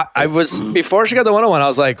 Wait, Yeah. I was before she got the 1-on-1. I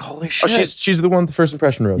was like, holy shit. Oh, she's the one with the first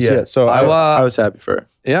impression rose. Yeah. Yeah. So I was happy for her.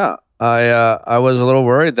 Yeah, I was a little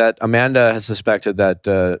worried that Amanda has suspected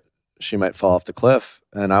that she might fall off the cliff,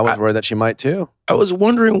 and I was worried that she might too. I was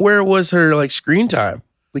wondering where was her like screen time.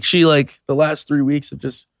 Like she the last 3 weeks of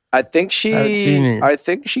just I think she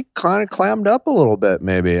kind of clammed up a little bit,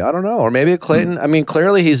 maybe. I don't know. Or maybe Clayton. I mean,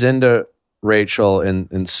 clearly he's into Rachel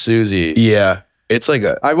and Susie. Yeah. It's like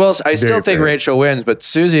I still think Rachel wins, but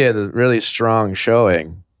Susie had a really strong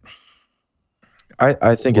showing.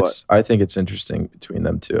 I think it's interesting between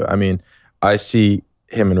them two. I mean, I see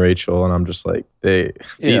him and Rachel, and I'm just like these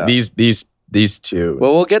two.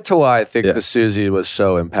 Well, we'll get to why I think the Susie was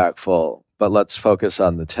so impactful, but let's focus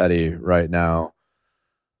on the Teddy right now.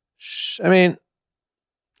 I mean,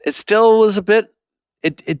 it still was a bit.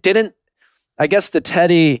 It didn't. I guess the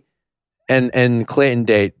Teddy and Clayton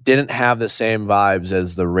date didn't have the same vibes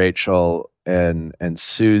as the Rachel and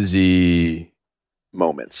Susie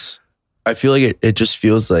moments. I feel like it just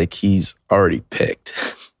feels like he's already picked.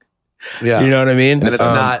 Yeah, you know what I mean. And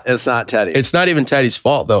it's not Teddy. It's not even Teddy's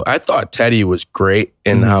fault though. I thought Teddy was great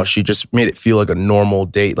in how she just made it feel like a normal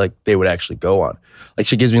date, like they would actually go on. Like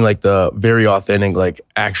she gives me like the very authentic, like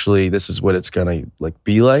actually this is what it's gonna like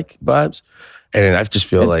be like vibes. And I just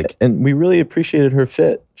feel and we really appreciated her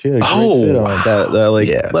fit. She had a great fit on that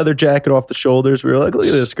leather jacket off the shoulders. We were like, look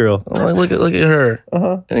at this girl. I'm like, look at her.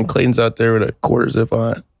 Uh-huh. And Clayton's out there with a quarter zip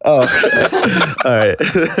on. Oh, all right.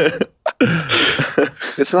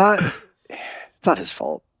 It's not his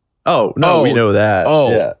fault. Oh no, we know that. Oh,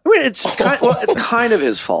 yeah. I mean, it's kind of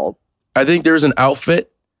his fault. I think there's an outfit.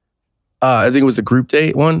 I think it was the group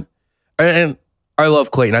date one, and I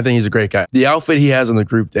love Clayton. I think he's a great guy. The outfit he has on the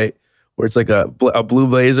group date, where it's like a blue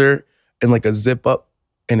blazer and like a zip up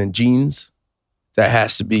and in jeans, that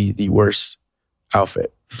has to be the worst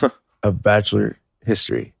outfit of Bachelor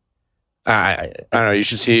history. I don't know. You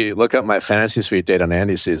should look up my fantasy suite date on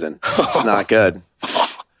Andy's season. It's not good.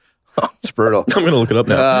 It's brutal. I'm gonna look it up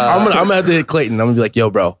now. I'm gonna have to hit Clayton. I'm gonna be like,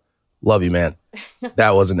 yo, bro, love you, man.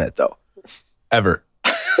 That wasn't it though, ever.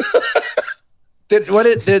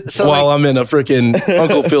 I'm in a freaking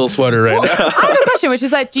Uncle Phil sweater right now. I have a question, which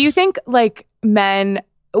is that do you think like when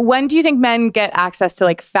do you think men get access to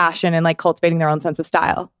like fashion and like cultivating their own sense of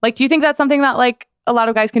style? Like, do you think that's something that like a lot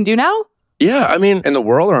of guys can do now? Yeah, I mean, in the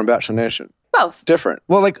world or in Bachelor Nation? Both. Different.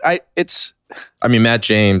 Well, like Matt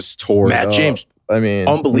James tore. I mean,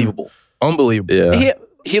 unbelievable. Yeah,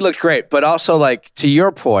 he looked great, but also like to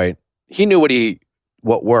your point, he knew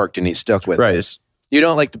what worked and he stuck with it. Right. You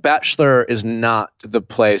don't like the Bachelor is not the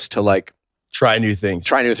place to like try new things,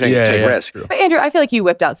 take risk. But Andrew, I feel like you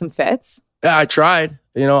whipped out some fits. Yeah, I tried.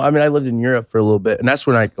 You know, I mean, I lived in Europe for a little bit, and that's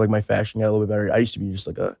when my fashion got a little bit better. I used to be just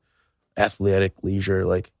like a athletic leisure,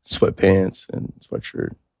 like sweatpants and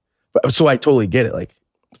sweatshirt. So I totally get it. Like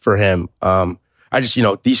for him, I just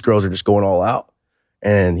these girls are just going all out,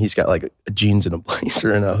 and he's got like a jeans and a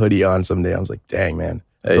blazer and a hoodie on. Someday I was like, dang man.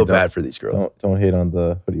 I feel bad for these girls. Don't hate on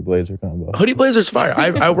the hoodie blazer combo. Hoodie blazer's fire.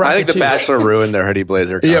 I think the Bachelor ruined their hoodie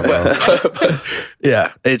blazer combo.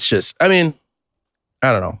 Yeah, it's just. I mean,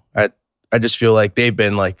 I don't know. I just feel like they've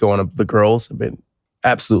been like the girls have been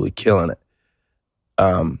absolutely killing it.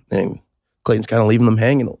 And Clayton's kind of leaving them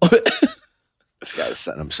hanging a little bit. This guy's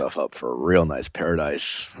setting himself up for a real nice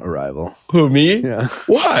paradise arrival. Who, me? Yeah.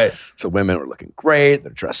 Why? So women were looking great.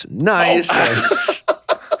 They're dressing nice.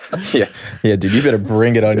 Yeah, dude, you better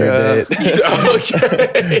bring it on your date.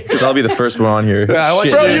 Okay. Because I'll be the first one on here. Yeah,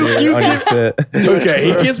 okay,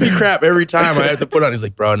 he gives me crap every time I have to put on. He's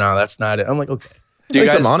like, bro, no, that's not it. I'm like, okay.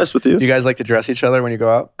 I'm honest with you. Do you guys like to dress each other when you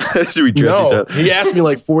go out? Do we dress each other? He asked me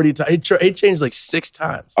like 40 times. He changed like 6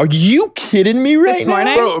 times. Are you kidding me this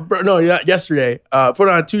morning? Bro, no, yesterday. Put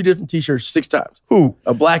on 2 different t-shirts 6 times. Who?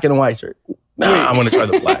 A black and a white shirt. Nah, I'm going to try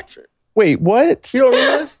the black shirt. Wait, what? You know what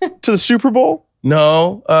it is? To the Super Bowl?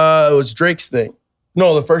 No, it was Drake's thing.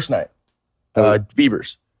 No, the first night.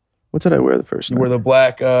 Bieber's. What did I wear the first night? You wore the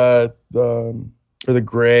black, or the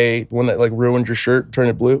gray, the one that like ruined your shirt, turned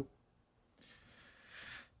it blue.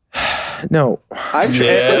 No.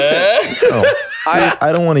 Listen. No.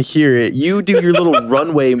 I don't want to hear it. You do your little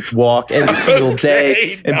runway walk every single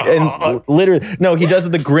day. And literally, no, he does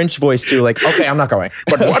the Grinch voice too. Like, okay, I'm not going.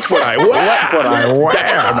 But watch what I wear. What would I wear?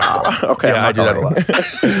 Okay, yeah, I'm not I do going.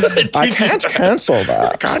 that a lot. I can't cancel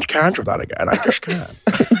that. I can't cancel that again. I just can't.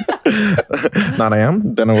 Not I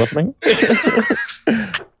am. Dinner with me.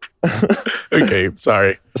 Okay,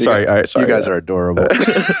 sorry. Sorry. All right, sorry. You guys are adorable.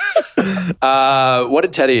 What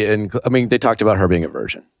did Teddy they talked about her being a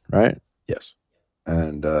virgin, right? Yes.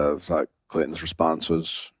 And thought Clayton's response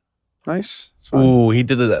was nice. Ooh, he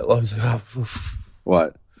did that. I was like, oh,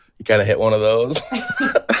 what? He kind of hit one of those.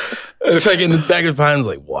 It's like in the back of the mind, I was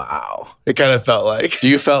like, wow. It kind of felt like.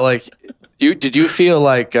 Did you feel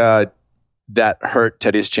like that hurt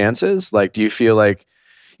Teddy's chances? Like, do you feel like,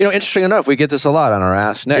 interesting enough, we get this a lot on our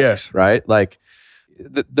Ask Nicks, right? Like,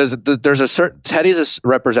 there's a certain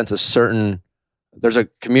represents a certain. There's a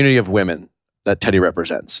community of women that Teddy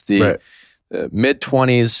represents. The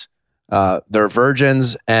mid-20s, they're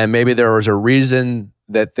virgins, and maybe there was a reason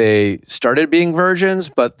that they started being virgins,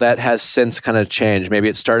 but that has since kind of changed. Maybe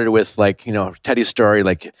it started with like, Teddy's story,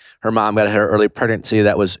 like her mom got her early pregnancy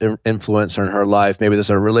that was influence in her life. Maybe there's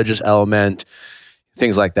a religious element,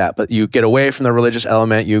 things like that. But you get away from the religious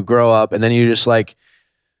element, you grow up, and then you just like,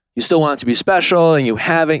 you still want it to be special and you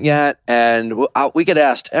haven't yet. And we get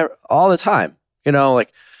asked all the time,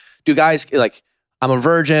 like, do guys, like, I'm a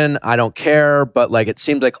virgin, I don't care, but like, it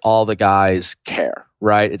seems like all the guys care,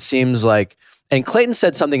 right? It seems like, and Clayton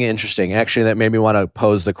said something interesting, actually, that made me want to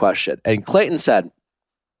pose the question. And Clayton said,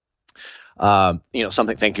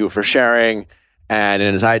 something, thank you for sharing. And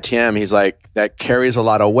in his ITM, he's like, that carries a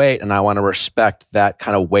lot of weight, and I want to respect that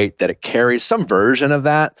kind of weight that it carries, some version of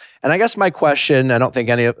that. And I guess my question, I don't know if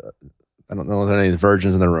any of the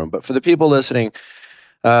virgins in the room, but for the people listening,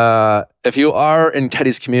 if you are in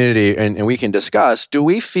Teddy's community and we can discuss, do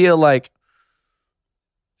we feel like,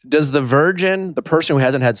 does the virgin, the person who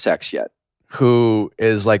hasn't had sex yet, who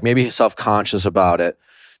is like maybe self-conscious about it,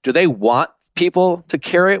 do they want people to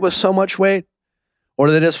carry it with so much weight? Or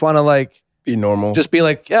do they just want to like be normal? Just be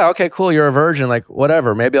like, yeah, okay, cool, you're a virgin, like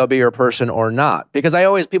whatever, maybe I'll be your person or not. Because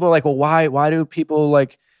people are like, well, why do people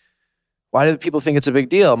think it's a big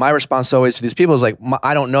deal? My response always to these people is like,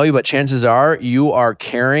 I don't know you, but chances are you are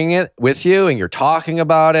carrying it with you and you're talking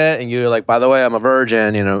about it. And you're like, by the way, I'm a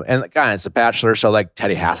virgin, and God, it's The Bachelor. So like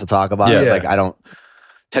Teddy has to talk about it. Like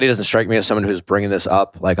Teddy doesn't strike me as someone who's bringing this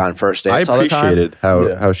up like on first dates all the time. I appreciated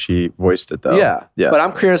how she voiced it though. Yeah. But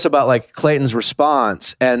I'm curious about like Clayton's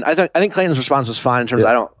response. And I think Clayton's response was fine in terms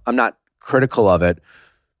of I'm not critical of it.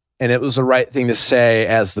 And it was the right thing to say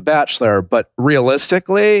as The Bachelor. But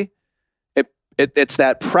realistically, it's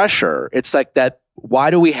that pressure. It's like that,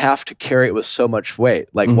 why do we have to carry it with so much weight?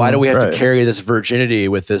 Like, why do we have to carry this virginity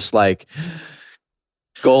with this like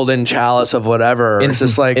golden chalice of whatever? It's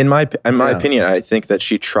just like, in my opinion, I think that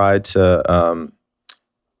she tried to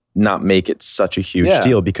not make it such a huge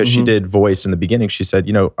deal, because she did voice in the beginning. She said,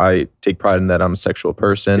 I take pride in that I'm a sexual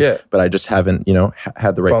person, but I just haven't,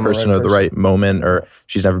 had the right person or the right moment, or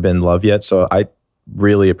she's never been in love yet. So I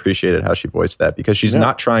really appreciated how she voiced that, because she's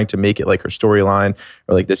not trying to make it like her storyline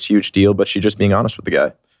or like this huge deal, but she's just being honest with the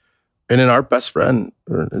guy. And then our best friend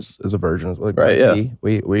is a virgin, like, right? Yeah,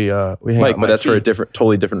 we hang Mike, out but that's for a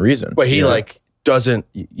totally different reason. But he like doesn't,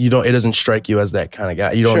 it doesn't strike you as that kind of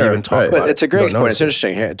guy. You don't even talk about it. But it's a great point. It's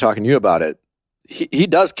interesting talking to you about it. He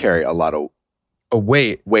does carry a lot of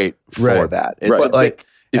weight for that. But like,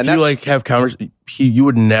 if you like have conversation, you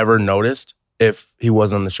would never noticed if he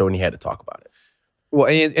wasn't on the show and he had to talk about it. Well,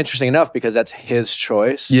 interesting enough, because that's his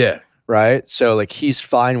choice. Yeah. Right? So like, he's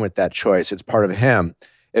fine with that choice. It's part of him.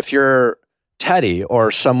 If you're Teddy or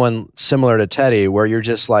someone similar to Teddy, where you're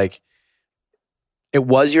just like, it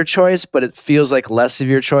was your choice, but it feels like less of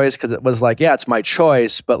your choice, because it was like, yeah, it's my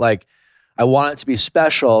choice, but like, I want it to be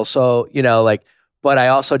special. So, but I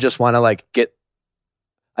also just want to like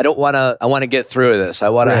I want to get through this. I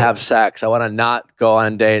want to have sex. I want to not go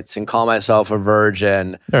on dates and call myself a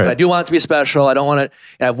virgin. But I do want it to be special. I don't want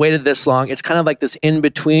to, I've waited this long. It's kind of like this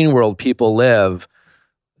in-between world people live,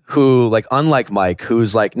 who like, unlike Mike,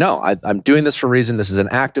 who's like, no, I'm doing this for a reason. This is an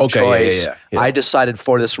active choice. Yeah. I decided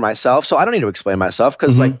for this for myself. So I don't need to explain myself,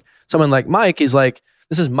 because like someone like Mike, he's like,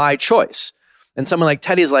 this is my choice. And someone like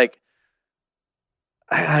Teddy's like,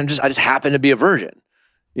 I just happen to be a virgin.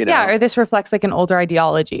 Yeah, or this reflects like an older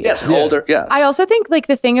ideology. Yes, older, yes. I also think like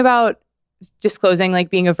the thing about disclosing like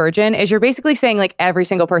being a virgin is you're basically saying like every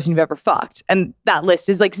single person you've ever fucked, and that list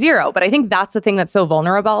is like 0. But I think that's the thing that's so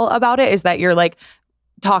vulnerable about it, is that you're like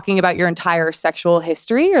talking about your entire sexual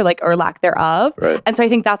history or lack thereof. Right. And so I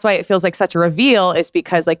think that's why it feels like such a reveal, is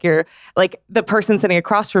because like you're like the person sitting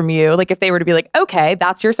across from you, like if they were to be like, okay,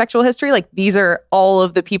 that's your sexual history, like these are all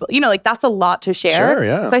of the people, like that's a lot to share. Sure,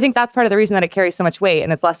 yeah. So I think that's part of the reason that it carries so much weight,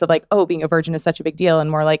 and it's less of like, oh, being a virgin is such a big deal,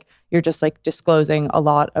 and more like you're just like disclosing a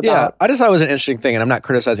lot about. Yeah, I just thought it was an interesting thing, and I'm not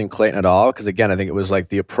criticizing Clayton at all, because again, I think it was like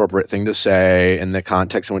the appropriate thing to say in the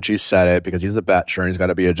context in which he said it, because he's a bachelor and he's got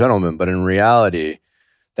to be a gentleman. But in reality,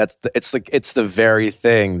 it's the very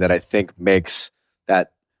thing that I think makes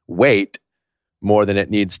that weight more than it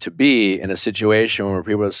needs to be in a situation where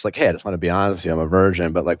people are just like, hey, I just want to be honest with you, I'm a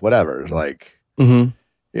virgin, but like whatever. Like,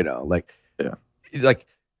 like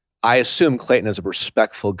I assume Clayton is a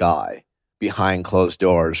respectful guy behind closed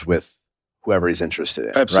doors with whoever he's interested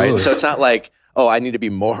in. Absolutely. Right? So it's not like, oh, I need to be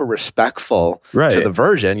more respectful to the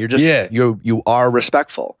virgin. You're just, you are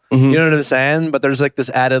respectful. You know what I'm saying? But there's like this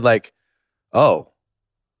added like, oh,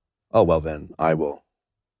 well then I will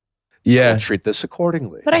Yeah. treat this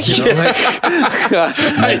accordingly. But I I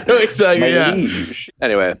know exactly. Yeah.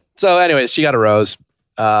 Anyway, anyways, she got a rose.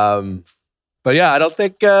 But yeah, I don't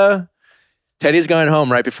think Teddy's going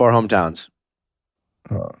home right before hometowns.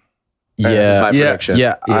 Yeah, my prediction.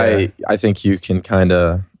 Yeah, I think you can kind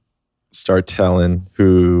of start telling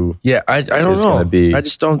who. Yeah, I don't is know. gonna be I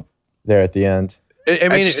just don't. there at the end. I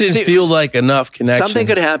mean, I just didn't feel like enough connection. something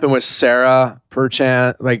could happen with Sarah,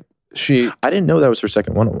 perchance. Like she, I didn't know that was her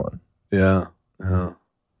second one-on-one. yeah.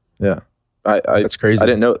 Yeah, I That's crazy. I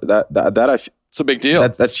didn't know that. It's a big deal.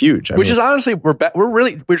 That's huge. Which is honestly, we're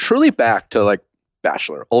truly back to like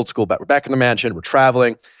Bachelor, old school. We're back in the mansion. We're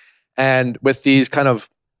traveling, and with these kind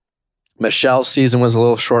of Michelle's season was a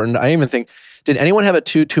little shortened. I even think, did anyone have a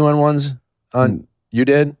 2-2-on-1s on? You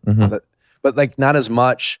did, but like not as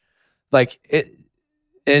much. Like it,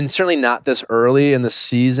 and certainly not this early in the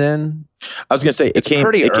season. I was gonna say it came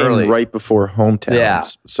early. right before hometowns. Yeah.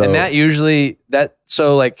 So And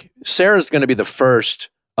so like Sarah's going to be the first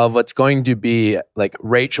of what's going to be like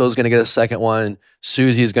Rachel's going to get a second one.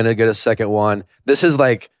 Susie's going to get a second one. This is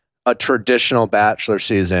like a traditional Bachelor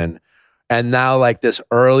season. And now like this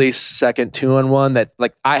early second 2-on-1 that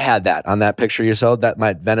like I had that on that picture you showed that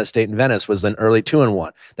my Venice date in Venice was an early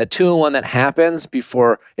 2-on-1. That 2-on-1 that happens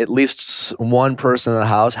before at least one person in the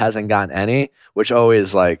house hasn't gotten any, which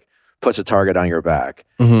always like puts a target on your back.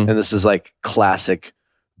 Mhm. And this is like classic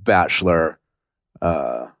Bachelor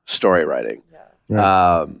story writing.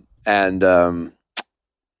 Yeah.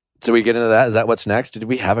 So we get into that? Is that what's next? Did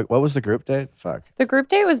we have it? What was the group date? Fuck. The group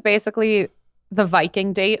date was basically the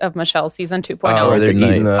Viking date of Michelle's season 2.0. Oh, they're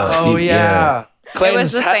eating the.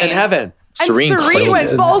 Clayton's the same. in heaven. And Serene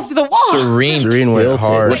went balls to the wall. Serene went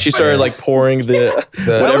hard. when she started like pouring the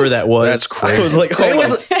whatever that was. That's crazy. I was like, Clayton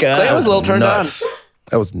was a little turned nuts.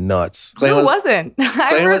 That was nuts. Clayton Who was, wasn't?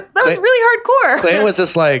 Clayton was- That was really hardcore. Clayton was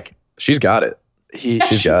just like, she's got it.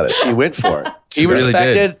 She's got it. She went for it. He really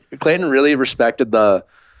respected, Clayton really respected the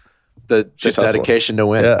She's hustling. dedication to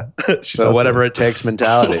win. Yeah, she's So hustling. whatever it takes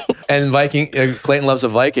mentality. And Clayton loves a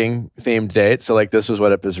Viking themed date. So like this was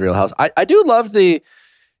what up his real house. I do love the,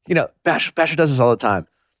 Bachelor does this all the time.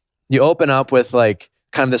 You open up with like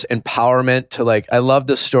kind of this empowerment to like, I love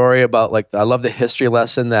the story about like, I love the history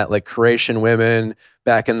lesson that like Croatian women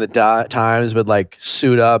back in the times would like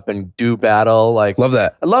suit up and do battle. Like Love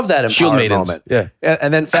that. I love that Shield empowerment maidens. moment. Yeah.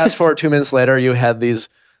 And then fast forward 2 minutes later, you had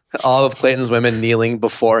all of Clayton's women kneeling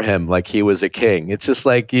before him like he was a king. It's just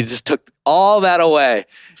like you just took all that away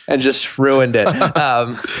and just ruined it.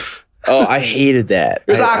 Oh, I hated that.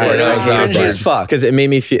 It was awkward. It was hated cringy as fuck. because it made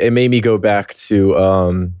me go back to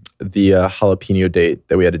the jalapeno date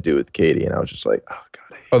that we had to do with Katie, and I was just like, oh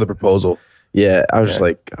god, Oh, the proposal. yeah. I was just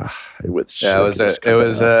like, with Yeah, it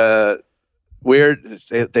was weird.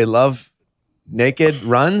 They love naked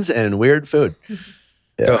runs and weird food.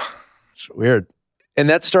 Yeah. Ugh. It's weird. And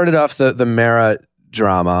that started off the Mara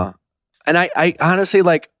drama. And I honestly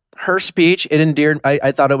like her speech. It endeared.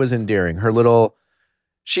 I thought it was endearing. Her little,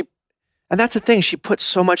 and that's the thing. She put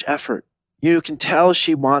so much effort. You can tell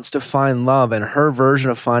she wants to find love, and her version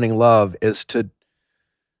of finding love is to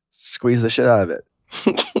squeeze the shit out of it.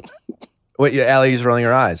 Wait, Allie's rolling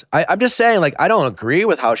her eyes. I'm just saying, like, I don't agree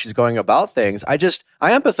with how she's going about things. I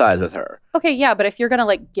empathize with her. Okay, yeah, but if you're going to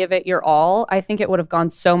like give it your all, I think it would have gone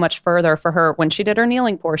so much further for her when she did her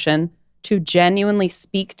kneeling portion to genuinely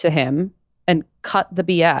speak to him and cut the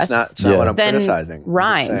BS. It's not what I'm Then criticizing. I'm just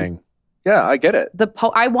rhyme. saying, yeah, I get it.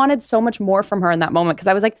 I wanted so much more from her in that moment because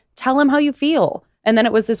I was like, tell him how you feel. And then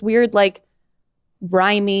it was this weird, like,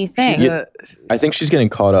 rhymey thing. I think she's getting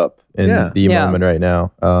caught up in the Yeah. moment right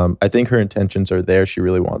now. I think her intentions are there. She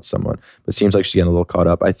really wants someone, but it seems like she's getting a little caught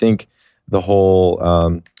up. I think the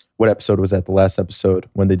whole what episode was that? The last episode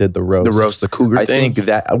when they did the roast. The cougar I thing. think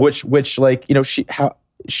that which like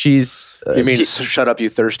she's. You mean shut up, you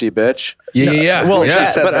thirsty bitch? Yeah. Well, Yeah,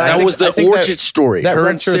 that, said but that. I that was the think origin story. That Her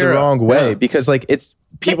rubs and her the Sarah. wrong way Yeah. because like it's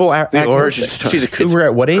people act origin like story. she's a cougar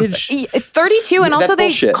at what age? 32, and That's also they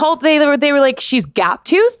bullshit. called they were like she's gap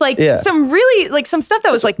tooth, like Yeah. some really like some stuff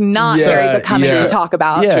that was like not Yeah, very becoming yeah. to talk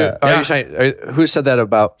about. Yeah. Are you saying who said that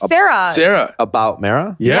about Sarah. about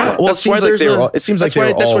Mara? Yeah. Well, it seems like they're all. It seems like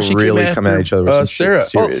they're all really coming at each other with some Sarah.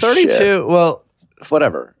 serious 32. shit. Well,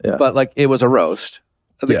 whatever. Yeah. But like it was a roast.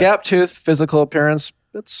 The Yeah. gap tooth physical appearance.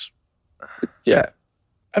 Yeah.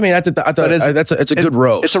 I mean, I thought it's a good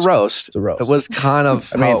roast. It's a roast. It's a roast. It was kind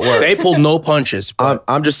of I mean, how it worked. they pulled no punches. But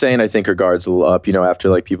I'm just saying. I think her guard's a little up. After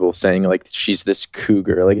like people saying like she's this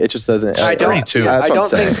cougar, like it just doesn't. I don't. 32. Yeah, That's what I'm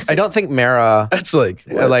saying. I don't think Mara that's like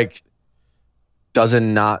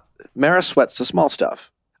doesn't not. Mara sweats the small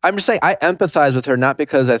stuff. I'm just saying I empathize with her not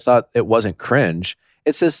because I thought it wasn't cringe.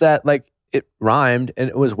 It's just that like it rhymed and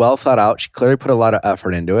it was well thought out. She clearly put a lot of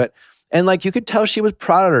effort into it. And like you could tell she was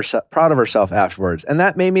proud of herself afterwards. And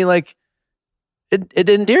that made me like, it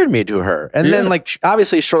endeared me to her. And then like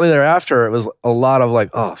obviously shortly thereafter, it was a lot of like,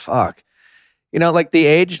 oh fuck. You know, like the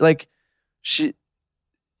age, like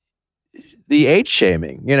the age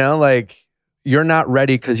shaming, you know, like you're not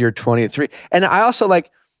ready because you're 23. And I also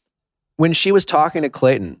like when she was talking to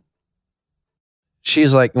Clayton,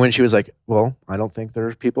 she's like, when she was like, well, I don't think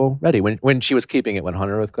there's people ready. When she was keeping it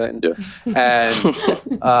 100 with Clayton. Yeah.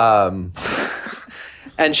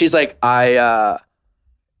 And she's like,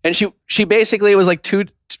 and she basically was like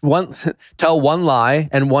tell one lie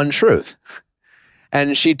and one truth.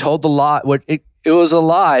 And she told the lie. It was a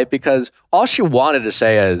lie because all she wanted to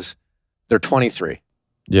say is they're 23.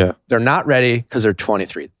 Yeah. They're not ready because they're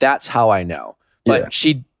 23. That's how I know. But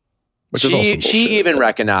she even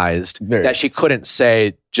recognized that she couldn't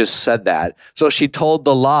said that. So she told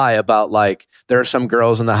the lie about like, there are some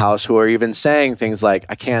girls in the house who are even saying things like,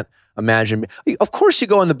 I can't imagine. Of course you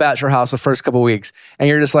go in the Bachelor house the first couple of weeks and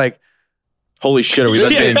you're just like, holy shit, are we about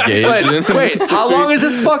to get engaged? Wait, how long is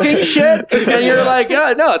this fucking shit? And you're like,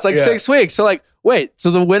 yeah, no, it's like 6 weeks. So like, wait,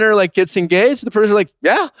 so the winner like gets engaged? The person's like,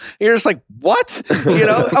 yeah. And you're just like, what? You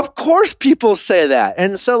know, of course people say that.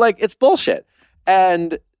 And so like, it's bullshit.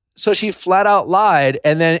 And so she flat out lied.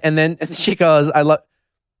 And then she goes,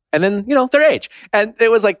 and then, you know, their age. And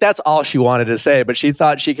it was like, that's all she wanted to say. But she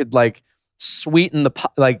thought she could like sweeten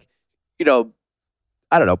like, you know,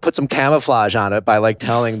 I don't know, put some camouflage on it by like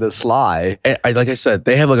telling this lie. And like I said,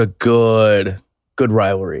 they have like a good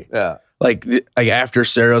rivalry. Yeah. Like after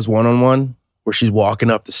Sarah's one-on-one, where she's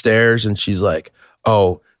walking up the stairs and she's like,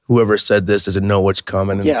 oh, whoever said this doesn't know what's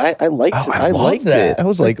coming. And yeah, I liked it. I liked that. I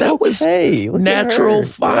was like, that was natural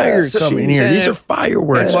fire coming here. These are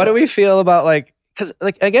fireworks. And what do we feel about like, because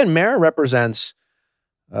like, again, Mara represents,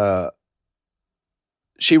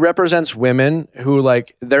 she represents women who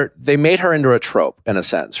like they made her into a trope in a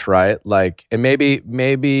sense, right? Like, and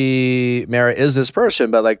maybe Mara is this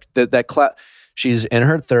person, but like she's in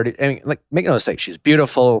her 30s. I mean, like, make no mistake, she's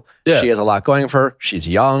beautiful. Yeah. She has a lot going for her. She's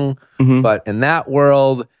young, but in that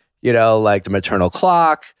world, you know, like the maternal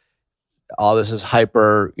clock, all this is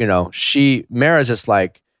hyper. You know, Mara's just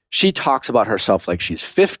like, she talks about herself like she's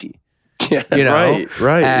 50. Yeah, you know,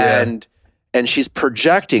 right, and she's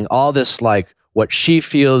projecting all this like, what she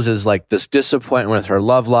feels is like this disappointment with her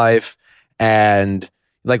love life and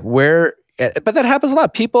like but that happens a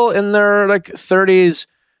lot. People in their like 30s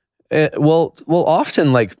will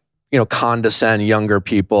often like, you know, condescend younger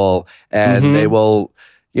people and they will,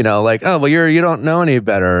 you know, like, oh, well, you don't know any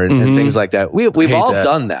better and things like that. We've all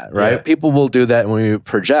done that, right? Yeah. People will do that when we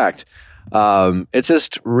project. It's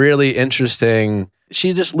just really interesting.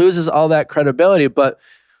 She just loses all that credibility, but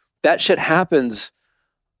that shit happens.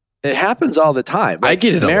 It happens all the time. Like, I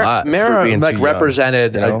get it a lot. Mara like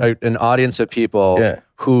represented an audience of people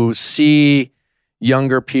who see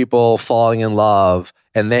younger people falling in love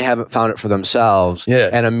and they haven't found it for themselves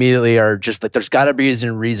and immediately are just like, there's got to be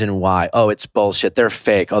a reason why. Oh, it's bullshit. They're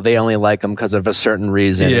fake. Oh, they only like them because of a certain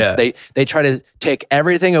reason. Yeah. They try to take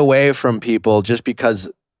everything away from people just because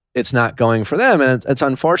it's not going for them. And it's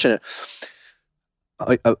unfortunate.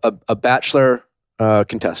 A Bachelor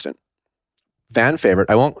contestant, fan favorite.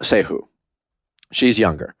 I won't say who. She's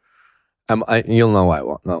younger. You'll know why I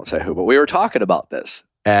won't say who. But we were talking about this,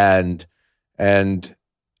 and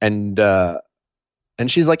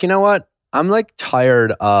she's like, you know what? I'm like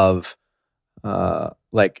tired of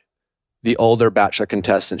like the older Bachelor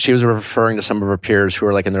contestants. She was referring to some of her peers who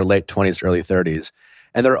are like in their late 20s, early 30s.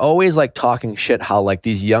 And they're always like talking shit how like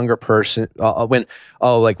these younger when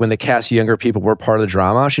they cast younger people, we're part of the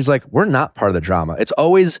drama. She's like, we're not part of the drama. It's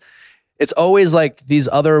always like these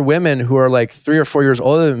other women who are like 3 or 4 years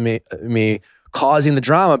older than me causing the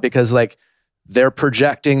drama because like they're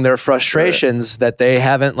projecting their frustrations that they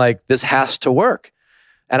haven't like, this has to work.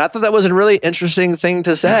 And I thought that was a really interesting thing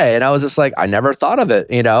to say. And I was just like, I never thought of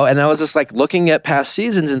it, you know? And I was just like looking at past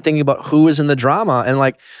seasons and thinking about who is in the drama. And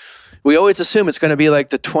like, we always assume it's going to be like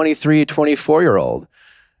the 23, 24-year-old.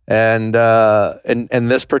 And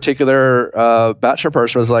this particular Bachelor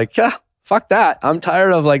person was like, yeah, fuck that. I'm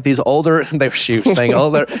tired of like these older, she was saying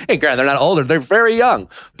older. Hey, granted, they're not older. They're very young.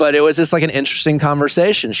 But it was just like an interesting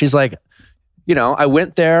conversation. She's like, you know, I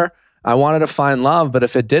went there. I wanted to find love. But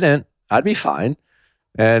if it didn't, I'd be fine.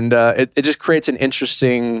 And it just creates an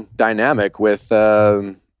interesting dynamic with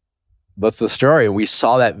the story. We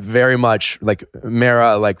saw that very much, like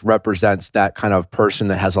Mara like represents that kind of person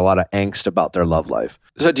that has a lot of angst about their love life.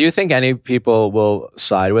 So do you think any people will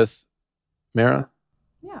side with Mara?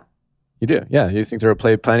 Yeah. You do? Yeah. You think there will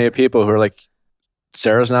play plenty of people who are like,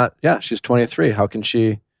 Sarah's not. Yeah, she's 23. How can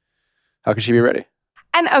she be ready?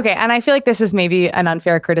 And okay, and I feel like this is maybe an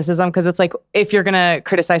unfair criticism because it's like if you're gonna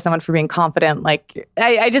criticize someone for being confident, like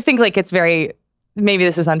I just think like it's very, maybe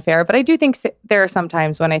this is unfair, but I do think there are some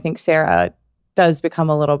times when I think Sarah does become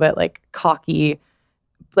a little bit like cocky,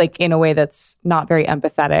 like in a way that's not very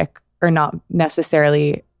empathetic or not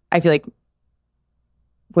necessarily, I feel like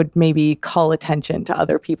would maybe call attention to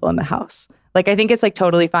other people in the house. Like I think it's like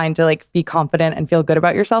totally fine to like be confident and feel good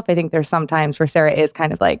about yourself. I think there's some times where Sarah is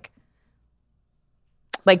kind of like,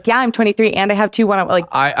 yeah, I'm 23 and I have 2 1. Like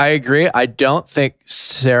I agree. I don't think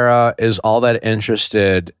Sarah is all that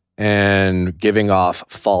interested in giving off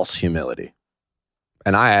false humility.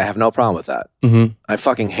 And I have no problem with that. Mm-hmm. I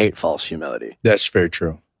fucking hate false humility. That's very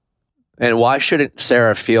true. And why shouldn't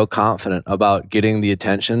Sarah feel confident about getting the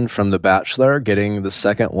attention from the Bachelor, getting the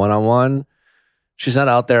second one-on-one? She's not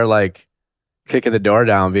out there like kicking the door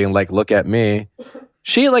down, being like, look at me.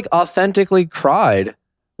 She like authentically cried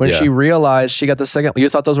when she realized she got the second. You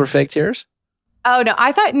thought those were fake tears? Oh, no.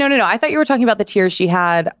 I thought, no. I thought you were talking about the tears she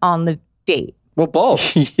had on the date. Well,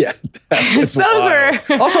 both. Yeah. Those were.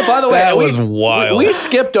 Also, by the way, that was wild. We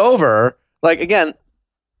skipped over, like, again,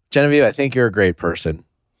 Genevieve, I think you're a great person.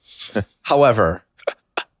 However,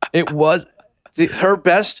 it was her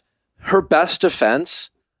best defense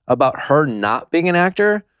about her not being an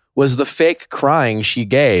actor was the fake crying she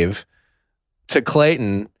gave to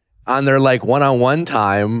Clayton on their like one-on-one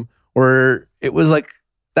time, where it was like,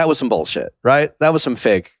 that was some bullshit, right? That was some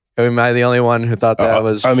fake. Am I the only one who thought that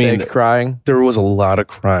was fake crying? There was a lot of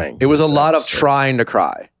crying. It was a lot of trying to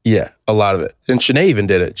cry. Yeah, a lot of it. And Shanae even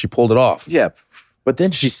did it. She pulled it off. Yeah. But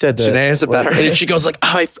then she said that Shanae is a better. And then she goes like,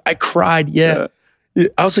 oh, I cried. Yeah.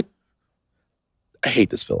 I was like, I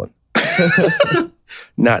hate this villain.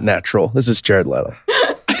 Not natural. This is Jared Leto.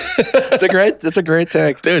 That's a great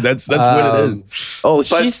take. Dude, that's what it is. Oh,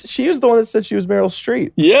 she is the one that said she was Meryl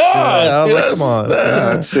Streep. Yeah. I was like, come on.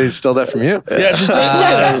 Let's see, stole that from you. Yeah, she's look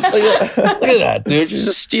at that, dude. She's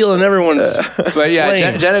just stealing everyone's. But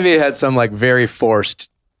yeah, Genevieve had some like very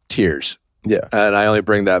forced tears. Yeah. And I only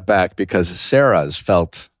bring that back because Sarah's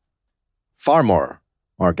felt far more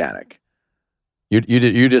organic.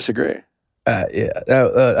 You disagree? Yeah,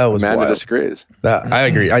 that was Amanda wild. disagrees. I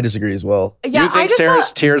agree. I disagree as well. Yeah, you think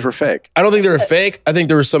Sarah's tears were fake? I don't think they were fake. I think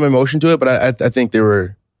there was some emotion to it, but I think they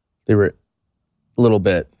were a little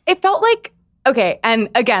bit. It felt like, okay, and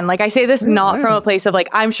again, like I say this not from a place of like,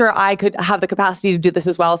 I'm sure I could have the capacity to do this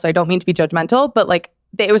as well, so I don't mean to be judgmental, but like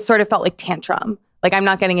it was sort of felt like tantrum. Like I'm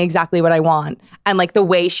not getting exactly what I want. And like the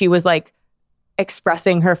way she was like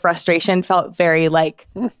expressing her frustration felt very like...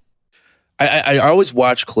 I always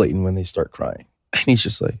watch Clayton when they start crying. And he's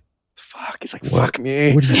just like, fuck. He's like, fuck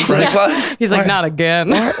me. What are you crying about? He's like, not again.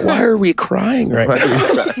 Why are we crying right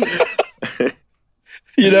now?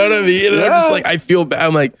 You know what I mean? And I'm just like, I feel bad.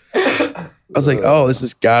 I'm like, I was like, oh, this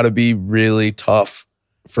has got to be really tough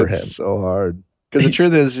for him. So hard. Because the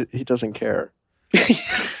truth is, he doesn't care.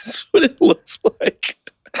 That's what it looks like.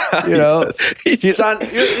 You know, he's on.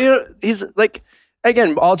 He's like,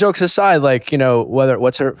 again, all jokes aside, like, you know,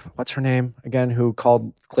 what's her name again? Who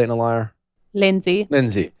called Clayton a liar? Lindsay.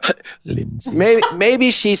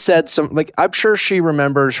 Maybe she said some, like, I'm sure she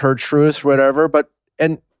remembers her truth, whatever. But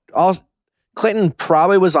Clayton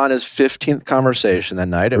probably was on his 15th conversation that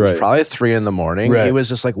night. It was probably 3 a.m. Right. He was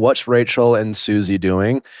just like, what's Rachel and Susie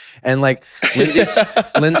doing? And like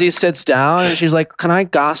Lindsay sits down and she's like, can I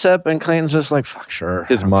gossip? And Clayton's just like, fuck, sure.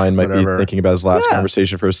 His mind might be thinking about his last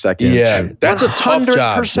conversation for a second. Yeah. That's a tough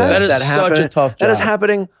job. That is such a tough job. That is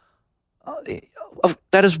happening.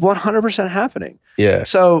 That is 100% happening. Yeah.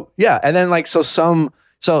 So yeah. And then like, so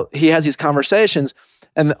he has these conversations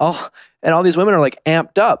and all these women are like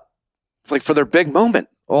amped up. It's like for their big moment.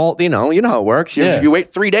 Well, you know how it works. You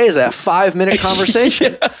wait 3 days, that 5-minute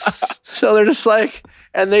conversation. So they're just like,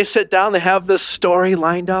 and they sit down, they have this story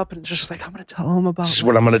lined up and just like, I'm going to tell them about this is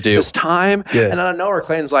what I'm going to do. This time. Yeah. And out of nowhere,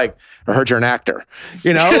 Clayton's like, I heard you're an actor.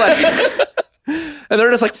 You know, like, and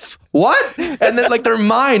they're just like, what? And then like their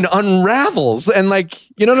mind unravels. And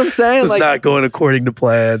like, you know what I'm saying? It's like, not going according to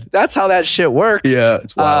plan. That's how that shit works. Yeah.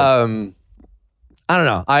 It's wild. I don't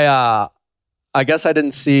know. I guess I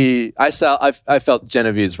didn't see. I felt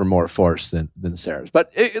Genevieve's were more forced than Sarah's,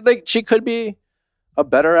 but like she could be a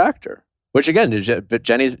better actor. Which again, but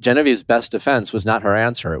Genevieve's best defense was not her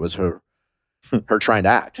answer; it was her trying to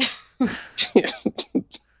act.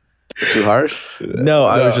 Too harsh? No,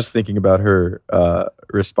 I was just thinking about her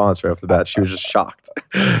response right off the bat. She was just shocked.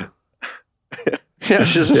 Yeah,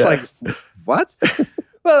 she was just like, "What?"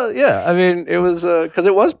 Well, yeah. I mean, it was because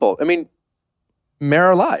it was bold. I mean,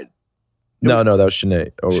 Mara lied. No, that was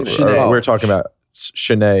Shanae. We're talking about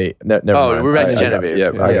Shanae. Never mind. we're back to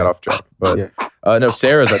Genevieve. I got off track. But no,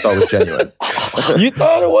 Sarah's I thought was genuine. You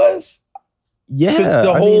thought it was? Yeah.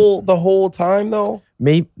 The whole time though.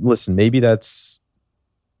 Maybe that's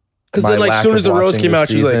because then, like, as soon as the rose came out,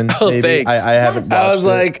 she was like, "Oh, maybe. thanks." I haven't. I was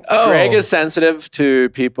like, "Oh." Greg is sensitive to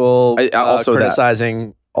people also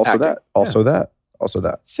criticizing. Also acting. that.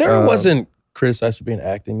 Sarah wasn't criticized for being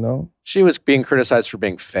acting though. She was being criticized for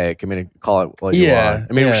being fake. I mean, call it what you want.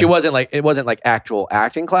 I mean, she wasn't like it wasn't like actual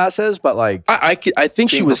acting classes, but like I think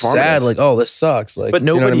she was sad. Like, oh, this sucks. Like, but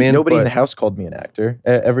nobody, you know what I mean? nobody in the house called me an actor.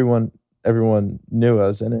 Everyone knew I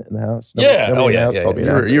was in it in the house. Nobody in the house called me an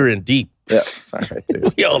actor. You were in deep. Yeah, all right,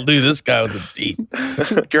 dude. We all knew this guy was in deep.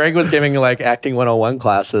 Greg was giving like acting 101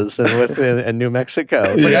 classes in New Mexico.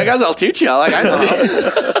 It's like, I guess I'll teach you. Like, I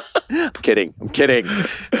know. I'm kidding.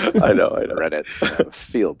 I know. Read it. So I have a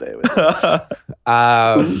field day with it.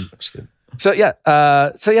 So yeah.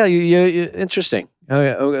 You interesting.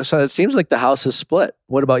 Okay, so it seems like the house is split.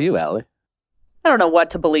 What about you, Allie? I don't know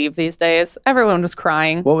what to believe these days. Everyone was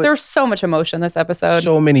crying. There was so much emotion this episode.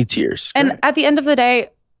 So many tears. And at the end of the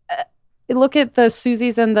day, look at the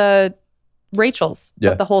Suzies and the Rachels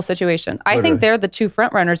of the whole situation. I think they're the two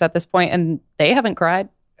front runners at this point, and they haven't cried.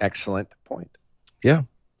 Excellent point. Yeah.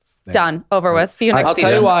 Done. Over with. See you next season.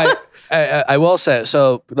 I'll tell you why. I will say,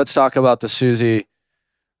 so let's talk about the Suzie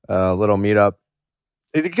little meetup.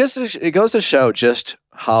 It goes to show just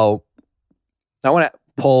how, I want to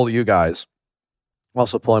poll you guys, I'm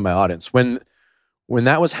also polling my audience. When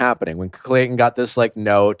that was happening, when Clayton got this like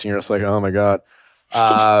note and you're just like, oh my God.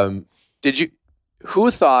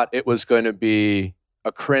 Who thought it was going to be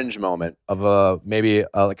a cringe moment of a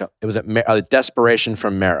desperation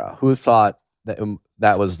from Mara? Who thought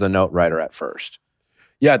that was the note writer at first?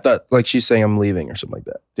 Yeah, I thought like she's saying I'm leaving or something like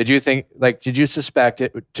that. Did you suspect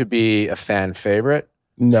it to be a fan favorite?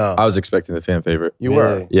 No. I was expecting the fan favorite. You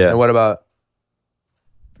were? Yeah. And what about?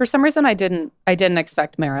 For some reason, I didn't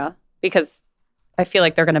expect Mara because I feel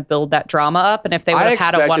like they're going to build that drama up. And if they would have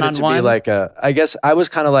had a one-on-one. I guess I was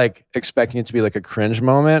kind of like expecting it to be like a cringe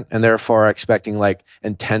moment and therefore expecting like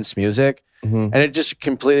intense music. Mm-hmm. And it just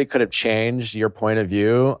completely could have changed your point of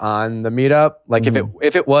view on the meetup. Like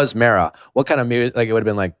if it was Mara, what kind of music? Like it would have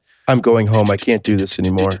been like, I'm going home. I can't do this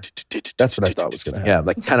anymore. That's what I thought was going to happen. Yeah,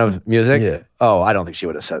 like kind of music. Yeah. Oh, I don't think she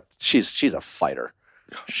would have said. She's a fighter.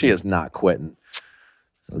 She is not quitting.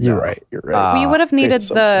 You're right. We would have needed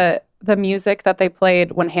the music that they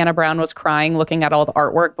played when Hannah Brown was crying, looking at all the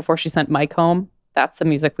artwork before she sent Mike home. That's the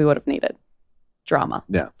music we would have needed. Drama.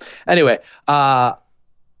 Yeah. Anyway,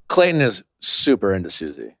 Clayton is super into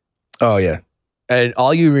Suzie. Oh yeah. And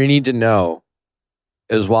all you really need to know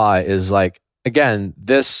is like, again,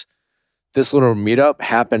 this little meetup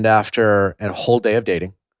happened after a whole day of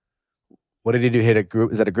dating. What did he do? He hit a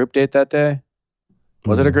group. Is that a group date that day?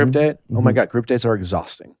 Was it a group date? Oh my God, group dates are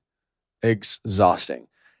exhausting.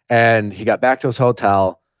 And he got back to his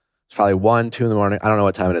hotel. It's probably 1, 2 in the morning. I don't know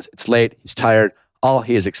what time it is. It's late. He's tired. All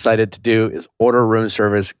he is excited to do is order room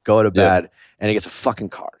service, go to bed, and he gets a fucking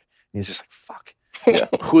card. And he's just like, fuck.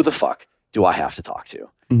 Who the fuck do I have to talk to?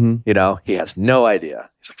 Mm-hmm. You know, he has no idea.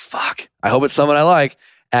 He's like, fuck. I hope it's someone I like.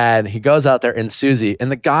 And he goes out there in Suzie,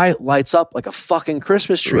 and the guy lights up like a fucking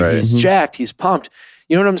Christmas tree. Right. He's jacked. He's pumped.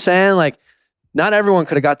 You know what I'm saying? Like, not everyone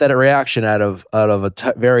could have got that reaction out of a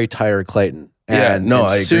very tired Clayton. And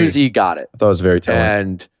I agree. Suzie got it. I thought it was very telling.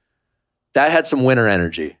 And that had some winter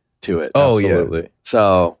energy to it. Oh, absolutely. Yeah.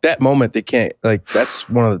 So that moment, they can't, like, that's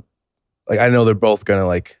one of the, like, I know they're both going to,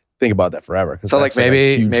 like, think about that forever. So, like,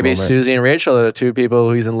 maybe Suzie and Rachel are the two people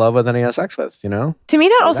who he's in love with and he has sex with, you know? To me,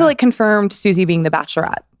 that also, like, confirmed Suzie being the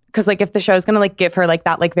Bachelorette. Because, like, if the show's going to, like, give her, like,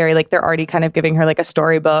 that, like, very, like, they're already kind of giving her, like, a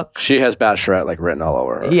storybook. She has Bachelorette, like, written all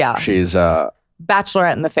over her. Yeah. She's,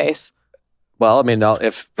 Bachelorette in the face. Well, I mean, what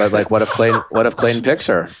if Clayton picks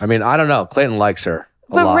her? I mean, I don't know. Clayton likes her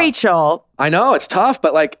a lot. Rachel. I know it's tough,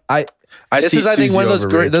 but like this is one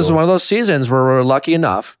of those seasons where we're lucky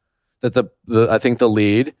enough that I think the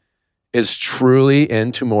lead is truly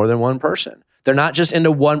into more than one person. They're not just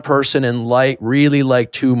into one person and really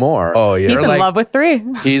like two more. Oh yeah, he's in love with 3.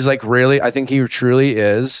 He's like really. I think he truly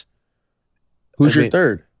is. Who's your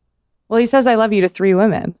third? Well, he says I love you to 3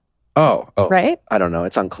 women. Oh, right. I don't know.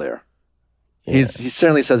 It's unclear. Yeah. He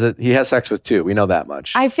certainly says that he has sex with 2. We know that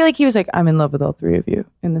much. I feel like he was like, I'm in love with all 3 of you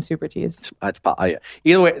in the Super Tease.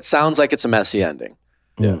 Either way, it sounds like it's a messy ending.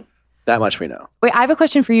 Yeah. That much we know. Wait, I have a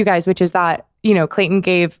question for you guys, which is that, you know, Clayton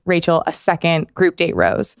gave Rachel a second group date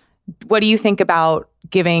rose. What do you think about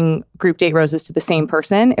giving group date roses to the same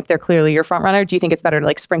person if they're clearly your front runner? Do you think it's better to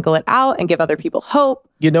like sprinkle it out and give other people hope?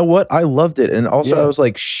 You know what? I loved it. And also I was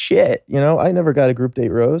like, shit, I never got a group date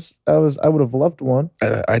rose. I would have loved one.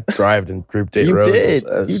 I thrived in group date You roses.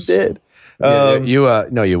 did. You did.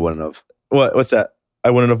 No, you wouldn't have. What's that? I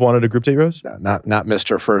wouldn't have wanted a group date rose? No, not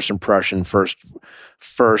Mr. First Impression, first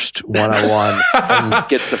 101 and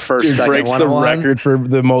gets the first Dude, second breaks the 101. record for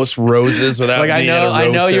the most roses without Like being at a rose I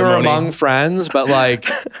know you were ceremony. among friends, but like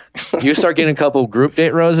you start getting a couple group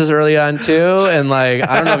date roses early on too, and like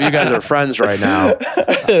I don't know if you guys are friends right now.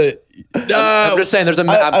 I'm just saying,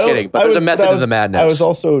 I'm kidding, but there's a method to the madness. I was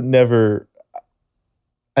also never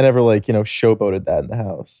like showboated that in the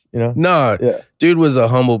house. No, Yeah. dude was a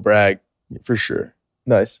humble brag for sure.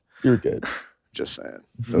 Nice. You're good. Just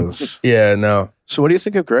saying. Yeah, no. So what do you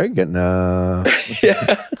think of Greg getting Yeah.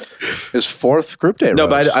 his fourth group date? No,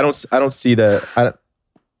 rose? but I don't see that.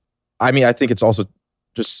 I mean, I think it's also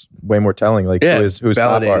just way more telling. Like who's top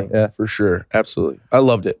bar. validating. Yeah. For sure. Absolutely. I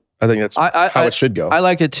loved it. I think that's how it should go. I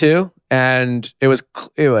liked it too, and it was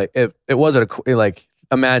it wasn't like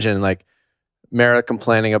imagine like Mara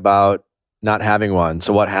complaining about not having one.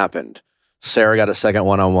 So what happened? Sarah got a second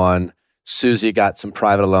one-on-one. Susie got some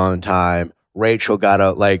private alone time. Rachel got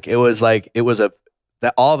all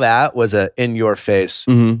that was a in your face.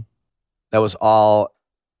 Mhm. That was all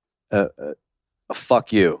a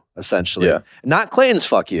fuck you, essentially. Yeah. Not Clayton's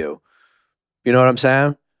fuck you. You know what I'm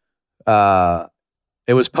saying?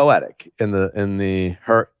 It was poetic in the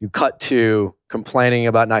you cut to complaining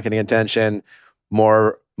about not getting attention,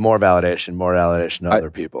 more validation to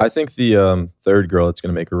other people. I think the third girl that's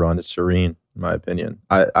going to make a run is Serene, in my opinion.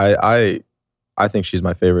 I think she's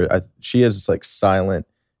my favorite. She has like silent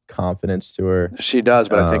confidence to her. She does,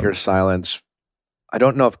 but I think her silence. I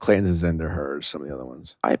don't know if Clayton's is into her or some of the other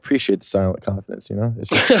ones. I appreciate the silent confidence. It's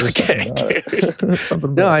just there's Okay,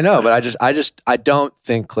 something about No, it. I know, but I don't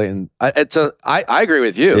think Clayton. I agree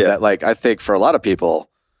with you Yeah. that like I think for a lot of people,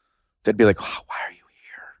 they'd be like, oh, why are you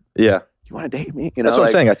here? Yeah, You want to date me? that's what I'm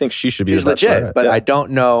saying. I think she should be. She's the legit, bachelorette. but Yeah. I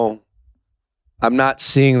don't know. I'm not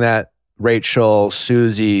seeing that Rachel,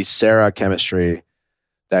 Susie, Sarah chemistry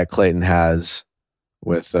that Clayton has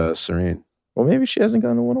with Serene. Well, maybe she hasn't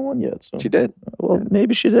gotten a one-on-one yet. So She did. Well,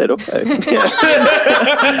 maybe she did. Okay.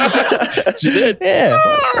 She did. Yeah.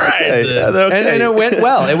 All right, Okay. then. Okay. And it went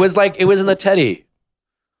well. It was in the Teddy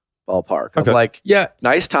ballpark of Okay. like Yeah.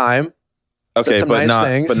 nice time. Okay, some but nice not.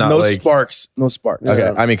 things. But not No like. sparks. No sparks. Okay,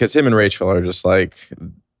 Yeah. I mean, because him and Rachel are just like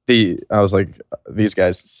I was like, these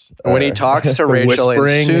guys. When he are- talks to Rachel and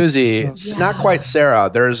whispering, Susie, it's it's not quite Sarah.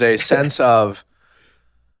 There's a sense of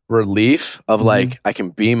relief of like, I can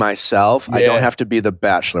be myself. I Yeah. don't have to be the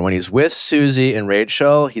bachelor. When he's with Susie and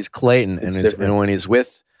Rachel, he's Clayton. It's And different. when he's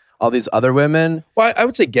with all these other women, Well, I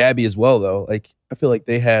would say Gabby as well, though. Like, I feel like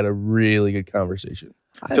they had a really good conversation.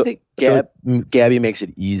 I feel- think I feel Gabby makes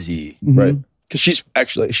it easy. Right. Because she's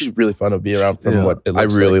really fun to be around from Yeah. what it I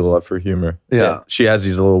looks really like. love her humor. Yeah. She has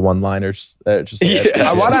these little one-liners that just.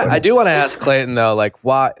 Yeah. I do want to ask Clayton though, like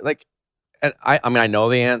why, like, and I mean, I know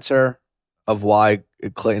the answer of why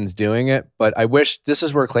Clayton's doing it, but I wish this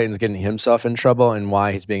is where Clayton's getting himself in trouble and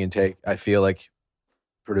why he's being I feel like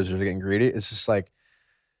producers are getting greedy. It's just like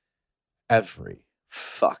every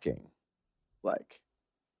fucking like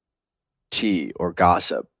tea or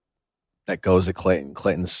gossip that goes to Clayton,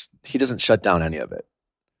 he doesn't shut down any of it.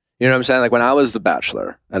 You know what I'm saying? Like when I was the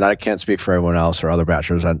Bachelor, and I can't speak for everyone else or other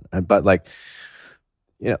bachelors, but like,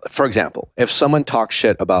 you know, for example, if someone talks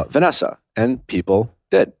shit about Vanessa, and people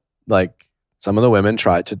did, like some of the women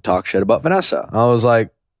tried to talk shit about Vanessa, I was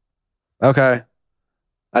like, okay,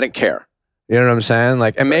 I didn't care. You know what I'm saying?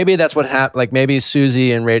 Like, and maybe that's what happened. Like maybe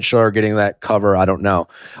Susie and Rachel are getting that cover. I don't know.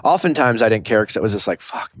 Oftentimes I didn't care because it was just like,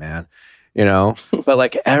 fuck, man, you know. But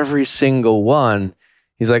like every single one,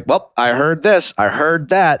 he's like, well, I heard this, I heard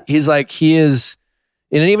that. He's like, he is,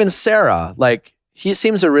 and even Sarah, like he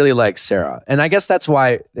seems to really like Sarah. And I guess that's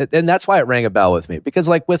why it rang a bell with me, because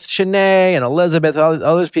like with Shanae and Elizabeth, all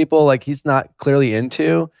those people, like he's clearly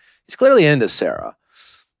into Sarah.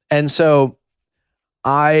 And so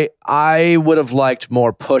I would have liked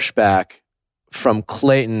more pushback from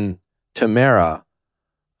Clayton to Mara,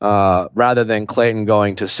 rather than Clayton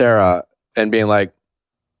going to Sarah and being like,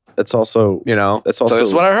 That's also. you know, That's so also. this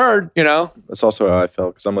is what I heard, you know. That's also how I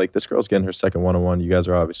felt, because I'm like, this girl's getting her second one-on-one. You guys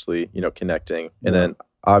are obviously, connecting, and then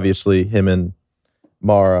obviously him and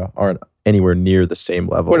Mara aren't anywhere near the same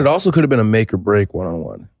level. But it also could have been a make or break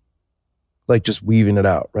one-on-one. Like just weaving it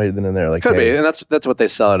out right then and there. Like, Could hey, be, and that's what they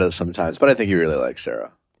sell it as sometimes. But I think he really likes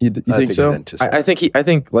Sarah. You I think so? he's into Sarah. I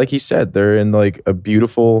think like he said, they're in like a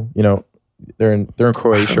beautiful, They're in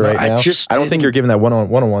Croatia right now. I don't think you're giving that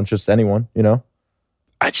one-on-one just to anyone, you know?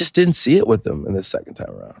 I just didn't see it with them in the second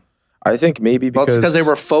time around. I think maybe because they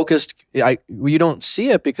were focused. You don't see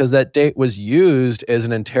it because that date was used as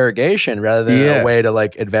an interrogation rather than a way to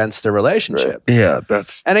like advance the relationship. Right. Yeah,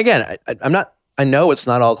 that's. And again, I'm not. I know it's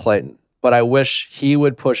not all Clayton, but I wish he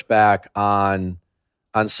would push back on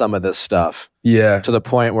some of this stuff. Yeah, to the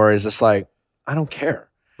point where he's just like, I don't care.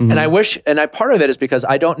 Mm-hmm. And I wish, part of it is because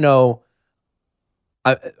I don't know.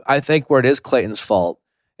 I think where it is Clayton's fault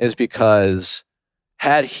is because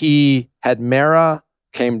had Mara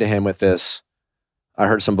came to him with this, I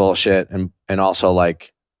heard some bullshit, and also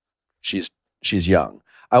like she's young.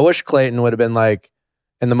 I wish Clayton would have been like,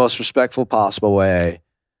 in the most respectful possible way,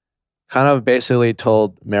 kind of basically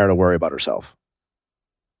told Mara to worry about herself.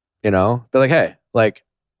 You know, be like, hey, like,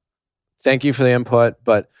 thank you for the input,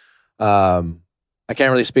 but I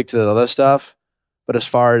can't really speak to the other stuff. But as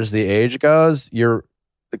far as the age goes, you're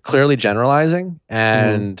clearly generalizing,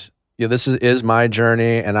 and this is my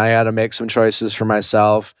journey, and I had to make some choices for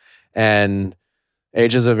myself, and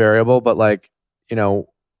age is a variable, but like,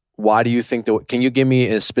 why do you think that, can you give me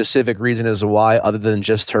a specific reason as to why other than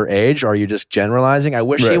just her age, or are you just generalizing? I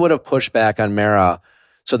wish he would have pushed back on Mara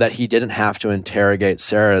so that he didn't have to interrogate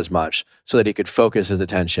Sarah as much, so that he could focus his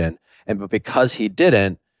attention. But because he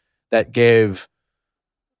didn't, that gave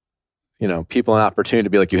people an opportunity to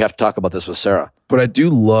be like, you have to talk about this with Sarah. But I do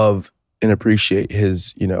love and appreciate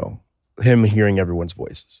his, him hearing everyone's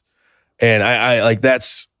voices. And I like,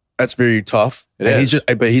 that's very tough. But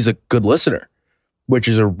he's a good listener, which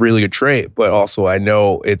is a really good trait. But also I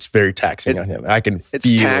know it's very taxing on him.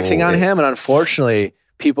 It's taxing on him. And unfortunately,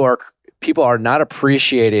 people are not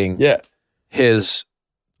appreciating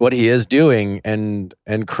what he is doing and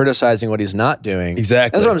criticizing what he's not doing.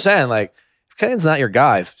 Exactly. That's what I'm saying. Like, if Clayton's not your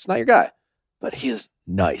guy, it's not your guy. But he is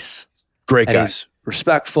nice. Great guy. He's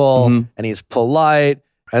respectful and he's polite.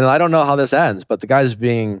 And I don't know how this ends, but the guy's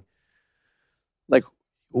being like,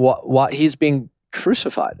 what he's being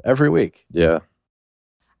crucified every week. Yeah.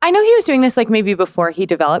 I know he was doing this like maybe before he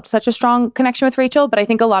developed such a strong connection with Rachel, but I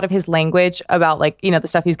think a lot of his language about like, the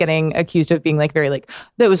stuff he's getting accused of being like very like,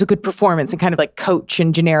 that was a good performance and kind of like coach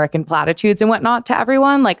and generic and platitudes and whatnot to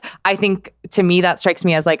everyone. Like, I think to me, that strikes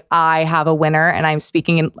me as like, I have a winner and I'm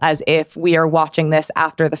speaking as if we are watching this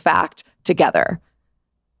after the fact together.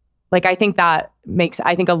 Like, I think that makes,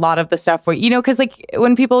 a lot of the stuff where, because like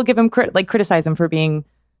when people give him criticize him for being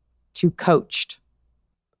too coached.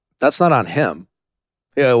 That's not on him.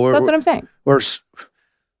 Yeah, that's what I'm saying.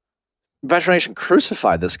 Bachelor Nation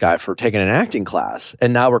crucified this guy for taking an acting class,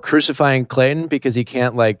 and now we're crucifying Clayton because he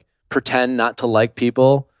can't like pretend not to like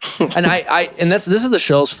people. And and this is the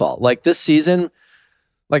show's fault. Like this season,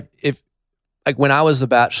 like when I was the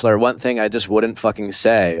Bachelor, one thing I just wouldn't fucking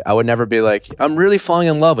say. I would never be like, I'm really falling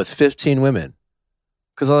in love with 15 women,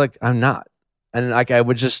 because I'm not, and like I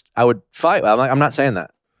would fight. I'm like, I'm not saying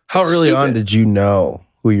that. How early on did you know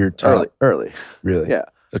who you're talking? Early. Really? Yeah.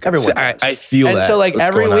 Okay. Everyone I feel that. And so like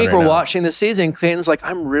every week we're now. watching the season, Clayton's like,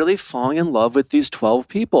 I'm really falling in love with these 12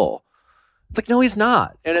 people. It's like, no, he's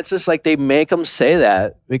not. And it's just like, they make him say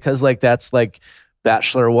that because like, that's like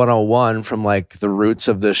Bachelor 101 from like the roots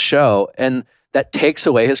of this show. And that takes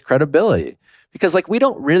away his credibility because like, we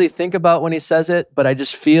don't really think about when he says it, but I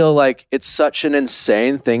just feel like it's such an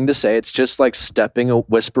insane thing to say. It's just like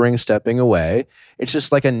whispering, stepping away. It's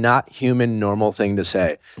just like a not human, normal thing to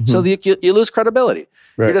say. Mm-hmm. So you lose credibility.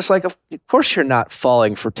 Right. You're just like, of course you're not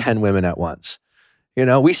falling for 10 women at once.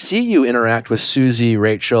 We see you interact with Susie,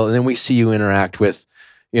 Rachel, and then we see you interact with,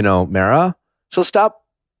 Mara. So stop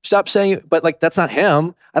saying it. But like, that's not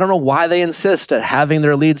him. I don't know why they insist at having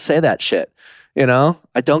their lead say that shit.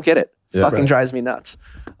 I don't get it. Yeah, fucking drives me nuts.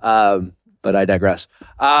 But I digress.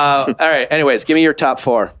 All right. Anyways, give me your top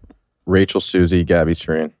 4. Rachel, Susie, Gabby,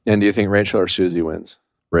 Serene. And do you think Rachel or Susie wins?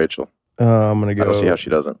 Rachel. I'm going to go. I don't see how she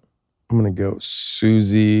doesn't. I'm going to go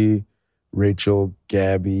Susie, Rachel,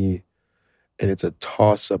 Gabby, and it's a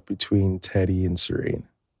toss-up between Teddy and Serene.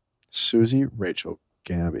 Susie, Rachel,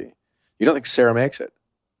 Gabby. You don't think Sarah makes it?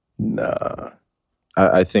 Nah.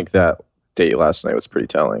 I think that date last night was pretty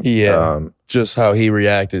telling. Yeah. Just how he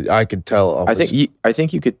reacted, I could tell. I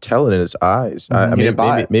think you could tell it in his eyes. I mean,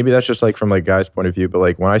 maybe that's just like from like guy's point of view, but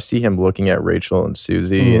like when I see him looking at Rachel and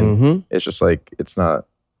Susie, and it's just like it's not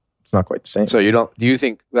quite the same. So do you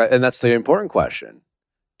think, and that's the important question,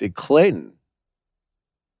 did Clayton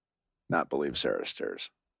not believe Sarah Stirs?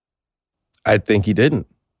 I think he didn't.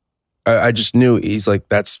 I just knew he's like,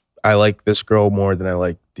 I like this girl more than I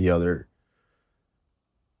like the other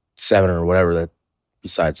 7 or whatever that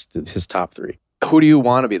besides his top 3. Who do you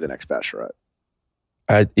want to be the next Bachelorette?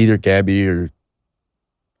 Either Gabby or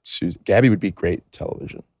Susie. Gabby would be great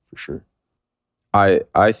television for sure.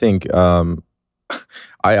 I think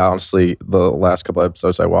I honestly, the last couple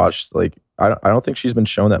episodes I watched, like I don't think she's been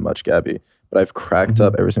shown that much, Gabby, but I've cracked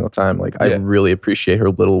up every single time. Like I really appreciate her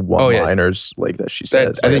little one-liners like that she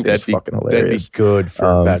says. I think that's fucking hilarious. That'd be good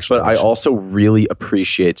for Bachelor. But I also really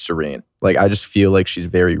appreciate Serene. Like I just feel like she's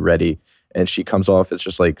very ready, and she comes off as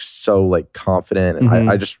just like so like confident, and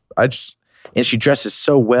I just and she dresses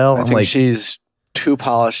so well. I think she's too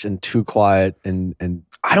polished and too quiet, and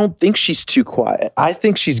I don't think she's too quiet. I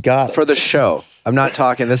think she's got it. For the show. I'm not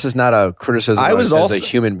talking. This is not a criticism as a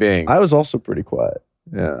human being. I was also pretty quiet.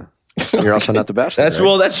 Yeah. You're also not the Bachelor.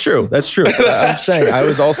 Well, that's true. That's true. I'm saying I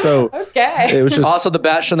was also okay. It was just also the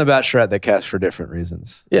Bachelor and the Bachelorette. They cast for different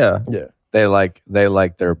reasons. Yeah. They like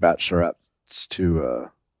their bachelorettes to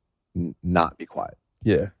not be quiet.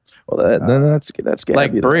 Yeah. Well, then that's Gabby.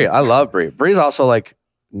 Like Brie. I love Brie. Brie's also like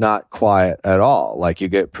not quiet at all. Like you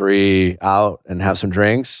get Brie out and have some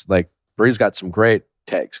drinks. Like Brie's got some great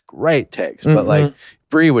takes. But like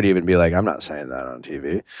Brie would even be like, I'm not saying that on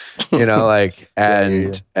TV, you know, like,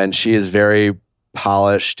 and she is very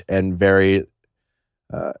polished and very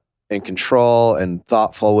in control and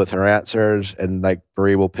thoughtful with her answers. And like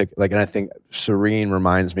Brie will pick, like, and I think Serene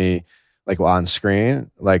reminds me, like on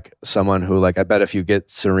screen, like someone who, like, I bet if you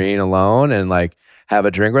get Serene alone and like have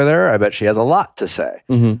a drink with her, I bet she has a lot to say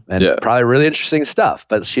and probably really interesting stuff,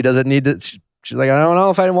 but she doesn't need to. She's like, I don't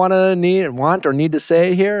know if I want or need to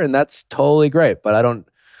say it here, and that's totally great. But I don't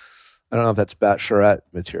know if that's Bachelorette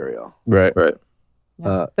material. Right.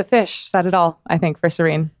 Yeah. The fish said it all, I think, for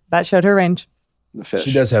Serene. That showed her range. The fish.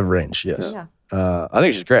 She does have range, yes. Yeah. I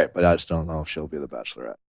think she's great, but I just don't know if she'll be the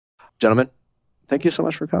Bachelorette. Gentlemen, thank you so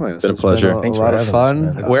much for coming. It's been a pleasure. Thanks for having us. A lot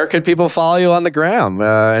of fun. Where could people follow you on the gram?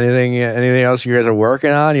 Anything else you guys are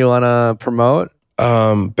working on? You want to promote?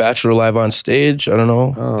 Bachelor Live on Stage. I don't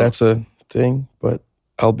know. That's a thing, but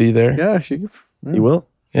I'll be there. Yeah, you will.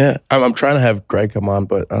 Yeah, I'm trying to have Greg come on,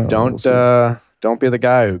 but I don't know. Don't be the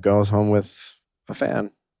guy who goes home with a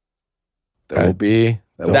fan. That won't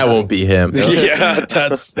be him. Yeah,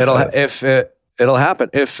 that's it'll happen.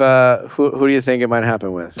 If who do you think it might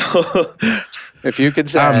happen with? If you could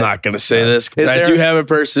say, I'm not going to say this. I do have a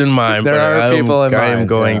person in mind, but I am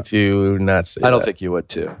going to not say. I don't think you would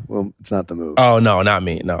too. Well, it's not the move. Oh no, not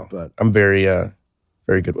me. No, but I'm very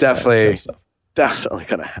very good. With definitely, kind of stuff. Definitely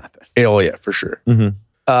going to happen. Oh yeah, for sure.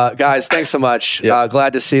 Guys, thanks so much.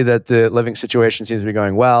 Glad to see that the living situation seems to be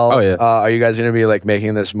going well. Oh yeah. Are you guys going to be like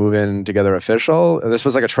making this move in together official? This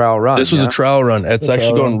was like a trial run. This was a trial run. It's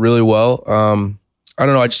actually going really well. I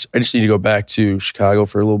don't know. I just need to go back to Chicago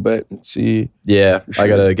for a little bit and see. Yeah, sure. I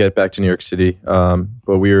got to get back to New York City.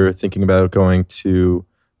 But we were thinking about going to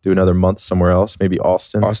do another month somewhere else, maybe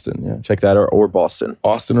Austin. Austin, yeah. Check that out, or Boston.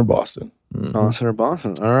 Austin or Boston. Mm-hmm. Austin or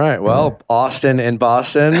Boston. All right. Well, Austin and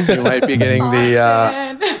Boston. You might be getting the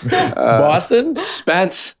Boston?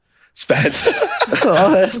 Spence Spence and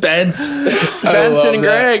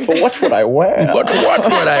Greg. But what would I wear? What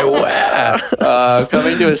would I wear?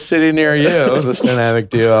 Coming to a city near you, this dynamic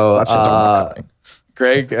duo.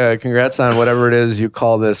 Greg, congrats on whatever it is you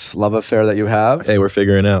call this love affair that you have. Hey, we're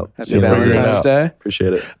figuring out. Happy Valentine's Day.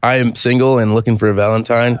 Appreciate it. I am single and looking for a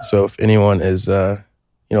Valentine, so if anyone is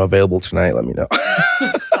available tonight, let me know.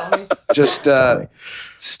 Just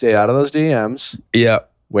stay out of those DMs. Yeah.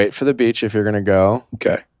 Wait for the beach if you're gonna go.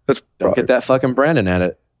 Okay. Don't get that fucking Brandon at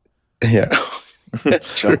it. Yeah.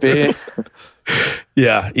 Don't be.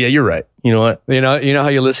 Yeah, you're right. You know what? You know how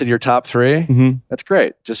you listed your top 3? Mm-hmm. That's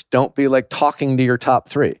great. Just don't be like talking to your top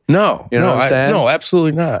 3. No. You know what I'm saying? No,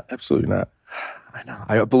 absolutely not. Absolutely not. I know.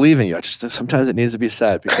 I believe in you. I just sometimes it needs to be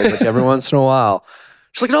said because like every once in a while,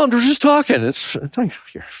 she's like, no, I'm just talking.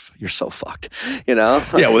 You're so fucked. You know?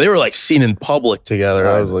 Yeah, well, they were like seen in public together.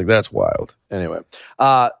 I was like, that's wild. Anyway,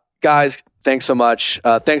 guys, thanks so much.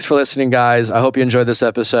 Thanks for listening, guys. I hope you enjoyed this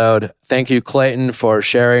episode. Thank you, Clayton, for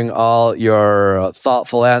sharing all your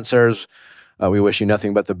thoughtful answers. We wish you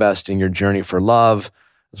nothing but the best in your journey for love,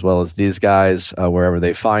 as well as these guys, wherever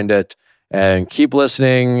they find it. And keep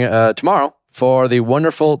listening tomorrow for the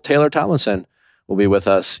wonderful Taylor Tomlinson will be with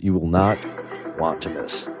us. You will not want to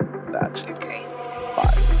miss that.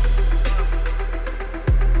 Bye.